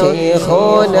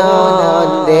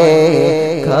ശൈഖുനാന്റെ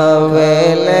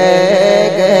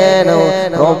കവലേക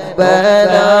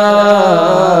റബ്ബന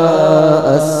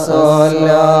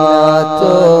الصلاة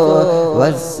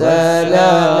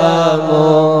والسلام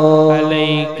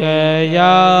عليك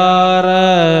يا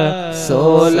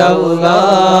رسول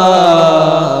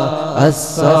الله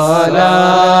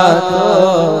الصلاة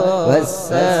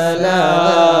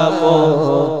والسلام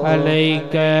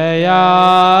عليك يا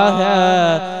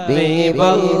حبيب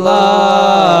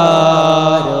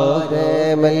الله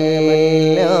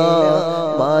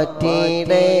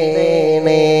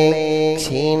മാറ്റിടേണേ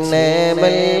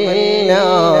ക്ഷീണമല്ല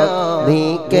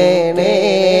നീക്കണേ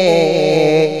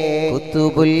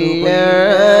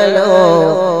കുത്തുബുല്ലാലോ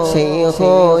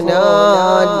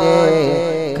ശൈഖുനാന്റെ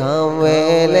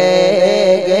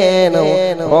കവലേകണോ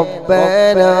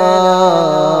റബ്ബന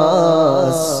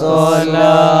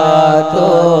الصلاة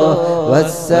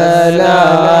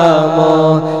والسلام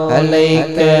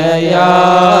عليك يا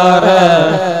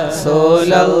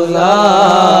رسول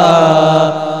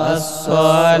الله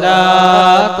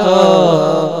الصلاة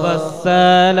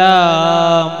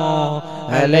والسلام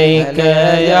عليك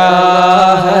يا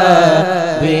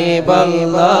حبيب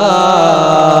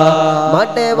الله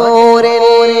മടവൂരിൽ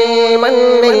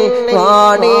മണ്ണിൽ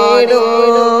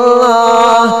വാണിടുന്ന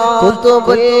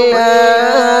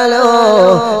കുത്തുബുല്ലാലോ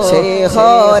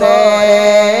ശൈഖോരേ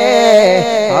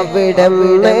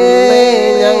അവിടുന്ന്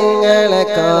ഞങ്ങളെ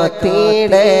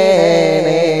കാത്തിടണേ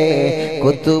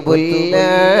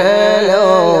കുത്തുബുല്ലാലോ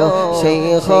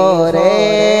ശൈഖോരേ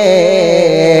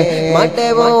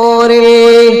മടവൂരിൽ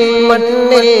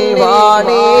മണ്ണിൽ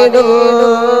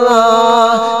വാണിടുന്ന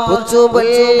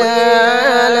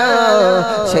കുത്തുബുല്ലാലോ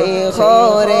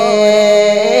ശൈഖോരേ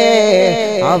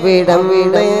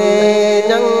അവിടുന്ന്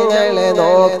ഞങ്ങളെ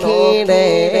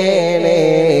നോക്കിടണേ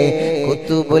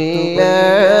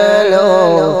കുത്തുബുല്ലാലോ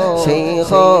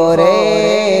ശൈഖോരേ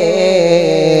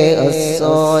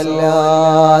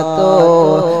അസ്സലാത്തു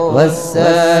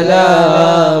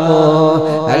വസ്സലാമു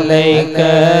അലൈക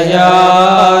യാ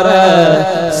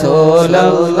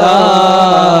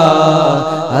റസൂലല്ലാഹ്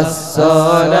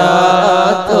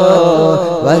അസ്സലാത്തു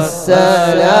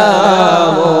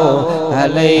വസ്സലാമു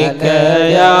അലൈക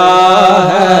യാ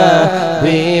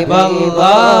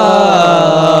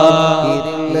ഹബീബല്ലാഹ്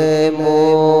ഇരുള്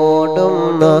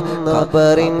മൂടുന്ന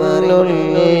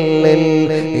ഖബറിനുള്ളിൽ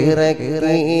ഇറക്കി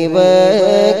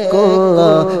വെക്കുന്ന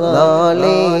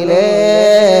നാളിലെ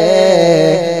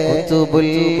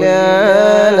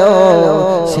കുത്തുബുല്ലാലോ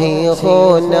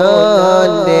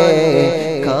ശൈഖുനാന്റെ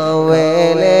കാവലേകണോ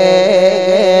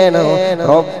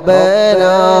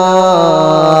റബ്ബനാ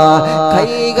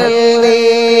കൈകൾ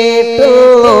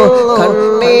നീട്ടുന്നു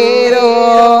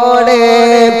കണ്ണീരോടെ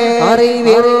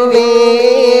അറിവിൻ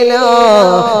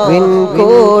നീലാവിൻ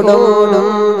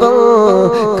കൂടുമ്പം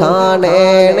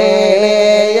കാണണേ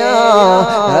യാ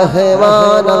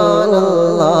റഹ്മാനല്ലാഹ്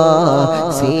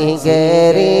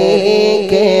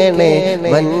സ്വീകരിക്കണേ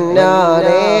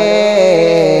മന്നാനേ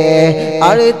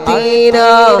അഴ്ത്തീന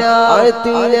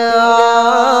അഴ്ത്തീന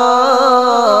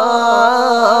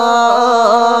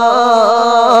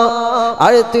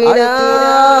അഴ്ത്തീന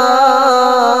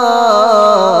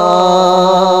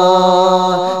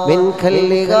من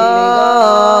كل غاثة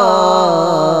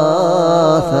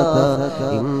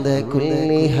عند كل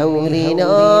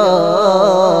حولنا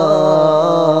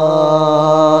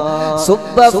صب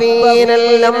فينا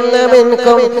الأمن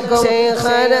منكم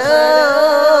شيخنا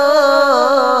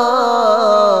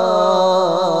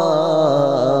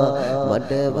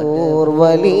മടവൂർ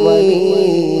വലി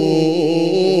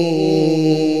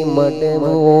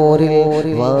മടവൂരിൽ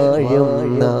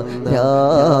വാഴുന്ന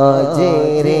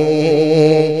രാജരേ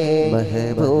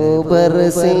മെഹബൂബർ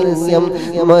സിംഹം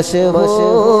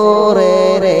മശഹൂറേ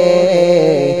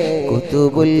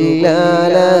കുതുബുല്ലാലമെന്ന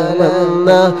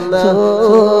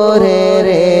സൂരേ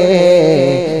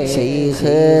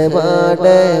ശൈഖ്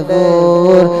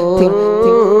മടവൂർ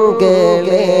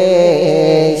തിങ്കളേ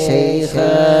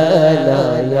ശൈഖനാ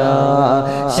യാ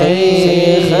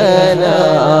ശൈഖനാ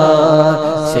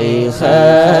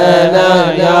ശൈഖനാ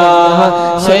യാ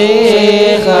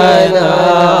ശൈഖനാ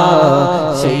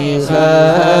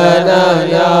ശൈഖനാ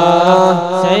യാ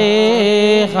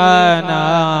ശൈഖനാ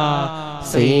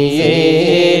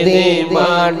സയ്യിദി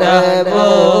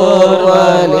മടവൂർ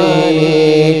വലി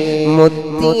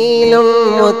മുത്തിലും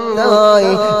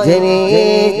മുത്തായി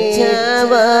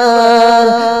ജനിച്ചവർ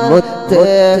മുത്ത്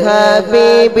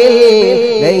ഹബീബിൽ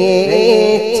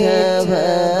ലയിച്ചവർ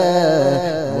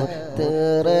മുത്ത്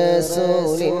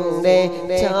റസൂലിന്റെ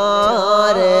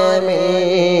ചാരമേ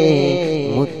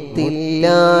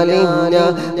മുത്തില്ലാലിഞ്ഞ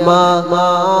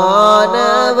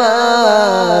മാനവർ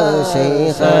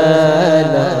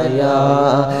ശൈഖനാ യാ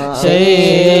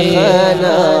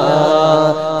ശൈഖനാ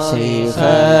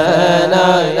ശൈഖനാ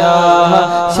യാ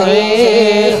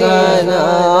ശൈഖനാ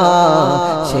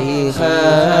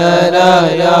ശൈഖനാ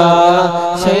യാ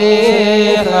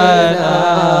ശൈഖനാ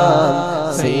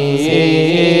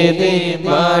സയ്യിദി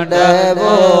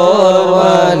മടവൂർ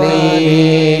വലി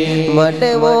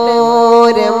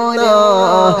മടവൂരം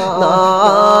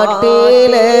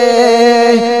നാട്ടിലെ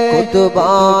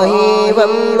കുതുബായി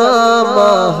വന്ന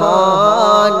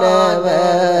മഹാനവർ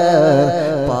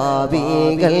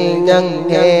പാപികൾ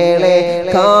ഞങ്ങളെ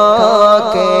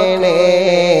കാക്കണേ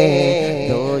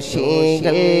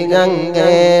ദോഷികൾ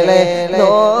ഞങ്ങളെ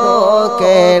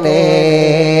നോക്കണേ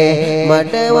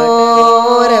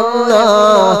മടവൂരം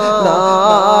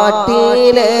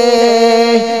നാട്ടിലെ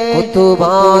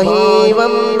കുതുബായി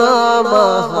വന്ന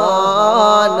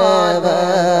മഹാനവർ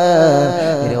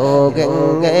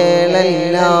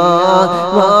രോഗങ്ങളെല്ലാം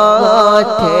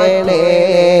മാറ്റണേ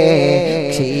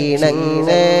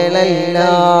ക്ഷീണങ്ങളെല്ലാം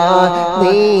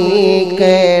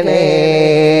നീക്കണേ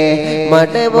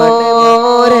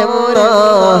മടവൂരം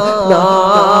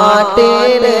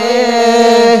നാട്ടിലെ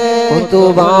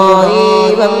കുതുബായി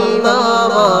വന്ന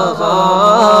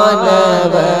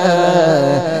മഹാനവ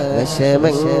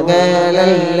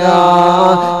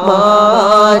വിഷമങ്ങളെല്ലാം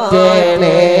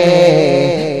മാറ്റണേ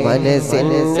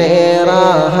മനസ്സിനെ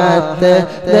റാഹത്ത്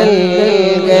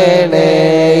നൽകണേ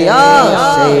യാ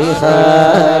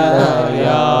ശൈഖനാ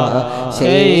യാ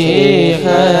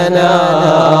ശൈഖനാ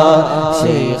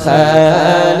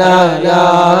ശൈഖനാ യാ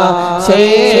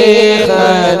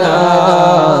ശൈഖനാ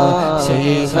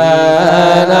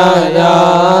ശൈഖനാ യാ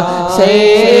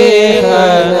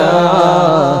ശൈഖനാ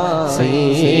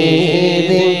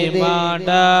സയ്യിദി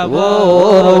മടവൂർവലി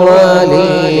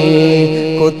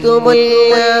കുതുബുൽ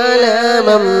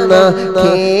ആലമെന്ന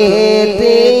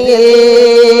കീർത്തിയിൽ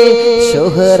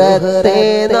ശുഹ്റത്തെ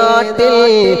നാട്ടിൽ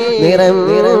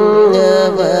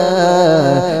നിറഞ്ഞവർ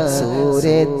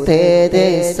സൂര്യത്തേജസായി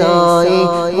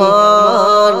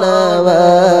വാണവർ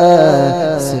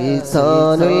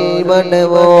സുൽത്താനുൽ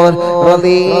മടവൂർ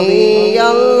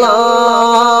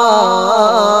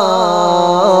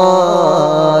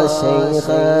റളിയല്ലാഹ്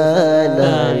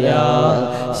ശൈഖനാ യാ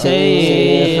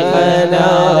ശൈഖനാ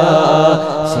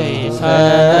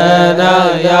ശൈഖനാ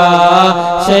യാ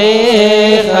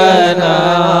ശൈഖനാ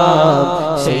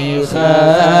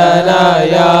ശൈഖനാ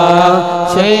യാ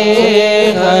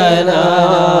ശൈഖനാ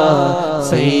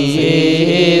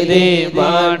സയ്യിദി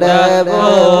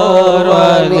മടവൂർ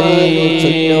വലി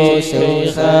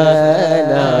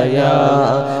ശൈഖനാ യാ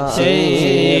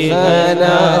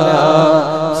ശൈഖനാ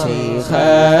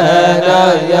ശൈഖനാ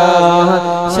യാ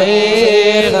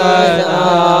ശൈഖനാ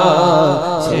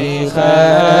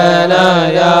ശൈഖനാ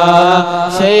യാ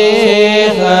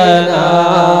ശൈഖനാ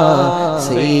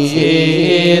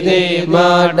സയ്യിദി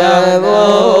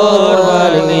മടവൂർ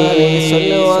വലി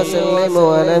സ്വല്ലല്ലാഹു വസല്ലമു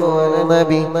അലാ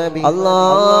നബി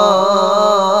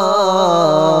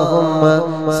അല്ലാഹുമ്മ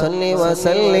സ്വല്ലി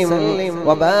വസല്ലിം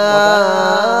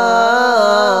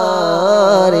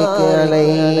വബാരിക്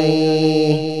അലൈഹി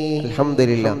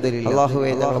അൽഹംദുലില്ലാഹ് അല്ലാഹുവേ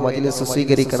ഞങ്ങളുടെ മജ്ലിസ്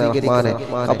സ്വീകരിക്കണേ റഹ്മാനേ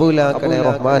ഖബൂലാക്കണേ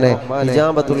റഹ്മാനേ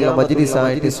ഇജാബത്തുള്ള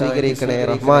മജ്ലിസായിട്ട് സ്വീകരിക്കണേ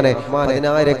റഹ്മാനേ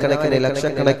പതിനായിരക്കണക്കിന്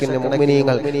ലക്ഷക്കണക്കിന്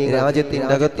മുഅ്മിനീങ്ങൾ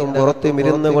രാജ്യത്തിന്റെ അകത്തും പുറത്തും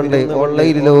ഇരുന്നുകൊണ്ട്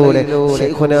ഓൺലൈനിലൂടെ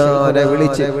ശൈഖുനാനെ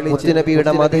വിളിച്ച്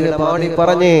മുത്തുനബിയുടെ മദഹ് പാടി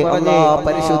പറഞ്ഞേ അല്ലാഹ്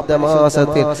പരിശുദ്ധ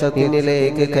മാസത്തിൽ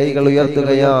നിന്നിലേക്ക് കൈകൾ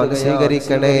ഉയർത്തുകയാണ്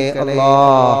സ്വീകരിക്കണേ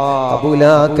അല്ലാഹ്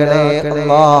ഖബൂലാക്കണേ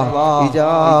അല്ലാഹ്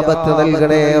ഇജാബത്ത്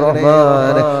നൽകണേ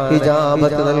റഹ്മാനേ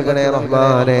ഇജാബത്ത് നൽകണേ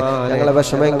റഹ്മാനേ ഞങ്ങളെ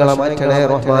വിഷമങ്ങളെ മാറ്റണേ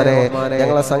റഹ്മാനേ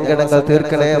ഞങ്ങളെ സങ്കടങ്ങൾ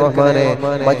തീർക്കണേ റഹ്മാനേ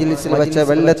മജ്ലിസിൽ വെച്ച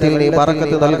വെള്ളത്തിൽ നീ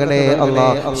ബറക്കത്ത് നൽകണേ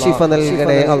അല്ലാഹ് ശിഫ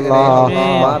നൽകണേ അല്ലാഹ്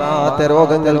മാറാത്ത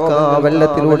രോഗങ്ങൾക്ക് ആ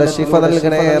വെള്ളത്തിലൂടെ ശിഫ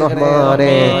നൽകണേ റഹ്മാനേ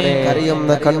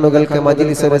കരയുന്ന കണ്ണുകൾക്ക്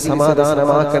മജ്ലിസിനെ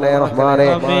സമാധാനമാക്കണേ റഹ്മാനേ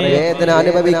വേദന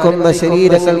അനുഭവിക്കുന്ന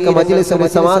ശരീരങ്ങൾക്ക് മജ്ലിസിനെ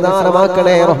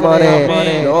സമാധാനമാക്കണേ റഹ്മാനേ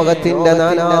ലോകത്തിന്റെ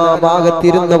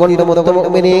നാനാഭാഗത്തിരുന്നു കൊണ്ട്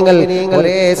മുഅ്മിനീങ്ങൾ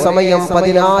ഒരേ സമയം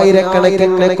പതിനായിരക്കണക്കിന്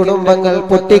കുടുംബങ്ങൾ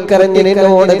പൊട്ടിക്കരഞ്ഞ്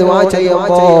നിന്നോട് ദുആ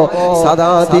ചെയ്യുമ്പോ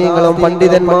സദാതീങ്ങളും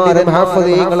പണ്ഡിതന്മാരും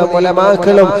ഹാഫിദീങ്ങളും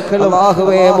ഉലമാക്കളും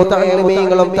അല്ലാഹുവേ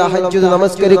മുതഅല്ലിമീങ്ങളും തഹജ്ജുദ്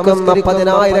നമസ്കരിക്കുന്ന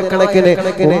പതിനായിരക്കണക്കിന്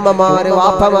ഉമ്മമാര്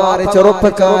വാപ്പമാര്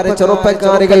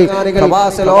ചെറുപ്പക്കാരികൾ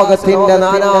പ്രവാസ ലോകത്തിന്റെ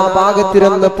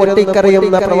നാനാഭാഗത്തിരുന്ന്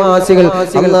പൊട്ടിക്കരയുന്ന പ്രവാസികൾ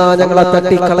അല്ലാഹ് ഞങ്ങളെ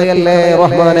തട്ടിക്കളയല്ലേ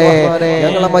റഹ്മാനേ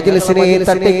ഞങ്ങളെ മജ്ലിസിനെ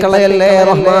തട്ടിക്കളയല്ലേ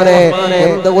റഹ്മാനേ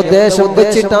എന്ത് ഉദ്ദേശം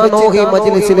വെച്ചിട്ടാണോ ഈ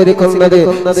മജ്ലിസിൽ ഇരിക്കുന്നത്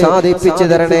സാധിപ്പിച്ചു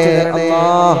തരണേ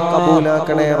അല്ലാഹ്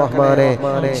ഖബൂലാക്കണേ റഹ്മാനേ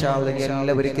ഇൻഷാ അല്ലാഹ്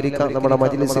എല്ലാവരും ഇരിക്കാം നമ്മുടെ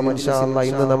മജ്ലിസിൽ ഇൻഷാ അല്ലാഹ്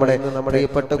ഇന്ന് നമ്മുടെ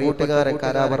പ്രിയപ്പെട്ട കൂട്ടുകാരൻ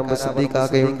കാരാപറമ്പ്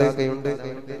സിദ്ദീഖാകയുണ്ട്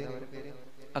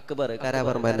അക്ബർ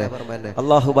കാരാപറമ്പന്നെ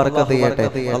അല്ലാഹു ബർക്കത്ത് ചെയ്യട്ടെ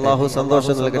അല്ലാഹു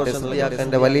സന്തോഷം നൽകട്ടെ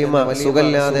സിദ്ദീഖാന്റെ വലിയ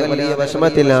സുഖല്ലാതെ വലിയ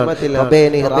വിഷമത്തിലാണ് റബ്ബേ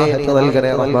നീ റാഹത്ത്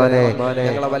നൽകണേ റഹ്മാനേ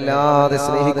ഞങ്ങളെ വല്ലാതെ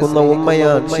സ്നേഹിക്കുന്ന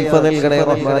ഉമ്മയാൻ ശിഫ നൽകണേ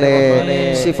റഹ്മാനേ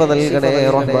ശിഫ നൽകണേ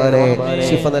റഹ്മാനേ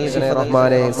ശിഫ നൽകണേ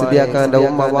റഹ്മാനേ സിദ്ദീഖാന്റെ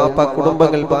ഉമ്മ വാപ്പ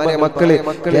കുടുംബങ്ങൾ ഭാര്യ മക്കള്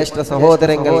ജ്യേഷ്ഠ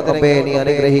സഹോദരങ്ങൾ റബ്ബേ നീ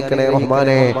അനുഗ്രഹിക്കണേ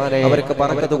റഹ്മാനേ അവർക്ക്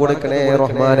ബർക്കത്ത് കൊടുക്കണേ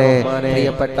റഹ്മാനേ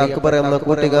പ്രിയപ്പെട്ട അക്ബർ എന്ന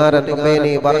കൂട്ടുകാരൻ റബ്ബേ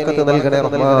നീ ബർക്കത്ത് നൽകണേ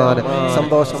റഹ്മാനേ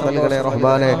സന്തോഷം നൽകണേ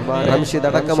റഹ്മാനേ റംഷിദ്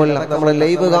അടക്കമുള്ള നമ്മൾ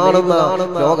ലൈവ് കാണുന്ന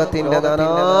ലോകത്തിന്റെ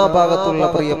നാനാഭാഗത്തുള്ള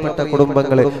പ്രിയപ്പെട്ട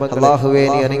കുടുംബങ്ങളെ അല്ലാഹുവേ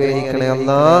നീ അനുഗ്രഹിക്കണേ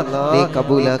അല്ലാഹ് നീ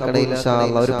കബൂലാക്കണേ ഇൻഷാ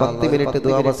അല്ലാഹ് ഒരു 10 മിനിറ്റ്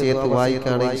ദുആ വസിയത്ത്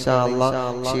വായിക്കാണ് ഇൻഷാ അല്ലാഹ്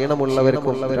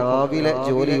ക്ഷീണമുള്ളവർക്കും രാവിലെ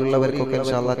ജോലിയുള്ളവർക്കും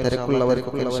ഇൻഷാ അല്ലാഹ്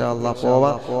തിരക്കുള്ളവർക്കും ഇൻഷാ അല്ലാഹ്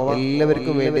പോവാം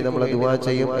എല്ലാവർക്കും വേണ്ടി നമ്മൾ ദുആ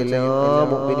ചെയ്യും എല്ലാ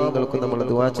മുഅ്മിനീങ്ങൾക്കും നമ്മൾ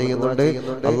ദുആ ചെയ്യുന്നുണ്ട്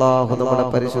അല്ലാഹു നമ്മുടെ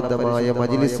പരിശുദ്ധമായ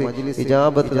മജ്ലിസ്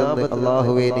ഇജാബത്ത് തന്ന്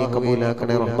അല്ലാഹുവേ നീ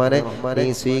കബൂലാക്കണേ റഹ്മാനേ നീ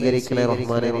സ്വീകരിക്കണേ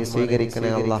റഹ്മാനെ, നീ സ്വീകരിക്കണേ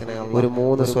അല്ലാഹ്. ഒരു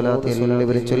 3 സ്വലാത്ത്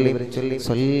എല്ലാവരും ചൊല്ലി.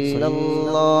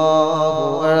 സല്ലല്ലാഹു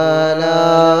അലാ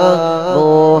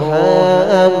മുഹമ്മദ്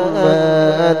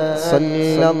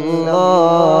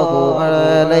സല്ലല്ലാഹു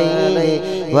അലൈഹി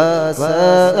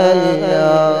വസല്ലം.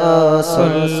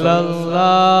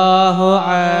 സല്ലല്ലാഹു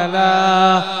അലാ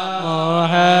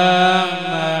മുഹമ്മദ്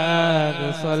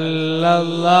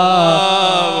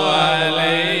സല്ലല്ലാഹു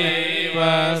അലൈഹി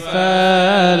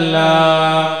വസല്ലം.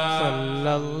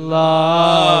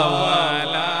 സല്ലല്ലാഹു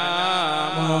അലാ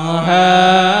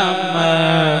മുഹമ്മദ്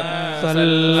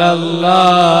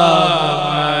സല്ലല്ലാഹു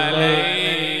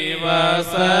അലൈഹി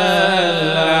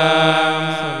വസല്ലം.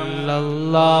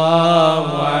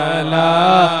 സല്ലല്ലാഹു അലാ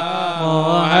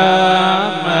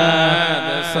മുഹമ്മദ്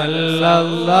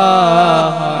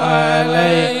സല്ലല്ലാഹു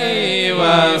അലൈഹി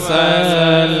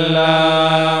വസല്ലം.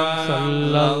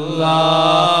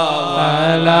 സല്ലല്ലാഹു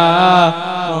അലാ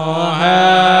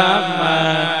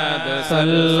മുഹമ്മദ്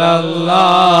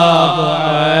സല്ലല്ലാഹു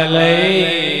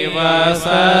അലൈഹി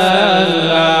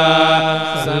വസല്ലം.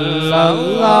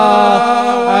 സല്ലല്ലാഹു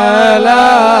അലാ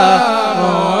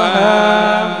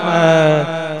മുഹമ്മദ്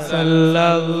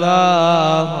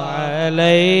സല്ലല്ലാഹു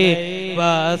അലൈഹി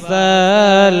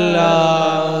വസല്ലം.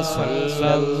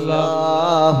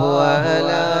 സല്ലല്ലാഹു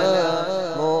അലാ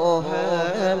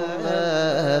മുഹമ്മദ്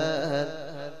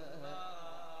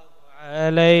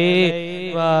അലൈഹി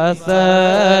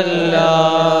വസല്ലം.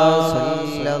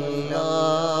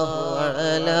 സല്ലല്ലാഹു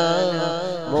അലാ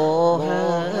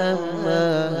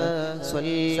മുഹമ്മദ്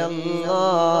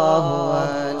സല്ലല്ലാഹു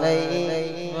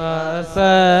അലൈഹി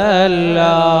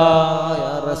വസല്ലം.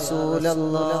 യാ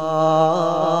റസൂലല്ലാഹ്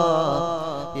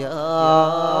യാ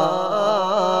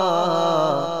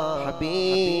ഹബീബല്ലാഹ്.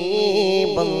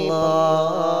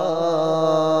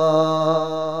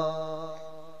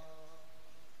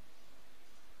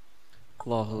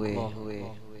 അല്ലാഹുവേ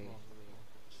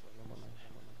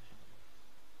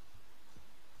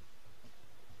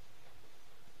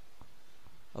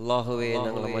അല്ലാഹുവേ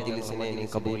ഞങ്ങളുടെ മജ്‌ലിസിനെ നീ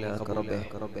കബൂലാക്ക് റബ്ബേ.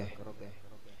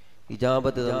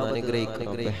 ഇജാബത്ത് തന്ന്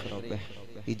അനുഗ്രഹിക്കണം റബ്ബേ.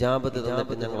 ഇജാബത്ത്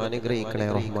തന്നിട്ട് ഞങ്ങൾ അനുഗ്രഹിക്കണേ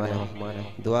റഹ്മാനെ.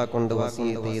 ദുആ കൊണ്ട്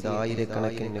വസിയത്ത് ചെയ്ത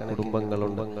ആയിരക്കണക്കിന്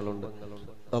കുടുംബങ്ങളുണ്ട്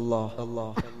അല്ലാഹ്.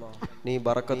 നീ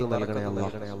ബറക്കത്ത് നൽകണേ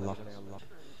അല്ലാഹ്.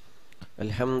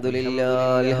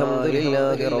 അൽഹംദുലില്ലാഹി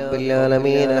റബ്ബിൽ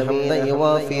ആലമീൻ ഹംദൻ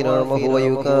യുവാഫി നിഅമഹു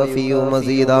വയുകാഫി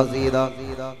മസീദാ.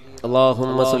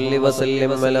 اللهم صل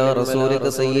وسلم على رسولك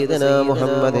سيدنا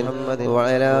محمد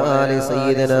وعلى آل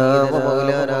سيدنا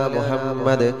ومولانا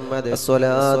محمد.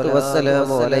 الصلاة والسلام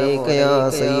عليك يا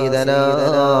سيدنا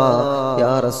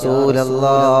يا رسول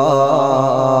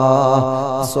الله.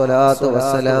 الصلاة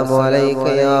والسلام عليك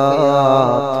يا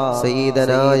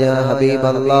سيدنا يا حبيب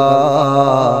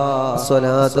الله.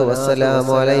 الصلاة والسلام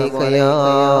عليك يا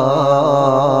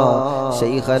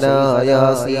شيخنا يا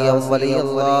سيم ولي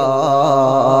الله.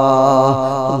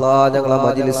 അല്ലാഹ് ഞങ്ങളെ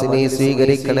മജ്‌ലിസിനെ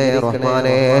സ്വീകരിക്കണേ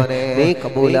റഹ്മാനേ, നീ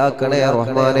കബൂലാക്കണേ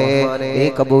റഹ്മാനേ, നീ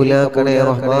കബൂലാക്കണേ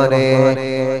റഹ്മാനേ.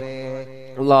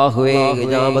 അല്ലാഹുവേ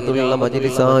ഇജാബത്തുള്ള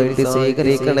മജ്‌ലിസായിട്ട്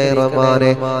സ്വീകരിക്കണേ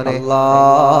റഹ്മാനേ.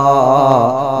 അല്ലാഹ്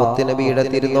മുത്തുനബിയുടെ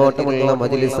തിരുനോട്ടമുള്ള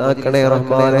മജ്‌ലിസാക്കണേ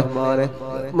റഹ്മാനേ.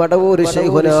 മടവൂർ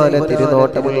ശൈഖുനാന്റെ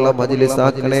തിരുനോട്ടമുള്ള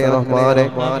മജ്‌ലിസാക്കണേ റഹ്മാനേ.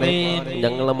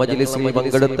 ഞങ്ങളെ മജ്‌ലിസിൽ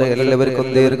പങ്കെടുത്ത എല്ലാവർക്കും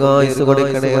ദീർഘായുസ്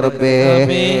കൊടുക്കണേ റബ്ബേ,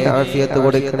 ആഫിയത്ത്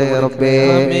കൊടുക്കണേ റബ്ബേ,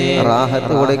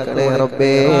 റാഹത്ത് കൊടുക്കണേ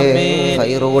റബ്ബേ,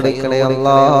 ഖൈർ കൊടുക്കണേ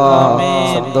അല്ലാഹ്,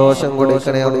 സന്തോഷം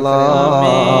കൊടുക്കണേ അല്ലാഹ്.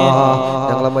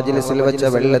 ഞങ്ങളെ മജ്‌ലിസിൽ വെച്ച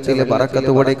വെള്ളത്തിൽ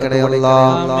ബറക്കത്ത് കൊടുക്കണേ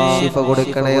അല്ലാഹ്, ശിഫ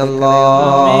കൊടുക്കണേ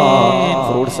അല്ലാഹ്.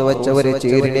 ഫ്രൂട്ട്സ് വെച്ചവര്,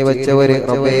 ചീരിണി വെച്ചവര്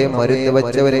റബ്ബേ, മരുന്ന്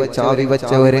വെച്ചവര്, ചാവി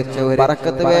വെച്ചവര്,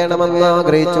 ബറക്കത്ത് വേണമെന്ന്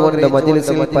ആഗ്രഹിച്ചുകൊണ്ട്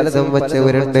മജ്‌ലിസിൽ പലതും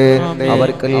വെച്ചവരുണ്ട്.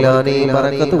 അവർക്കെല്ലാം നീ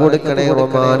ബറക്കത്ത് കൊടുക്കണേ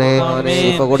റഹ്മാനേ,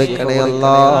 ശിഫ കൊടുക്കണേ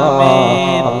അല്ലാഹ്.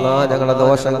 അല്ലാഹ് ഞങ്ങളുടെ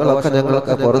ദോഷങ്ങളൊക്കെ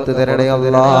ഞങ്ങൾക്ക് പുറത്തു തരണേ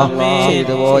അല്ലാഹ്.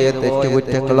 ചെയ്തു പോയ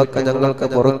തെറ്റുകുറ്റങ്ങളൊക്കെ ഞങ്ങൾക്ക്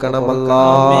പൊറുക്കണം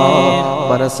അല്ലാഹ്.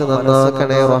 മനസ്സ്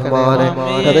നന്നാക്കണേ റഹ്മാനേ,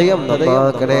 ഹൃദയം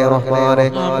നന്നാക്കണേ റഹ്മാനേ.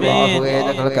 അല്ലാഹുവേ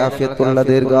ഞങ്ങൾക്ക് ആഫിയത്തുള്ള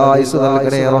ദീർഘായുസ്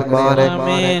നൽകണേ റഹ്മാനേ.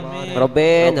 റബ്ബേ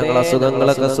ഞങ്ങളുടെ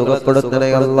അസുഖങ്ങളൊക്കെ സുഖപ്പെടുത്തണേ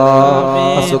അല്ലാഹ്.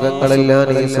 അസുഖങ്ങളെല്ലാം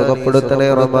നീ സുഖപ്പെടുത്തണേ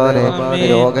റഹ്മാനേ.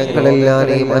 രോഗങ്ങളെല്ലാം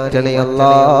നീ മാറ്റണേ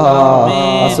അല്ലാഹ്.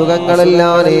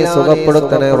 അസുഖങ്ങളെല്ലാം നീ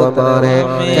സുഖപ്പെടുത്തണേ റഹ്മാനേ.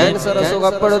 Cancer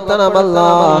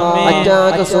സുഖപ്പെടുത്തണമല്ലാഹ്,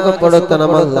 attack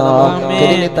സുഖപ്പെടുത്തണമല്ലാഹ്,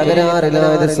 kidney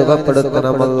തകരാറിലായത്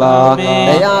സുഖപ്പെടുത്തണമല്ലാഹ്.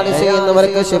 ഡയാലിസിസ്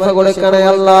ചെയ്യുന്നവർക്ക് ശിഫ കൊടുക്കണേ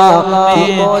അല്ലാഹ്,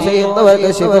 കീമോ ചെയ്യുന്ന ചെയ്യുന്നവർക്ക്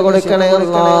ശിഫ കൊടുക്കണേ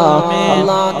അല്ലാ.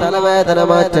 അല്ലാ തലവേദന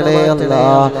മാറ്റണേ അല്ലാ,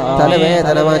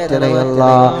 തലവേദന മാറ്റണേ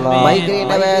അല്ലാ.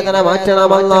 മൈഗ്രെയിന്റെ വേദന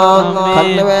മാറ്റണമല്ലാ,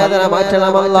 കണ്ണുവേദന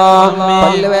മാറ്റണമല്ലാ,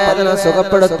 പല്ലുവേദന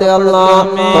സുഖപ്പെടുത്തുക അല്ലാ,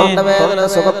 തൊണ്ടവേദന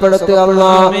സുഖപ്പെടുത്തുക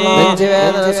അല്ലാ,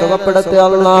 നെഞ്ചുവേദന സുഖപ്പെടുത്തുക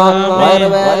അല്ലാ,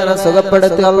 വയറുവേദന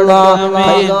സുഖപ്പെടുത്തുക അല്ലാ,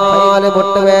 കൈകാല്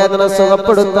മുട്ടുവേദന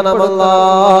സുഖപ്പെടുത്തണമല്ലാ,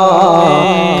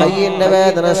 കയ്യിന്റെ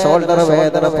വേദന, ഷോൾഡർ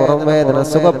വേദന, പുറം വേദന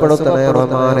സുഖപ്പെടുത്തണേ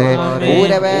റഹ്മാനെ.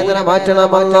 ഊരവേദന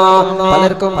മാറ്റണമല്ലാ.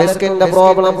 പലർക്കും ഡിസ്കിന്റെ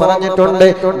പ്രോബ്ലം പറഞ്ഞിട്ടുണ്ട്.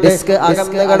 ഡിസ്ക്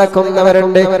അകന്ന്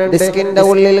കിടക്കുന്നവരുണ്ട്, ഡിസ്കിന്റെ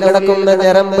ഉള്ളിൽ കിടക്കുന്ന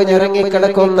ഞരമ്പ് ഞുരുങ്ങി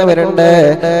കിടക്കുന്നവരുണ്ട്,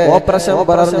 ഓപ്പറേഷൻ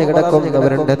പറഞ്ഞു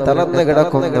കിടക്കുന്നവരുണ്ട്, തളർന്ന്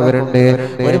കിടക്കുന്നവരുണ്ട്.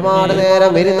 ഒരുപാട്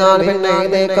നേരം ഇരുന്നാൽ പിന്നെ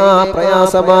എഴുന്നേൽക്കാൻ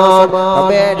പ്രയാസമാണ്.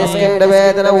 ഡിസ്കിന്റെ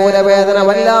വേദന, ഊരവേദന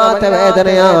വല്ലാത്ത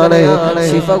വേദനയാണ്.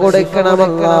 ശിഫ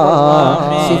കൊടുക്കണമല്ലാ,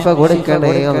 ശിഫ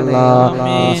കൊടുക്കണേ അല്ലാ,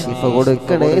 ശിഫ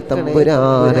കൊടുക്കണേ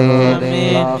തമ്പുരാനെ.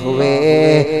 അല്ലാഹുവേ,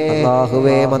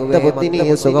 അല്ലാഹുവേ മന്ദബുദ്ധി നീ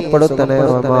സുഖപ്പെടുത്തണേ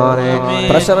റഹ്മാനെ.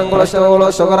 പ്രഷറും കൊളസ്ട്രോളും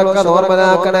ഷുഗറൊക്കെ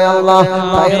നോർമലാക്കണേ അല്ലാ.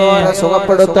 തൈറോയ്ഡ്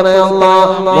സുഖപ്പെടുത്തണേ അല്ലാ,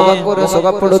 മുഖക്കുരു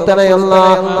സുഖപ്പെടുത്തണേ അല്ലാ,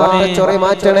 വട്ടച്ചൊറി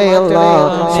മാറ്റണേ അല്ലാ.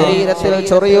 ശരീരത്തിൽ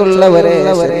ചൊറിയുള്ളവരെ,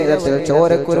 ശരീരത്തിൽ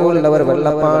ചോരക്കുരുള്ളവർ,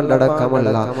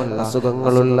 വെള്ളപ്പാണ്ടടക്കമുള്ള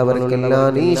അസുഖങ്ങളുള്ളവർക്കെല്ലാം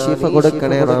നീ ശിഫ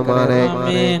കൊടുക്കണേ റഹ്മാനെ.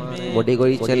 മുടി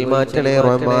കൊഴിച്ചൽ മാറ്റണേ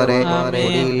റഹ്മാനെ.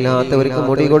 മുടിയില്ലാത്തവർക്ക്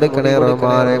മുടി കൊടുക്കണേ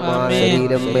റഹ്മാനെ.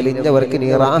 ശരീരം മെലിഞ്ഞവർക്ക് നീ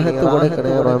റാഹത്ത്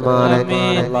കൊടുക്കണേ റഹ്മാനെ.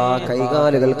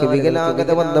 കൈകാലുകൾക്ക്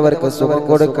വികലാംഗത വന്നവർക്ക് സുഖം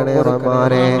കൊടുക്കണേ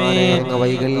റഹ്മാനെ.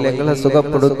 വൈകല്യങ്ങളെ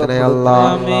സുഖപ്പെടുത്തണേ അല്ലാ.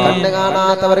 കണ്ണ്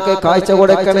കാണാത്തവർക്ക് കാഴ്ച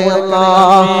കൊടുക്കണേ അല്ലാ.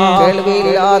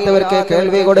 കേൾവിയില്ലാത്തവർക്ക്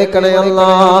കേൾവി കൊടുക്കണേ അല്ലാ.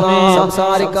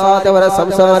 സംസാരിക്കാത്തവരെ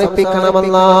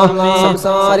സംസാരിപ്പിക്കണമല്ലാ,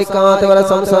 സംസാരിക്കാത്തവരെ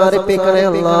സംസാരിപ്പിക്കണേ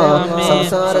അല്ലാ.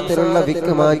 സംസാരത്തിലുള്ള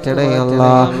വിക്ക് മാറ്റണേ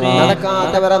അല്ലാ.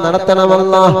 നടക്കാത്തവരെ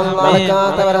നടത്തണമല്ലാ,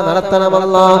 നടക്കാത്തവരെ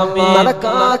നടത്തണമല്ലാ,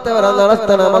 നടക്കാത്തവരെ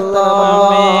നടത്തണമല്ലാ.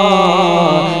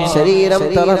 ശരീരം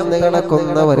തളർന്ന്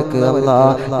കിടക്കുന്നവർക്ക് അല്ലാ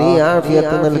നീ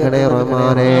ആഫിയത്ത് നൽകണേ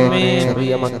റഹ്മാനെ.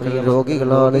 ചെറിയ മക്കൾ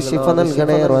രോഗികളാണ്, ശിഫ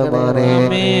നൽകണേ റഹ്മാനെ.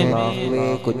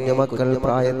 കുഞ്ഞുമക്കൾ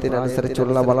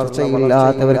പ്രായത്തിനനുസരിച്ചുള്ള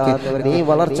വളർച്ചയില്ലാത്തവർക്ക് നീ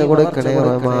വളർച്ച കൊടുക്കണേ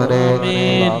റഹ്മാനെ.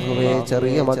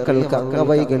 ചെറിയ മക്കൾക്ക്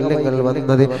അംഗവൈകല്യങ്ങൾ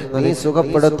വന്നത് നീ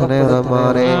സുഖപ്പെടുത്തണേ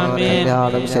റഹ്മാനെ.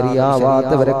 കല്യാണം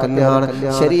ശരിയാവാത്തവരെ കല്യാണം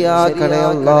ശരിയാക്കണേ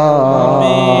അല്ലാ.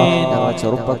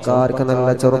 ചെറുപ്പക്കാർക്ക് നല്ല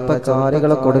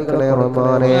ചെറുപ്പക്കാരികളെ കൊടുക്കണേ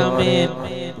റഹ്മാനെ.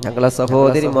 ഞങ്ങളെ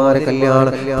സഹോദരിമാരെ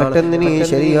കല്യാണം പെട്ടെന്ന് നീ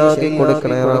ശരിയാക്കി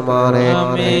കൊടുക്കണേ റഹ്മാനെ.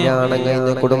 കല്യാണം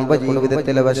കഴിഞ്ഞ കുടുംബ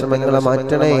ജീവിതത്തിലെ വിഷമങ്ങളെ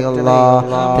മാറ്റണേ അല്ലാ.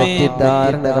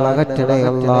 തെറ്റിദ്ധാരണകൾ അകറ്റണേ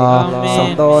അല്ലാ.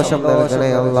 സന്തോഷം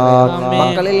നൽകണേ അല്ലാ.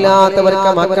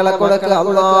 മക്കളില്ലാത്തവർക്ക് മക്കളെ കൊടുക്കുക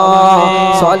അല്ലാ.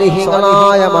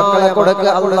 സ്വാലിഹീങ്ങളായ മക്കളെ കൊടുക്കുക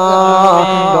അല്ലാ.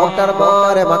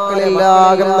 ഡോക്ടർമാരെ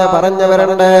മക്കളില്ലാകുന്ന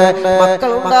പറഞ്ഞവരുണ്ട്, മക്കൾ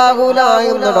ഉണ്ടാകൂല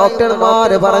എന്ന്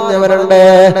ഡോക്ടർമാര് പറഞ്ഞവരുണ്ട്.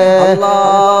 അല്ലാ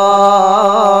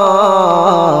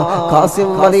ഖാസിം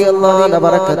വലിയല്ലാഹുവിന്റെ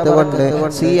ബറക്കത്ത് കൊണ്ട്,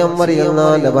 സിഎം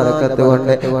വലിയല്ലാഹുവിന്റെ ബറക്കത്ത്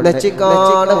കൊണ്ട്,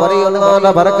 നച്ചിക്കാട്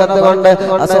വലിയല്ലാഹുവിന്റെ ബറക്കത്ത് കൊണ്ട്,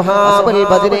 അസ്ഹാബുൽ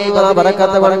ബദരീങ്ങളുടെ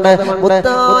ബറക്കത്ത് കൊണ്ട്,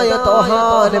 മുത്തായ ത്വാഹ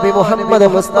നബി മുഹമ്മദ്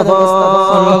മുസ്തഫ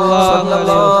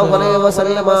സല്ലല്ലാഹു അലൈഹി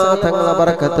വസല്ലമ തങ്ങളുടെ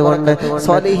ബറക്കത്ത് കൊണ്ട്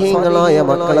സ്വാലിഹീങ്ങളായ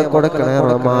മക്കളെ കൊടുക്കണേ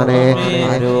റഹ്മാനെ.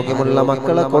 ആരോഗ്യമുള്ള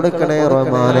മക്കളെ കൊടുക്കണേ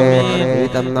റഹ്മാനെ. നീ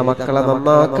തന്ന മക്കളെ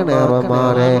നന്നാക്കണേ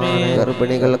റഹ്മാനെ.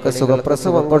 ഗർഭിണികൾക്ക്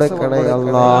സുഖപ്രസവം കൊടുക്കണേ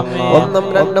അല്ലാ. ഒന്നും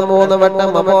രണ്ടും മൂന്ന്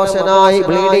വട്ടം അബോഷനായി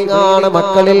ബ്ലീഡിംഗ് ആണ്,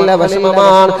 മക്കളില്ല,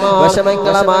 വിഷമമാണ്.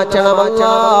 വിഷമങ്ങളെ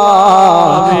മാറ്റണമല്ലാ.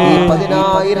 ഈ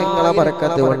 10,000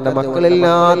 ബറക്കത്ത് കൊണ്ട്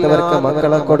മക്കളില്ലാത്തവർക്ക്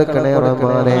മക്കളെ കൊടുക്കണേ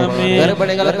റഹ്മാനെ.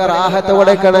 ഗർഭിണികൾക്ക് റാഹത്ത്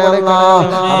കൊടുക്കണേ അല്ലാ.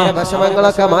 അവരുടെ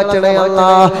വിഷമങ്ങളൊക്കെ മാറ്റണേ അല്ലാ.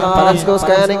 പലർക്കും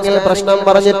സ്കാനിങ്ങിൽ പ്രശ്നം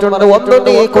പറഞ്ഞിട്ടുണ്ട്, ഒന്നും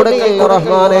നീ കൊടുക്കണേ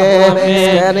റഹ്മാനെ.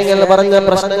 സ്കാനിങ്ങിൽ പറഞ്ഞ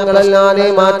പ്രശ്നങ്ങളെല്ലാം നീ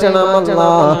മാറ്റണമല്ലാ.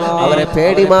 അവരെ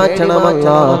പേടി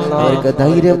മാറ്റണമല്ലാ. അവർക്ക്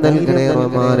ധൈര്യം നൽകണേ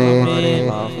റഹ്മാനെ.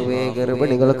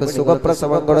 ഗർഭിണികൾക്ക്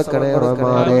സുഖപ്രസവം കൊടുക്കണേ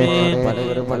റഹ്മാനെ.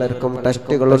 പലർക്കും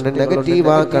ടെസ്റ്റുകളുണ്ട്, നെഗറ്റീവ്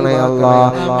ആക്കണേ അല്ലാ.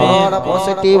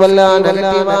 പോസിറ്റീവ് അല്ല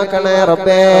നെഗറ്റീവ് ആക്കണേ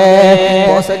റബ്ബേ.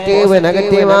 Positive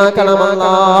negative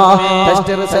ആക്കണമല്ലാ.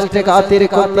 Test result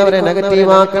കാത്തിരിക്കുന്നവരെ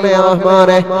negative ആക്കണേ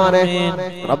റഹ്മാനെ.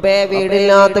 റബ്ബേ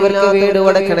വീടില്ലാത്തവർക്ക് വീട്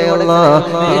കൊടുക്കണേ അല്ലാ.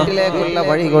 വീട്ടിലേക്കുള്ള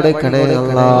വഴി കൊടുക്കണേ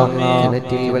അല്ലാ.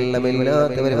 കിണറ്റിൽ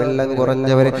വെള്ളമില്ലാത്തവർ, വെള്ളം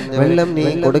കുറഞ്ഞവര് വെള്ളം നീ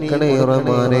കൊടുക്കണേ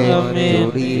റഹ്മാനെ.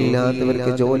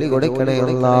 ജോലിയില്ലാത്തവർക്ക് ജോലി കൊടുക്കണേ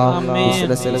അല്ലാ.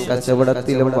 ബിസിനസ്സിലും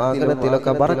കച്ചവടത്തിലും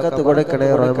വാഹനത്തിലൊക്കെ ബറക്കത്ത് കൊടുക്കണേ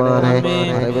റഹ്മാനെ.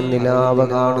 അറിവിൻ നിലാവ്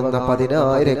കാണുന്ന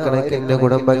 10,000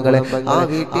 കുടുംബങ്ങളെ ആ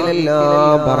വീട്ടിലെല്ലാം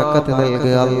ബറക്കത്ത്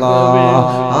നൽകുക അല്ലാഹ്.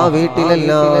 ആ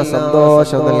വീട്ടിലെല്ലാം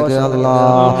സന്തോഷം നൽകുക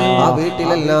അല്ലാഹ്. ആ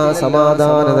വീട്ടിലെല്ലാം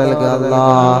സമാധാനം നൽകുക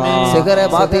അല്ലാഹ്. സിഹ്ർ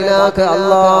ബാത്തിലാക്ക്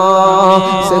അല്ലാഹ്.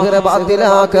 സിഹ്ർ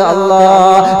ബാത്തിലാക്ക്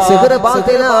അല്ലാഹ്. സിഹ്ർ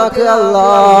ബാത്തിലാക്ക്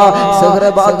അല്ലാഹ്. സിഹ്ർ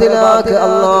ബാത്തിലാക്ക്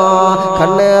അല്ലാഹ്.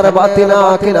 കണ്ണേർ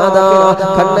ബാത്തിലാക്ക് നാദാ.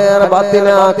 കണ്ണേർ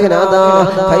ബാത്തിലാക്ക് നാദാ.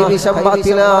 കൈവിഷം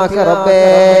ബാത്തിലാക്ക് റബ്ബേ.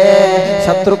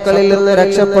 ശത്രുക്കളിൽ നിന്ന്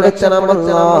രക്ഷപ്പെടുത്തണം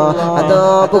അല്ലാഹ്.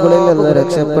 അദാബുകളിൽ നിന്ന്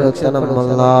രക്ഷപ്പെടുത്തണം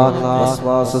അല്ലാഹ്.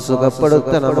 വസ്വാസ്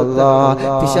സുഖപ്പെടുത്തണം അല്ലാഹ്.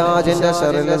 പിശാചിന്റെ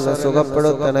ശർറിൽ നിന്ന്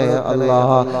സുഖപ്പെടുത്തണേ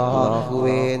അല്ലാഹ്.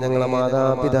 അല്ലാഹുവേ ഞങ്ങളെ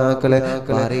മാതാപിതാക്കളെ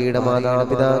ഭാര്യയുടെ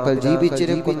മാതാപിതാക്കൾ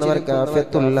ജീവിച്ചിരിക്കുന്നവർക്ക്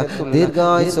ആഫിയത്തുള്ള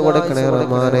ദീർഘായുസ് കൊടുക്കണേ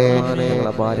റഹ്മാനേ.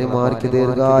 ഞങ്ങളെ ഭാര്യമാർക്ക്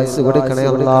ദീർഘായുസ് കൊടുക്കണേ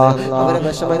അല്ലാഹ്. അവരുടെ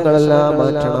വിഷമങ്ങളെല്ലാം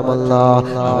മാറ്റണമല്ലാഹ്.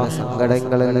 അവരുടെ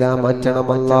സങ്കടങ്ങളെല്ലാം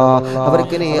മാറ്റണമല്ലാഹ്.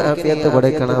 അവർക്ക് നീ ആഫിയത്ത്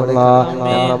കൊടുക്കണമല്ലാഹ്.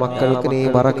 ഞങ്ങളുടെ മക്കൾക്ക് നീ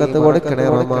ബറക്കത്ത് കൊടുക്കണേ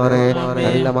റഹ്മാനേ.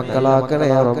 നല്ല മക്കളാക്കണേ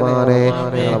റഹ്മാനേ.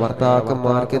 ഞങ്ങളുടെ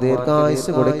ഭർത്താക്കന്മാർക്ക് ദീർഘായുസ്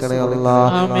കൊടുക്കണേ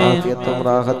അല്ലാഹ്. ആഫിയത്തും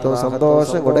റാഹത്തും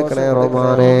സന്തോഷം കൊടുക്കണേ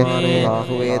റഹ്മാനേ.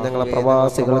 അല്ലാഹുവേ ഞങ്ങളെ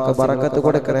പ്രവാസികൾക്ക് ബറക്കത്ത്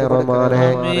കൊടുക്കണേ റഹ്മാനേ.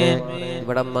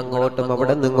 ഇവിടെ അങ്ങോട്ടും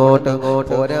അവിടെ നിങ്ങോട്ടും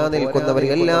പോരാ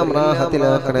നിൽക്കുന്നവരെല്ലാം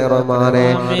റാഹത്തിലാക്കണേ റഹ്മാനേ.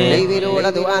 ലൈവിലൂടെ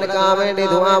ദുആക്കാൻ വേണ്ടി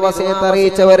ദുആ വസിയത്ത്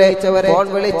അറിയിച്ചവരെ, ഫോൺ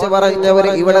വിളിച്ച്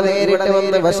പറഞ്ഞവരെ, ഇവിടെ നേരിട്ട്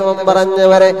വന്ന് വിഷമം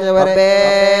പറഞ്ഞവരെ,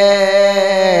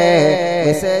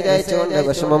 മെസ്സേജ് അയച്ചുകൊണ്ട്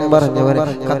വിഷമം പറഞ്ഞവരെ,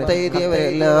 കത്തെഴുതിയവരെ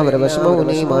എല്ലാവരും വിഷമവും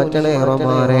നീ മാറ്റണേ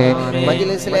റഹ്മാനേ.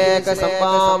 മജ്ലിസിലേക്ക്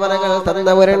സംഭാവനകൾ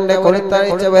തന്നവരുണ്ട്,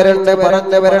 കൊടുത്തയച്ചവരുണ്ട്,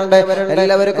 പറഞ്ഞവരുണ്ട്,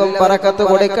 എല്ലാവർക്കും ബറക്കത്ത്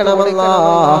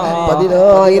കൊടുക്കണമല്ലാഹ്.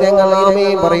 10,000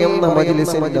 ആമീൻ പറയുന്ന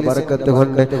മജ്ലിസിന്റെ ബറക്കത്ത്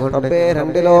കൊണ്ട് റബ്ബേ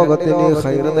രണ്ട് ലോകത്തിന്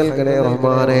ഖൈർ നൽകണേ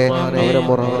റഹ്മാനേ. അവരുടെ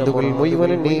മുറാദുകൾ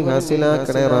മുഴുവൻ നീ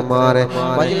ഹാസിലാക്കണേ റഹ്മാനേ.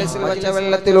 മജ്ലിസിൽ വെച്ച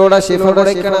വെള്ളത്തിലൂടെ ശിഫ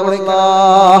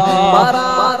കൊടുക്കണമല്ലാഹ്.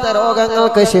 മാറാത്ത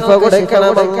രോഗങ്ങൾക്ക് ശിഫ കൊടുക്കണമല്ലാഹ്.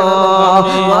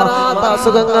 മാറാത്ത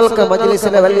അസുഖങ്ങൾക്ക്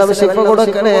മജ്ലിസിലെ വെള്ളം ശിഫ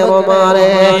കൊടുക്കണേ റഹ്മാനേ.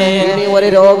 ഇനി ഒരു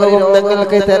രോഗവും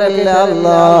ഞങ്ങൾക്ക് തരല്ല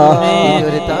അല്ലാഹ്. ഇനി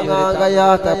ഒരു താങ്ങാൻ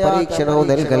കഴിയാത്ത പരീക്ഷണവും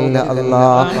നൽകല്ല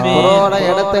അല്ലാഹ്. കൊറോണ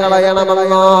എടുത്തു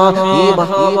കളയണമല്ലാഹ്. ഈ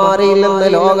മഹാമാരിയിൽ നിന്ന്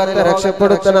ലോകത്തെ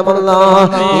രക്ഷപ്പെടുത്തണമല്ലാഹ്.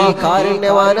 ഈ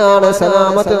കാരുണ്യവാനാണ്,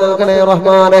 സലാമത്ത് നൽകണേ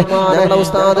റഹ്മാനേ. ഞങ്ങളുടെ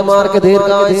ഉസ്താദുമാർക്ക്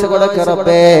ദീർഘായുസ് കൊടുക്കണേ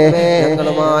റബ്ബേ.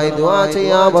 ഞങ്ങളുമായി ദുആ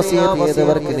ചെയ്യാൻ വസിയത്ത്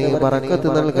ചെയ്തവർക്ക് നീ ബറക്കത്ത്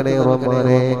നൽകണേ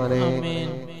റഹ്മാനേ.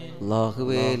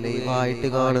 അല്ലാഹുവേ ലൈവായിട്ട്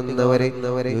കാണുന്നവരെ,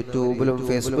 യൂട്യൂബിലും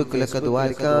ഫേസ്ബുക്കിലൊക്കെ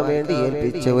ദുആക്കാൻ വേണ്ടി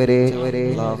ഏൽപ്പിച്ചവരെ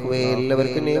അല്ലാഹുവേ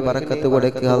എല്ലാവർക്കും നീ ബറക്കത്ത്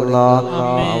കൊടുക്കുക അല്ലാഹ്.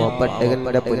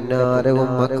 പാവപ്പെട്ടവന്റെ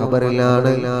പുന്നാരവും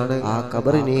ഖബറിലാണ്. ആ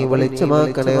ഖബർ നീ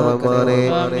വെളിച്ചമാക്കണേ റഹ്മാനേ.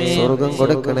 സ്വർഗ്ഗം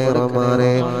കൊടുക്കണേ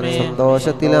റഹ്മാനേ.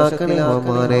 സന്തോഷത്തിലാക്കണേ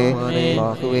റഹ്മാനേ.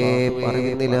 അല്ലാഹുവേ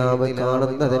അറിവിൻ നിലാവ്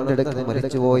കാണുന്നതിന്റെ അടുത്ത്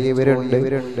മരിച്ചുപോയവരുണ്ട്.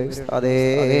 അതേ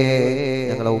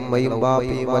ഞങ്ങളെ ഉമ്മയും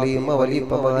ബാപ്പയും വലിയമ്മ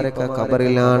വലിയപ്പമാരൊക്കെ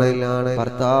ഖബറിലാണ്.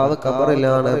 ഭർത്താവ്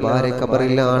ഖബറിലാണ്, ഭാര്യ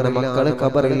ഖബറിലാണ്, മക്കള്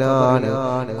ഖബറിലാണ്,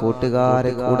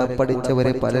 കൂട്ടുകാരെ കൂടെ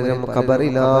പഠിച്ചവര് പലരും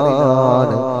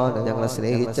ഖബറിലാണ്. ഞങ്ങളെ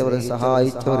സ്നേഹിച്ചവർ,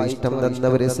 സഹായിച്ചവർ, ഇഷ്ടം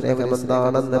തന്നവര്,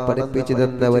 സ്നേഹമെന്താണെന്ന് പഠിപ്പിച്ചു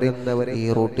തന്നവര്, ഈ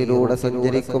റൂട്ടിലൂടെ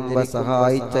സഞ്ചരിക്കുമ്പോ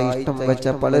സഹായിച്ച, ഇഷ്ടം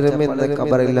വെച്ച പലരും ഇന്ന്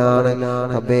ഖബറിലാണ്.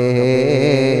 റബ്ബേ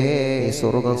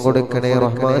സ്വർഗ്ഗം കൊടുക്കണേ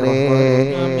റഹ്മാനേ.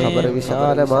 ഖബർ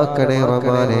വിശാലമാക്കണേ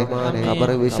റഹ്മാനേ.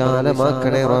 ഖബർ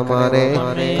വിശാലമാക്കണേ റഹ്മാനേ.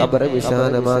 ഖബർ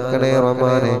വിശാലമാക്കണേ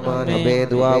റഹ്മാനേ. റബ്ബേ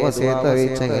ദുആ വസിയത്ത്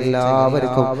അറിയിച്ച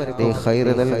എല്ലാവർക്കും നീ ഖൈർ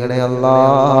നൽകണേ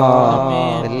അല്ലാഹ്.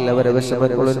 എല്ലാവരുടെ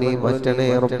വിഷമങ്ങളും നീ മാറ്റണേ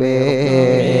റബ്ബേ.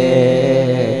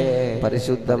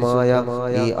 പരിശുദ്ധമായ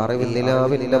ഈ അറിവിൻ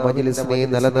നിലാവിന്റെ മജ്ലിസിനെ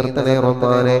നിലനിർത്തണേ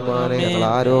റഹ്മാനേ. ഞങ്ങൾ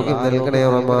ആരോഗ്യം നൽകണേ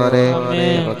റഹ്മാനേ.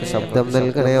 ഞങ്ങൾക്ക് ശബ്ദം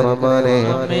നൽകണേ റഹ്മാനേ.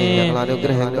 ഞങ്ങൾ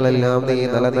അനുഗ്രഹങ്ങളെല്ലാം നീ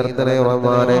നിലനിർത്തണേ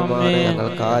റഹ്മാനേ.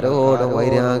 ഞങ്ങൾക്ക് ആരോടും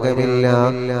വൈരാഗ്യമില്ല,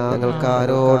 ഞങ്ങൾക്ക്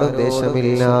ആരോടും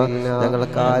ദേഷ്യമില്ല,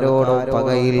 ഞങ്ങൾക്ക് ആരോടും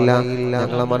പകയില്ല.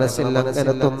 ഞങ്ങളെ മനസ്സിൽ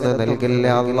അങ്ങനത്തൊന്നും നൽകില്ല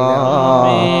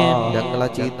അല്ലാഹ്. ഞങ്ങളെ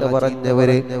ചീത്ത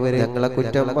പറഞ്ഞവര്, ഞങ്ങളെ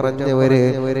കുറ്റം പറഞ്ഞവര്,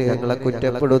 ഞങ്ങളെ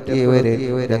കുറ്റപ്പെടുത്തിയവര്,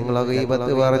 ഞങ്ങളെ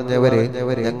ഗീബത്ത് പറഞ്ഞവര്,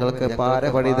 ഞങ്ങൾക്ക് പാര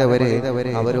പണിതവര്,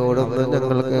 അവരോടൊന്നും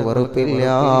ഞങ്ങൾക്ക് വെറുപ്പില്ല.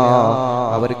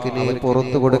 അവർക്ക് നീ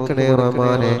പുറത്തു കൊടുക്കണേ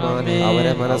റഹ്മാനേ.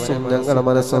 അവരെ മനസ്സും ഞങ്ങളുടെ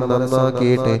മനസ്സും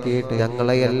നന്നാക്കിയിട്ട്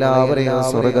ഞങ്ങളെ എല്ലാവരെയും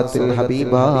സ്വർഗത്തിൽ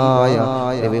ഹബീബായ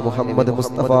നബി മുഹമ്മദ്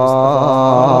മുസ്തഫ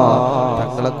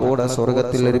തങ്ങളെ കൂടെ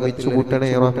സ്വർഗത്തിൽ ഒരുമിച്ച്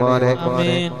കൂട്ടണേ റഹ്മാനേ.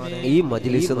 ഈ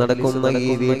മജ്ലിസ് നടക്കുന്ന ഈ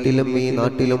വീട്ടിലും ഈ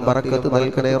നാട്ടിലും ബറക്കത്ത്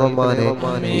നൽകണേ റഹ്മാനേ.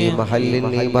 ഈ മഹല്ലിൽ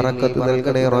നീ ബറക്കത്ത്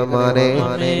നൽകണേ റഹ്മാനേ.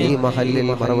 ഈ മഹല്ലിൽ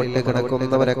മറവിട്ട്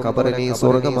കിടക്കുന്നവരെ ഖബറിനെ നീ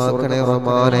സ്വർഗ്ഗമാക്കണേ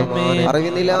റഹ്മാനെ.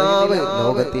 അറിവിൻ നിലാവ്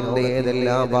ലോകത്തിന്റെ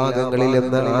ഏതെല്ലാം ഭാഗങ്ങളിൽ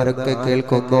നിന്ന് ആരൊക്കെ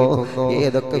കേൾക്കുന്നോ,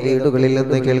 ഏതൊക്കെ വീടുകളിൽ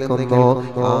നിന്ന് കേൾക്കുന്നോ,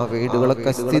 ആ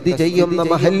വീടുകളൊക്കെ സ്ഥിതി ചെയ്യുന്ന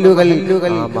മഹല്ലുകൾ,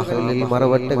 ആ മഹല്ലിൽ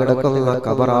മറവിട്ട് കിടക്കുന്ന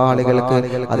ഖബറാളികൾക്ക്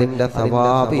അതിന്റെ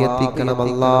സവാബ് എത്തിക്കണം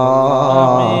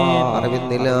അല്ലാഹ്. അറിവിൻ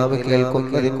നിലാവ്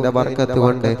കേൾക്കുന്നതിന്റെ ബർക്കത്ത്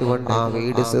കൊണ്ട് ആ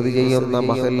വീട് സ്ഥിതി ചെയ്യുന്ന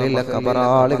മഹല്ലിലെ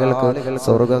ഖബറാളികൾക്ക്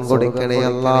സ്വർഗ്ഗം കൊടുക്കണേ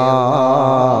അല്ലാഹ്.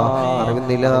 അറിവിൻ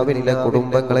നിലാവിന്റെ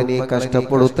കുടുംബങ്ങളെ നീ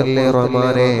കഷ്ടപ്പെടുത്തല്ലേ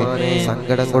റഹ്മാനെ,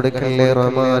 സങ്കടം കൊടുക്കല്ലേ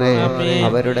റഹ്മാനെ.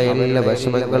 അവരുടെ എല്ലാ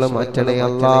വിഷമങ്ങളും മാറ്റണേ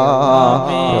അല്ലാഹ്,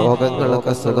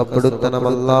 രോഗങ്ങളൊക്കെ സുഖപ്പെടുത്തണം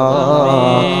അല്ലാഹ്.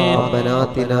 റബ്ബനാ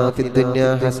ആതിനാ ഫിദ്ദുനിയാ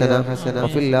ഹസന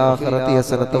വഫിൽ ആഖിറതി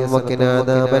ഹസനത വഖിനാ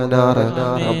അദാബന്നാർ.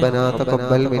 റബ്ബനാ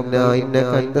തഖബ്ബൽ മിന്നാ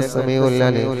ഇന്നക അൻതസ് സമീഉൽ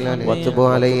അലീം വതുബ്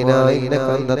അലൈനാ ഇന്നക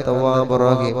അൻതത് തവ്വാബുർ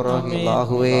റഹീം.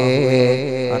 അല്ലാഹുവേ,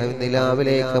 അറിവിൻ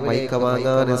നിലാവിലേക്ക് മൈക്ക്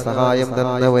വാങ്ങാൻ സഹായം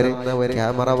തന്നവര്,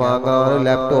 ക്യാമറ വാങ്ങാനോ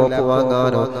ലാപ്ടോപ്പ്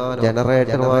വാങ്ങാനോ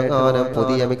ജനറേറ്റർ വാങ്ങാനോ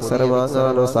പുതിയ മിക്സർ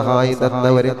വാങ്ങാനോ സഹായം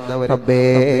തന്നവര് റബ്ബേ,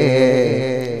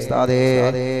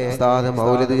 ഉസ്താദ്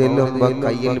മൗലിദ് ചൊല്ലുമ്പോൾ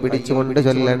കയ്യിൽ പിടിച്ചുകൊണ്ട്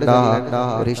ചൊല്ലണ്ട,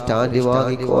 ഒരു സ്റ്റാൻഡ്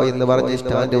വാങ്ങിക്കോ എന്ന് പറഞ്ഞ്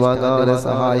സ്റ്റാൻഡ് വാങ്ങാൻ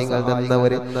സഹായങ്ങൾ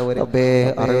തന്നവര് റബ്ബേ,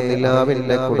 അറിവിൻ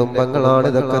നിലാവിന്റെ കുടുംബങ്ങളാണ്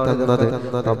ഇതൊക്കെ തന്നത്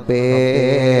റബ്ബേ.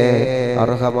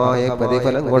 അർഹമായ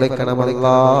പ്രതിഫലം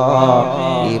കൊടുക്കണമല്ലാ.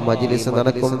 ഈ മജ്ലിസ്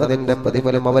നടക്കുന്നതിന്റെ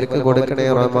പ്രതിഫലം അവർക്ക് കൊടുക്കണേ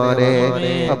റഹ്മാനെ.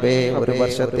 റബ്ബേ, ഒരു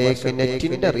വർഷത്തേക്ക്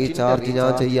നെറ്റിന്റെ റീചാർജ്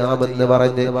ഞാൻ ചെയ്യാമെന്ന്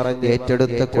പറഞ്ഞ്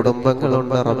ഏറ്റെടുത്ത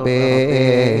കുടുംബങ്ങളുണ്ട് റബ്ബേ.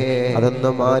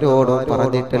 അതൊന്നും ആരോടും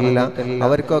പറഞ്ഞിട്ടില്ല,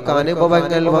 അവർക്കൊക്കെ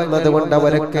അനുഭവങ്ങൾ വന്നതുകൊണ്ട്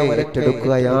അവരൊക്കെ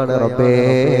ഏറ്റെടുക്കുകയാണ് റബ്ബേ.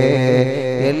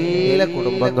 എല്ലാ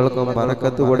കുടുംബങ്ങൾക്കും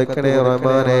ബറക്കത്ത് കൊടുക്കണേ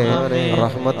റഹ്മാനെ,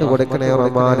 റഹ്മത്ത് കൊടുക്കണേ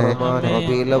റഹ്മാനെ.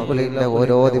 റബീഉൽ അവ്വലിന്റെ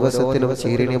ഓരോ ദിവസത്തിലും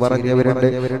ചീരിണി പറഞ്ഞവരുണ്ട്,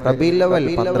 റബീഉൽ അവ്വൽ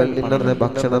 12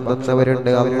 ഭക്ഷണം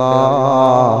തന്നവരുണ്ട്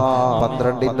അല്ലാഹ്.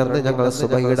 12 ഞങ്ങൾ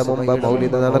സുബഹിയുടെ മുമ്പ്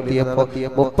മൗലിദ് നടത്തിയപ്പോൾ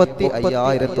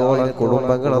 35,000-ഓളം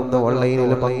കുടുംബങ്ങൾ അന്ന്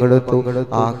ഓൺലൈനിൽ പങ്കെടുത്തു.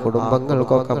 ആ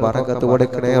കുടുംബങ്ങൾക്കൊക്കെ ബറക്കത്ത്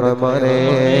കൊടുക്കണേ റഹ്മാനെ.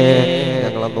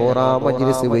 ഞങ്ങളെ 100-ാം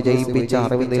മജ്ലിസ് വിജയിപ്പിച്ച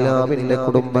അറിവിൻ നിലാവിന്റെ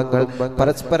കുടുംബങ്ങൾ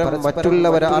പരസ്പരം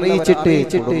മറ്റുള്ളവരെ അറിയിച്ചിട്ട്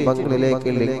കുടുംബങ്ങളിലേക്ക്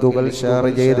ലിങ്കുകൾ ഷെയർ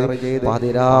ചെയ്ത്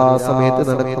പാതിരാ സമയത്ത്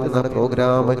നടക്കുന്ന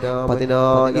പ്രോഗ്രാം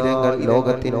 10,000-ങ്ങൾ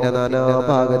ലോകത്തിന്റെ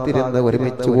നാനാഭാഗത്തിരുന്ന്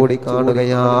ഒരുമിച്ച് കൂടി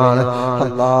കാണുകയാണ്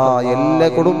അല്ലാഹ്. എല്ലാ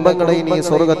കുടുംബങ്ങളെയും നീ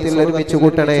സ്വർഗ്ഗത്തിൽ ഒരുമിച്ച്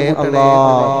കൂട്ടണേ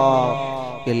അല്ലാഹ്.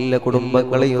 എല്ലാ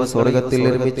കുടുംബങ്ങളെയും സ്വർഗ്ഗത്തിൽ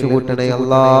ഒരുമിച്ച് കൂട്ടണേ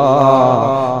അല്ലാഹ്.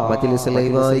 മജ്ലിസ്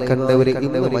ലൈവായി കണ്ടവര്,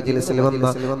 ഇന്ന് മജ്ലിസിൽ വന്ന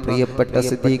പ്രിയപ്പെട്ട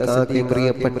സിദ്ദീഖാക്കി,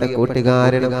 പ്രിയപ്പെട്ട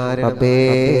കൂട്ടുകാരനും റബ്ബേ,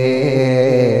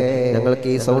 ഞങ്ങൾക്ക്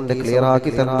ഈ സൗണ്ട് ക്ലിയർ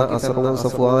ആക്കി തന്ന അസ്റും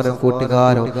സഫ്വാനും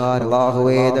കൂട്ടുകാരും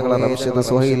അല്ലാഹുവേ, ഞങ്ങളെ റംഷദ്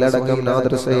സുഹൈൽ അടക്കം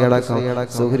നാദർസയടക്കം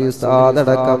സുഹരി ഉസ്താദ്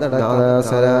അടക്കം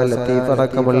ലത്തീഫ്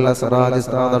അടക്കമുള്ള സറാജ്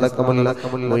ഉസ്താദ് അടക്കമുള്ള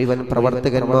മുഴുവൻ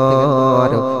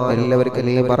പ്രവർത്തകന്മാരും എല്ലാവർക്കും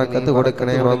നീ ബറക്കത്ത്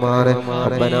കൊടുക്കണേ റഹ്മാനെ.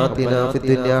 ربنا آتنا في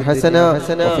الدنيا حسنة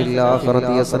وفي الآخرة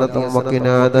حسنة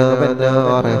وقنا عذاب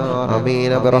النار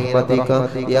آمين برحمتك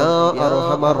يا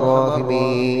أرحم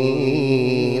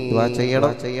الراحمين. ദുആ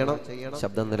ചെയ്യണം,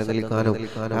 ശബ്ദം നിലനിൽക്കാനും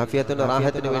ആഫിയത്തിനും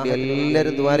റാഹത്തിനും വേണ്ടി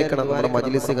എല്ലാവരും ദ്വാരിക്കണം. നമ്മുടെ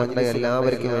മജ്ലിസ് കണ്ട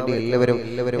എല്ലാവർക്കും വേണ്ടി എല്ലാവരും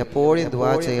എപ്പോഴും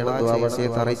ദുആ ചെയ്യണം. ദുആ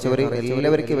വസിയത്ത് അറിയിച്ചവർ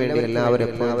എല്ലാവർക്കും വേണ്ടി എല്ലാവരും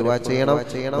എപ്പോഴും ദുആ ചെയ്യണം.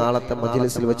 നാളത്തെ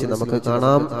മജ്ലിസിൽ വെച്ച് നമുക്ക്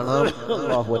കാണാം.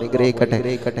 അല്ലാഹു അനുഗ്രഹിക്കട്ടെ,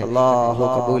 അല്ലാഹു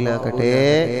കബൂലാക്കട്ടെ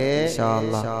ഇൻഷാ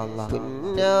അല്ലാഹ്.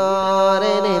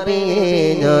 പുന്നാരെ നബിയെ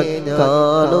ഞാൻ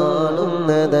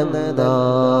കാണുന്നതെന്താ,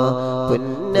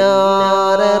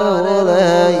 പുന്നാരെ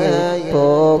റൗളയിൽ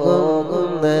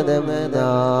പോകുന്നതെന്താ,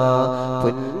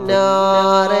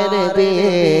 പുന്നാരെ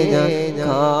നബിയെ ഞാൻ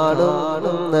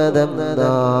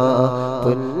കാണുന്നതെന്താ,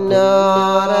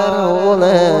 പുന്നാരെ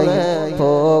റൗളയിൽ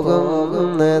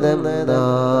പോകുന്നതെന്താ,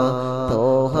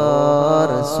 തോഹ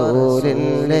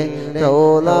റസൂലിന്റെ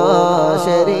റൗള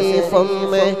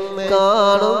ശരീഫമ്മെ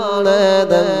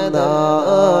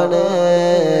കാണുന്നതെന്താണ്,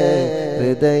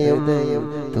 ഹൃദയം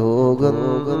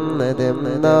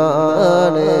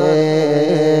തൂകുന്നതെന്താണ്.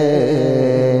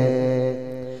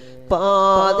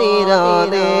 പാതിരാ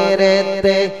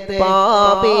നേരത്തെ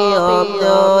പാപിയാം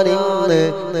ഞാനിന്ന്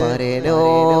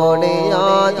പരനോട്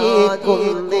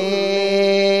യാചിക്കുന്നേ,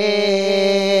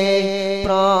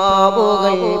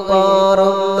 പ്രാവുകൾ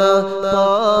പാറുന്ന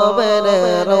പാവന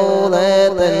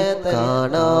റൗളതൻ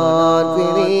കാണാൻ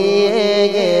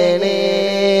വിരിയണേ.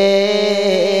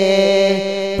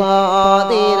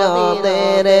 പാതിരാ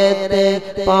നേരത്തെ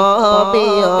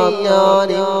പാപിയാം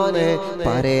ഞാനിന്ന്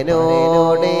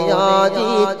പരനോട്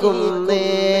യാചിക്കുന്നേ,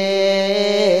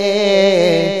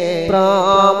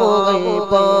 പ്രാവുകൾ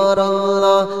പാറുന്ന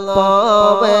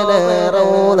പാവന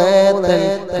റൗളതൻ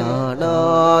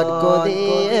കാണാൻ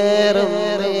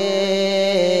കൊതിയേറുന്നേ.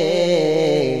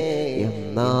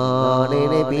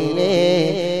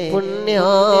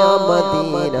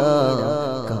 മദീന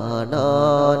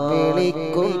കാണാൻ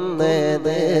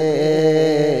വിളിക്കുന്നത്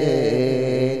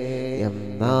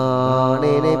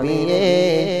എന്നാണ് നബിയെ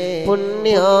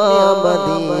പുണ്യ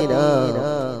മദീന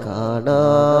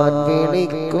കാണാൻ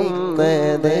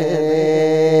വിളിക്കുന്നത്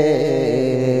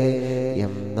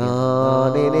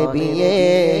എന്നാണ് നബിയെ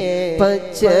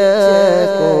പച്ച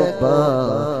കുബ്ബ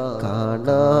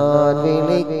കാണാൻ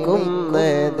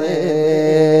വിളിക്കുന്നത്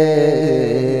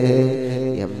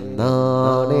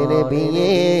എന്നാണ്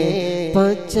നബിയെ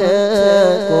പച്ച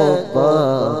കുബ്ബ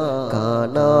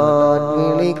കാണാൻ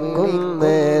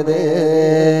വിളിക്കുന്നത്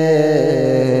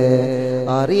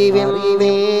അറിവിൻ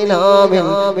നീലാവിൻ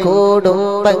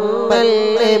കൂടുംബങ്ങൾ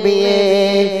നബിയെ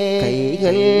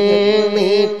കൈകൾ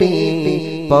നീട്ടി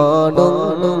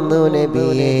പാടുന്നു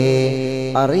നബിയെ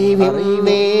അറിവിൻ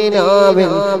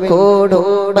നീലാവിൻ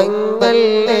കൂടുംബങ്ങൾ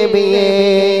നബിയെ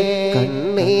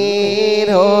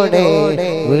കണ്ണീരോടെ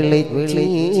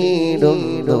വിളിച്ചിടുന്നു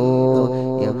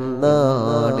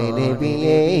എന്നാണ്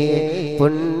നബിയെ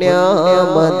പുണ്യ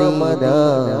മദീന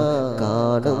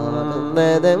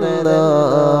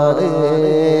കാണുന്നതെന്നാണ്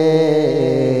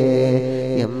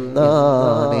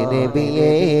എന്നാണ്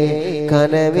നബിയെ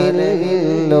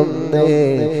കനവിലൊന്ന്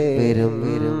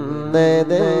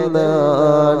വരുന്നതെന്നാണ്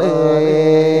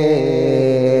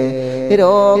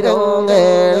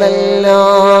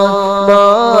രോഗങ്ങളെല്ലാം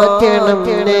മാറ്റണം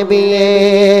നബിയെ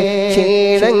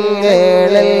ക്ഷീണങ്ങളെല്ലാം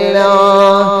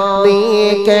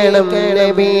നീക്കണം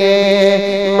നബിയെ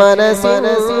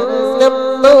മനസ്സിന്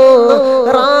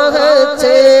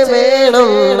റാഹത്ത് വേണം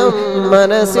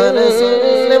മനസ്സിന്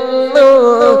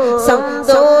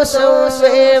സന്തോഷം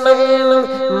വേണം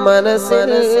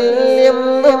മനസ്സിന്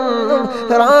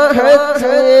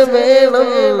റാഹത്ത് വേണം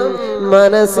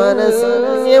മനസ്സിന്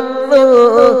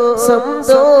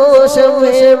സന്തോഷം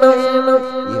വേണം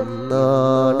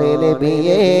എന്നാണ്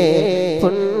നബിയെ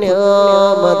പുണ്യ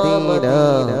മദീന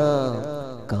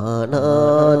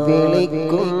കാണാൻ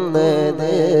വിളിക്കുന്നത്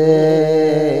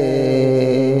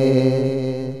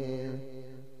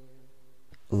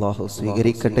അല്ലാഹു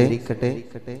സ്വീകരിക്കട്ടെ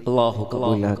അല്ലാഹു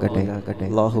കബൂലാക്കട്ടെ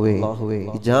അല്ലാഹുവേ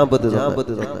ഇജാബത്ത്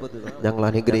ഞങ്ങൾ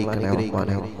അനുഗ്രഹിക്കണേ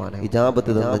റഹ്മാനേ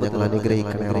ഇജാബത്ത് ഞങ്ങൾ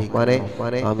അനുഗ്രഹിക്കണേ റഹ്മാനേ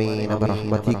ആമീൻ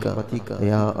ബിറഹ്മതിക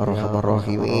യാ അർഹമർ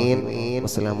റഹീമീൻ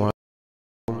അസ്സലാമു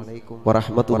അലൈക്കും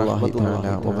വറഹ്മത്തുള്ളാഹി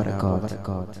തആല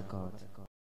വബറകാതുഹു